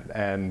 20%.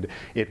 And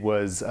it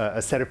was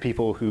a set of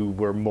people who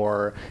were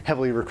more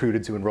heavily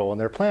recruited to enroll in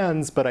their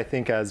plans. But I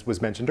think, as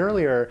was mentioned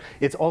earlier,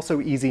 it's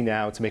also easy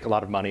now to make a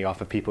lot of money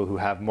off of people who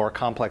have more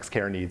complex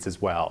care needs as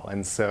well.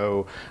 And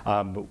so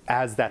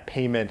as that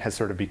payment has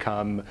sort of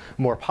become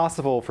more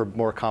possible for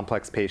more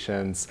complex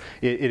patients,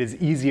 it is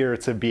easier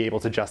to be able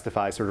to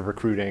justify sort of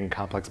recruiting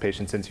complex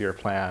patients into your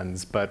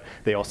plans. But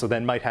they also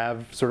then might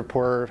have sort of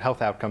poorer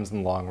health outcomes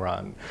in the long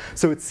run.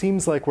 So it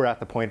seems like we're at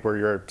the point where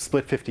you're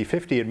split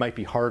 50-50. It might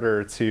be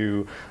harder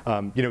to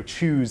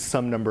choose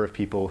some number of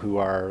people who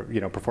are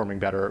performing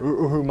better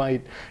or who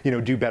might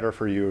do better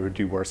for you or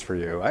do worse for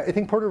you. I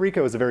think Puerto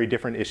Rico is a very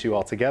different issue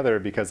altogether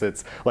because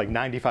it's like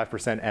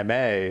 95%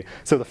 MA.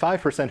 So the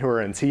 5% who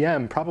are in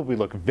TM probably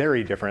look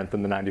very different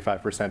than the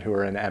 95% who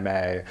are in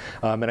MA.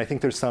 And I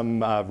think there's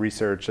some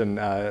research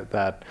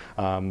that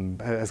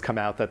has come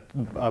out that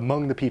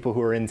among the people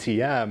who are in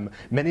TM,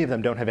 many of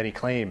them don't have any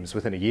claims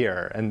within a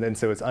year. And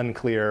so it's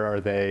unclear,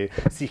 are they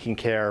seeking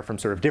care from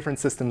sort of different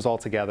systems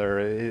altogether?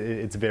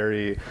 It's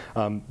very,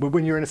 but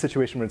when you're in a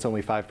situation where it's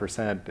only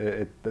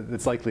 5%,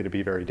 it's likely to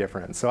be very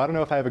different. So I don't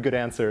know if I have a good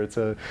answer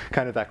to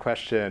kind of that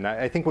question.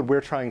 I think what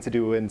we're trying to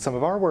do in some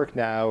of our work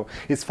now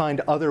is find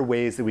other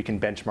ways that we can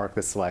benchmark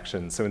this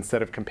selection. So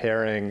instead of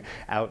comparing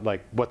out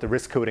like what the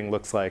risk coding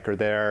looks like, are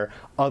there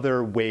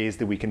other ways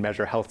that we can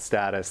measure health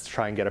status to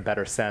try and get a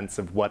better sense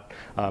of what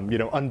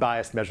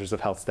unbiased measures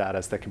of health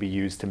status that can be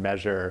used to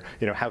measure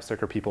how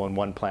sick are people in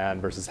one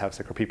plan versus how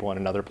sick are people in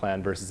another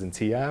plan versus in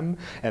TM.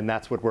 And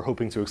that's what we're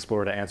hoping to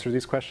explore to answer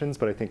these questions.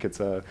 But I think it's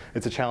a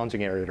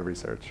challenging area to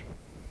research.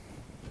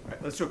 All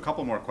right, let's do a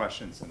couple more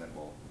questions and then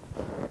we'll.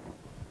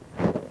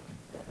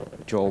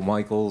 Joel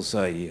Michaels.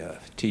 I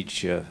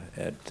teach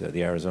at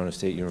the Arizona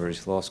State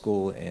University Law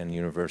School and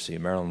University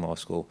of Maryland Law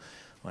School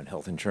on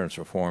health insurance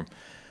reform.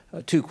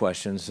 Two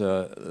questions.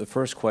 The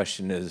first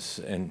question is,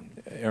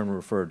 and Aaron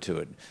referred to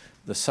it,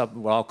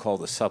 what I'll call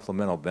the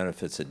supplemental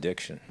benefits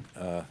addiction.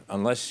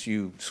 Unless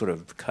you sort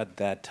of cut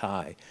that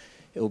tie,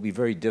 it will be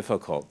very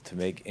difficult to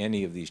make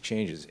any of these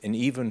changes. And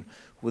even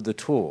with the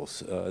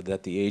tools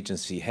that the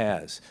agency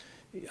has,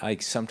 I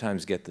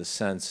sometimes get the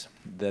sense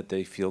that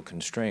they feel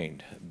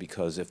constrained,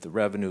 because if the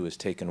revenue is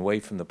taken away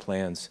from the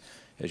plans,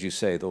 as you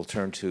say, they'll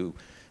turn to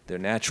their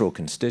natural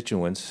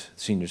constituents,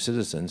 senior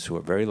citizens, who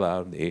are very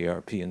loud, the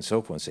AARP and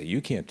so forth, and say, you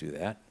can't do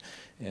that.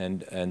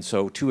 And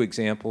so two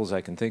examples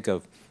I can think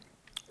of.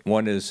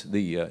 One is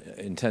the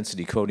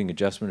intensity coding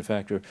adjustment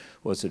factor.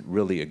 Was it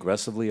really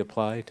aggressively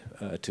applied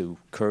to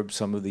curb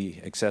some of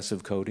the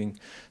excessive coding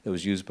that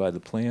was used by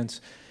the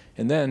plans?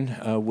 And then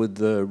with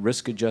the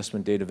risk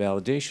adjustment data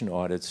validation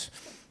audits,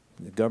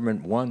 The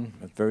government won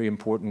a very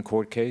important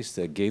court case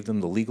that gave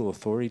them the legal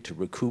authority to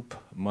recoup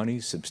money,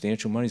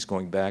 substantial monies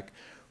going back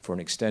for an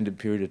extended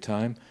period of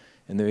time,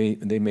 and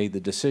they made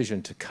the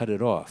decision to cut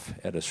it off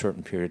at a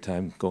certain period of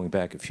time, going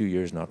back a few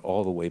years, not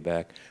all the way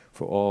back,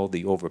 for all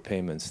the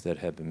overpayments that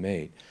have been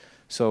made.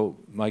 So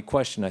my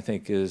question, I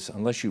think, is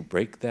unless you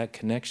break that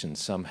connection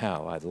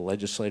somehow, either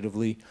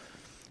legislatively,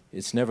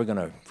 it's never going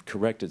to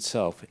correct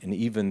itself, and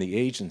even the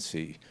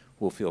agency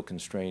will feel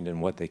constrained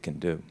in what they can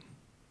do.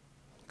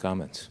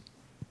 Comments?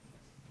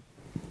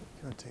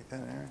 You want to take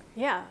that, Aaron?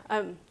 Yeah.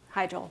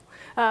 Hi, Joel.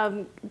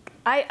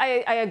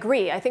 I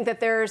agree. I think that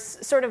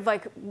there's sort of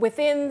like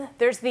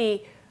there's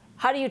the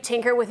how do you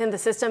tinker within the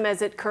system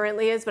as it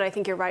currently is, but I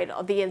think you're right.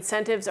 The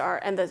incentives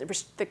and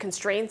the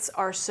constraints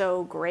are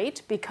so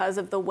great because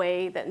of the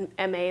way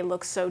that MA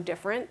looks so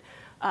different,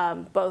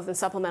 both in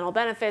supplemental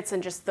benefits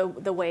and just the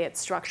way it's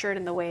structured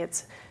and the way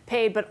it's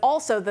paid, but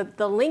also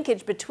the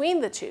linkage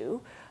between the two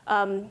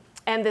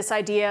and this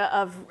idea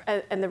of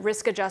and the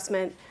risk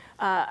adjustment.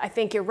 I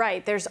think you're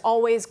right. There's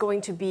always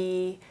going to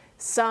be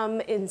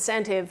some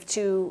incentive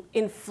to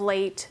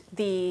inflate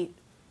the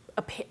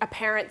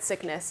apparent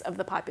sickness of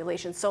the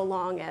population, so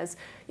long as,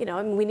 I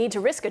mean, we need to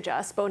risk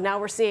adjust, but now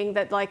we're seeing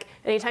that, like,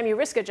 anytime you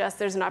risk adjust,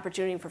 there's an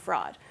opportunity for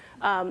fraud.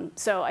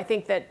 So I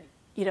think that,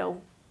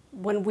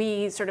 when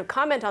we sort of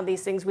comment on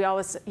these things, we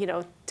always,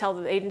 tell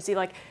the agency,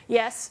 like,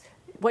 yes,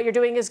 what you're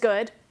doing is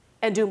good,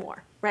 and do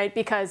more, right?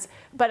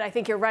 But I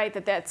think you're right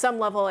that at some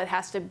level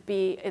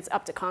it's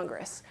up to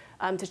Congress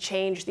to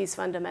change these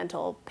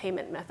fundamental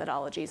payment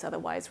methodologies.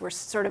 Otherwise, we're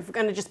sort of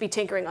going to just be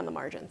tinkering on the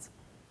margins.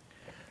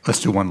 Let's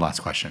do one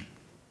last question.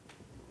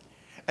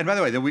 And by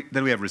the way,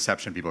 then we have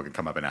reception. People can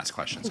come up and ask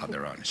questions on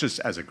their own. It's just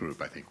as a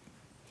group, I think.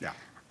 Yeah.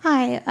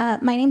 Hi,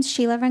 my name's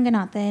Sheila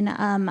Ranganathan.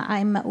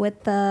 I'm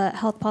with the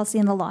Health Policy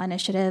and the Law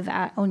Initiative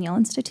at O'Neill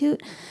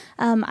Institute.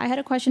 I had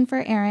a question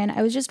for Aaron.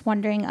 I was just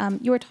wondering,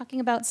 you were talking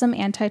about some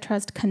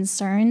antitrust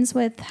concerns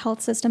with health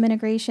system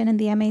integration in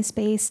the MA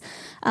space.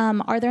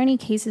 Are there any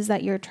cases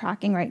that you're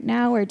tracking right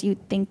now, or do you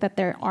think that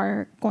there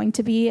are going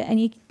to be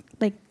any,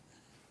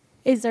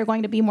 is there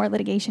going to be more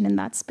litigation in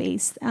that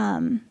space?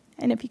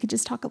 And if you could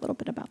just talk a little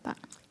bit about that.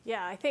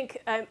 Yeah, I think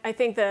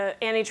the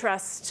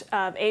antitrust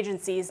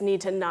agencies need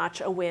to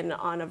notch a win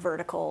on a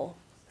vertical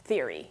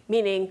theory,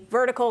 meaning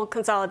vertical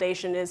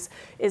consolidation is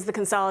the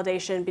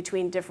consolidation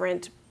between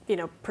different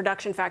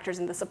production factors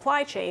in the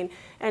supply chain,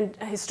 and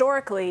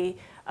historically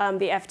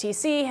the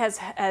FTC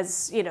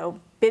has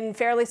been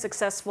fairly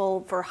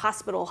successful for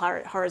hospital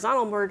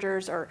horizontal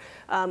mergers or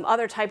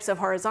other types of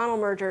horizontal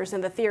mergers,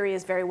 and the theory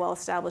is very well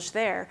established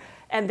there.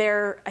 And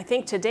I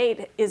think to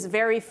date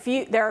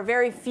there are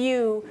very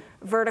few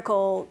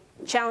vertical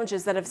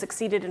challenges that have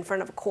succeeded in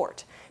front of a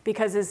court,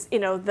 because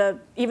even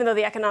though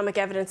the economic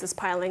evidence is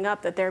piling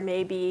up that there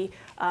may be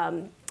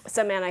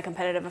some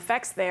anti-competitive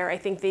effects there, I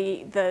think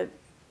the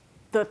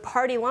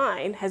party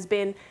line has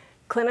been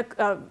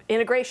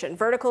integration.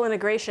 Vertical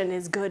integration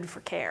is good for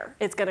care.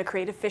 It's going to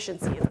create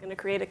efficiency. It's going to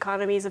create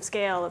economies of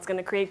scale. It's going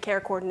to create care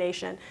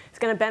coordination. It's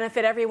going to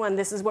benefit everyone.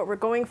 This is what we're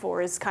going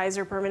for, is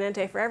Kaiser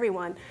Permanente for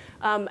everyone.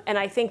 And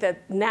I think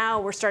that now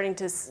we're starting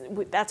to,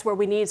 that's where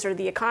we need sort of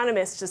the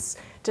economists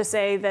to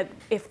say that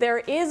if there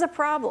is a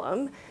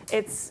problem,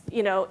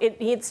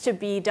 it needs to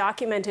be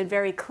documented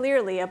very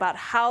clearly about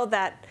how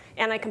that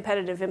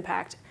anti-competitive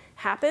impact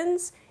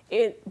happens.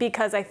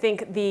 Because I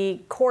think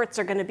the courts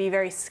are going to be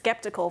very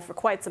skeptical for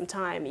quite some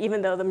time,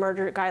 even though the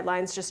merger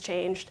guidelines just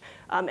changed,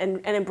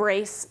 and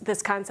embrace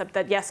this concept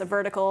that, yes, a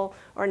vertical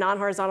or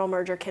non-horizontal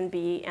merger can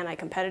be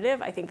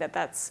anti-competitive. I think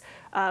that's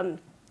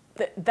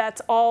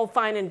all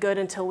fine and good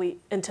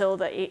until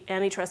the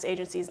antitrust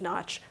agencies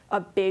notch a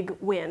big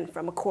win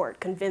from a court,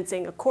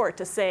 convincing a court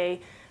to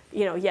say,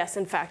 yes,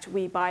 in fact,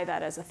 we buy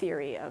that as a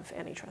theory of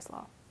antitrust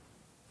law.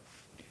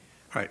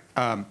 All right.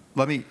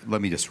 Let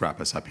me just wrap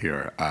us up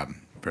here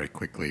very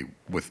quickly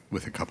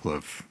with a couple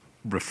of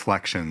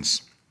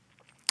reflections.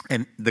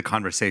 And the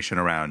conversation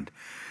around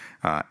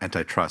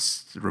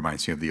antitrust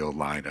reminds me of the old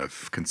line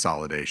of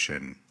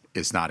consolidation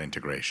is not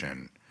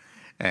integration.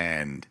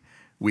 And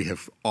we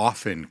have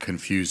often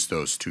confused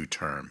those two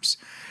terms.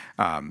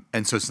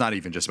 And so it's not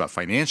even just about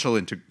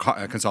financial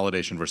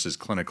consolidation versus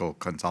clinical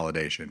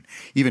consolidation.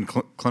 Even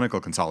clinical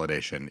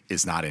consolidation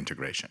is not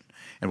integration.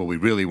 And what we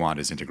really want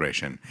is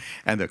integration.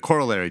 And the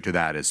corollary to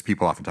that is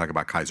people often talk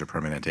about Kaiser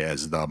Permanente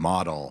as the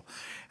model.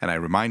 And I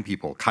remind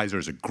people, Kaiser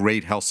is a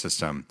great health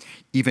system.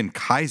 Even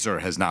Kaiser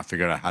has not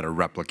figured out how to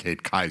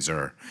replicate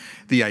Kaiser.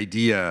 The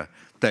idea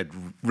that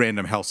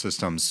random health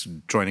systems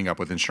joining up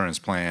with insurance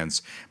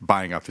plans,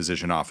 buying up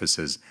physician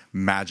offices,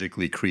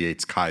 magically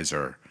creates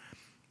Kaiser.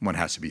 One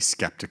has to be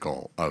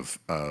skeptical of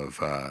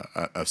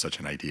such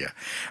an idea.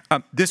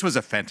 This was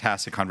a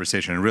fantastic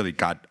conversation, and really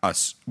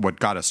what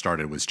got us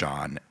started was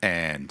John,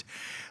 and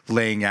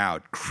laying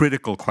out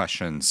critical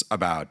questions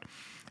about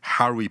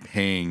how are we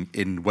paying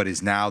in what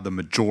is now the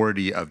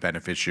majority of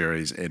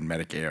beneficiaries in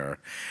Medicare?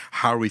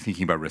 How are we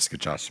thinking about risk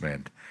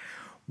adjustment?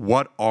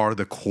 What are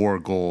the core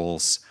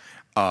goals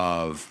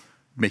of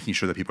making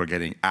sure that people are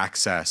getting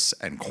access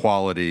and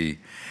quality,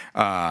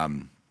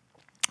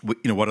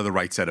 what are the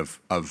right set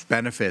of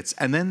benefits?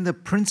 And then the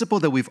principle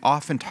that we've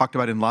often talked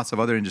about in lots of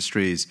other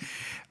industries,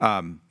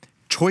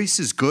 choice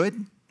is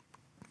good.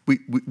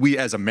 We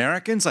as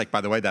Americans, like,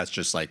 by the way, that's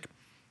just like,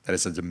 that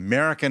is as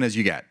American as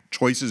you get.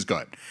 Choice is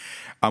good.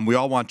 We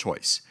all want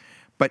choice.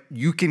 But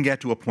you can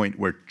get to a point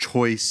where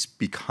choice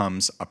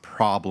becomes a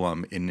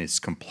problem in its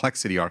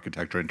complexity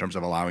architecture in terms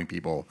of allowing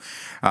people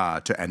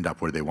to end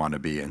up where they want to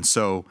be. And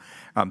so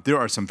there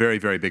are some very,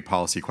 very big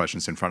policy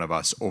questions in front of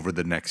us over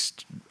the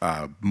next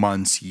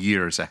months,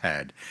 years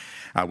ahead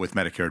with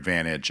Medicare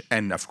Advantage.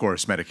 And of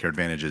course, Medicare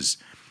Advantage's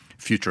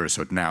future is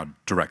so now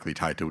directly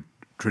tied to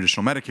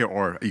traditional Medicare,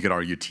 or you could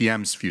argue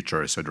TM's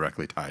future is so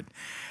directly tied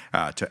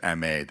to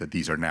MA that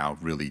these are now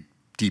really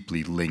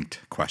deeply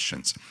linked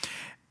questions.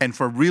 And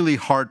for really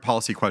hard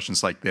policy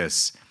questions like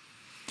this,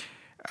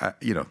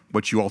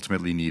 what you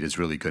ultimately need is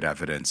really good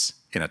evidence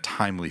in a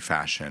timely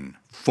fashion,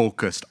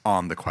 focused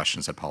on the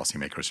questions that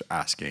policymakers are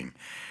asking.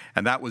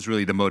 And that was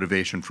really the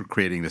motivation for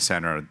creating the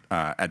center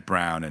at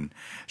Brown. And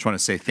I just want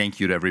to say thank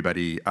you to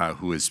everybody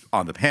who is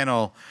on the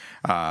panel.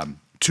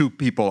 2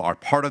 people are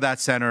part of that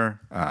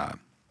center,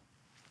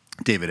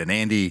 David and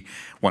Andy.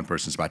 One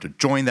person's about to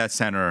join that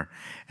center,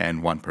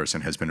 and one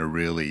person has been a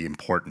really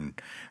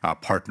important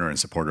partner and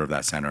supporter of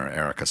that center,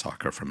 Erica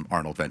Socker from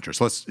Arnold Ventures.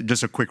 So let's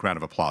just a quick round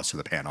of applause to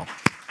the panel.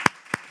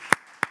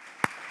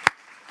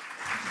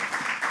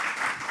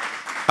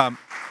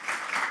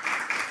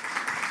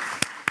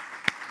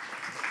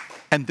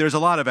 And there's a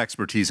lot of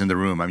expertise in the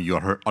room. I mean, you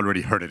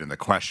already heard it in the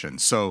question.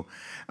 So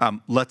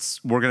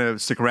we're going to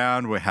stick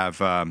around. We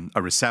have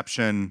a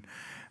reception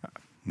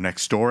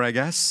next door, I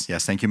guess.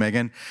 Yes, thank you,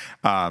 Megan,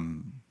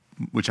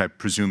 which I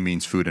presume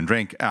means food and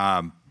drink.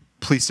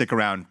 Please stick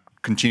around,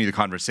 continue the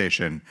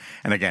conversation.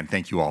 And again,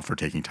 thank you all for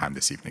taking time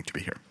this evening to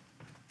be here.